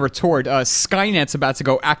that and a retort. Skynet's about to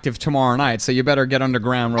go active tomorrow night, so you better get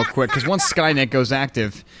underground real quick, because once Skynet goes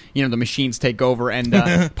active, the machines take over. And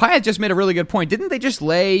Pyatt just made a really good point. Didn't they just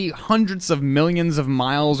lay hundreds of millions of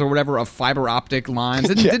miles or whatever of fiber optic lines?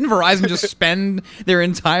 Didn't Verizon just spend their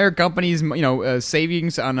entire company's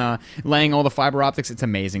savings on laying all the fiber optics? It's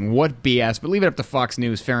amazing. What BS. But leave it up to Fox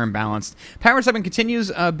News, fair and balanced. Power 7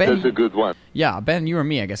 continues. Ben, that's a good one. Yeah, Ben, you or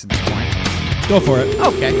me, I guess, at this point. Go for it.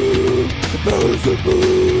 Okay.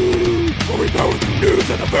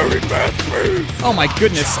 Oh my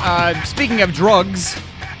goodness. Speaking of drugs,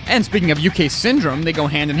 and speaking of UK syndrome, they go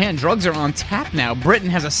hand in hand. Drugs are on tap now. Britain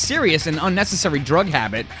has a serious and unnecessary drug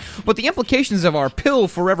habit, but the implications of our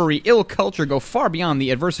pill-for-every ill culture go far beyond the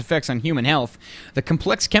adverse effects on human health. The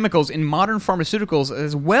complex chemicals in modern pharmaceuticals,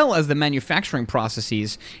 as well as the manufacturing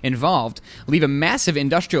processes involved, leave a massive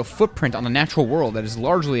industrial footprint on the natural world that is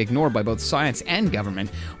largely ignored by both science and government.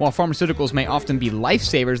 While pharmaceuticals may often be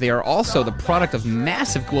lifesavers, they are also the product of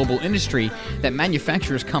massive global industry that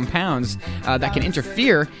manufactures compounds that can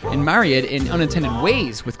interfere and myriad in unintended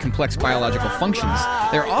ways with complex biological functions.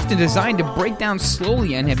 They're often designed to break down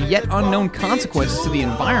slowly and have yet unknown consequences to the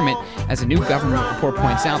environment. As a new government report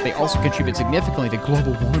points out, they also contribute significantly to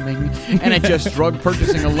global warming, NHS drug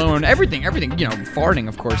purchasing alone, everything, farting,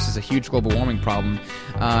 of course, is a huge global warming problem.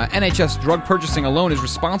 NHS drug purchasing alone is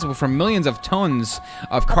responsible for millions of tons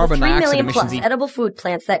of carbon dioxide 3 million emissions. plus edible food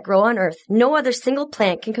plants that grow on Earth, no other single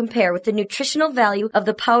plant can compare with the nutritional value of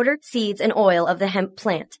the powder, seeds, and oil of the hemp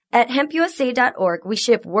plant. At hempusa.org, we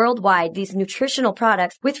ship worldwide these nutritional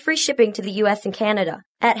products with free shipping to the U.S. and Canada.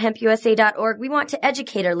 At hempusa.org, we want to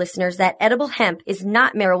educate our listeners that edible hemp is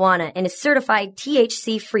not marijuana and is certified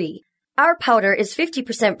THC-free. Our powder is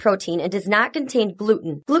 50% protein and does not contain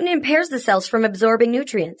gluten. Gluten impairs the cells from absorbing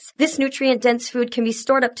nutrients. This nutrient-dense food can be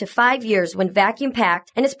stored up to 5 years when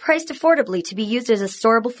vacuum-packed and is priced affordably to be used as a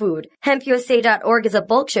storable food. HempUSA.org is a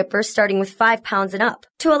bulk shipper starting with 5 pounds and up.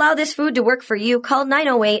 To allow this food to work for you, call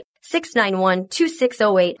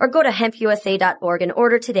 908-691-2608 or go to HempUSA.org and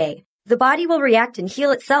order today. The body will react and heal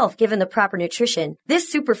itself given the proper nutrition.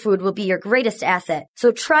 This superfood will be your greatest asset.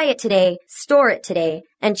 So try it today, store it today,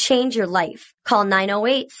 and change your life. Call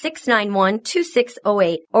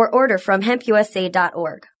 908-691-2608 or order from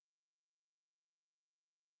hempusa.org.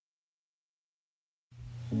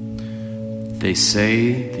 They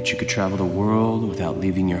say that you could travel the world without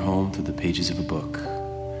leaving your home through the pages of a book.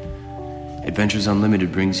 Adventures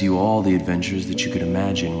Unlimited brings you all the adventures that you could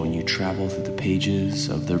imagine when you travel through the pages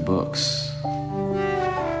of their books.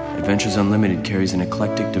 Adventures Unlimited carries an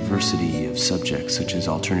eclectic diversity of subjects such as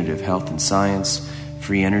alternative health and science,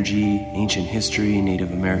 free energy, ancient history,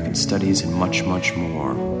 Native American studies, and much, much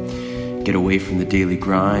more. Get away from the daily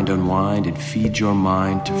grind, unwind, and feed your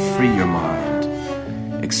mind to free your mind.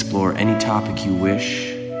 Explore any topic you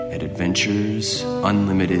wish at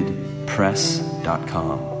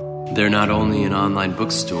adventuresunlimitedpress.com. They're not only an online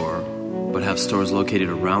bookstore, but have stores located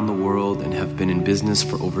around the world and have been in business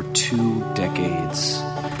for over 2 decades.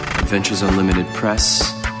 Adventures Unlimited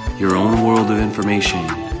Press, your own world of information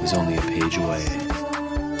is only a page away.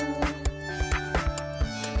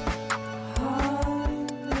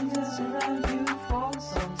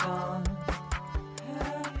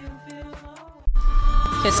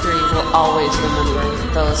 History will always remember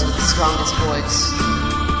those with the strongest voice.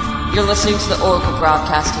 You're listening to the Oracle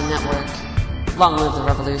Broadcasting Network. Long live the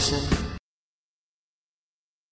revolution.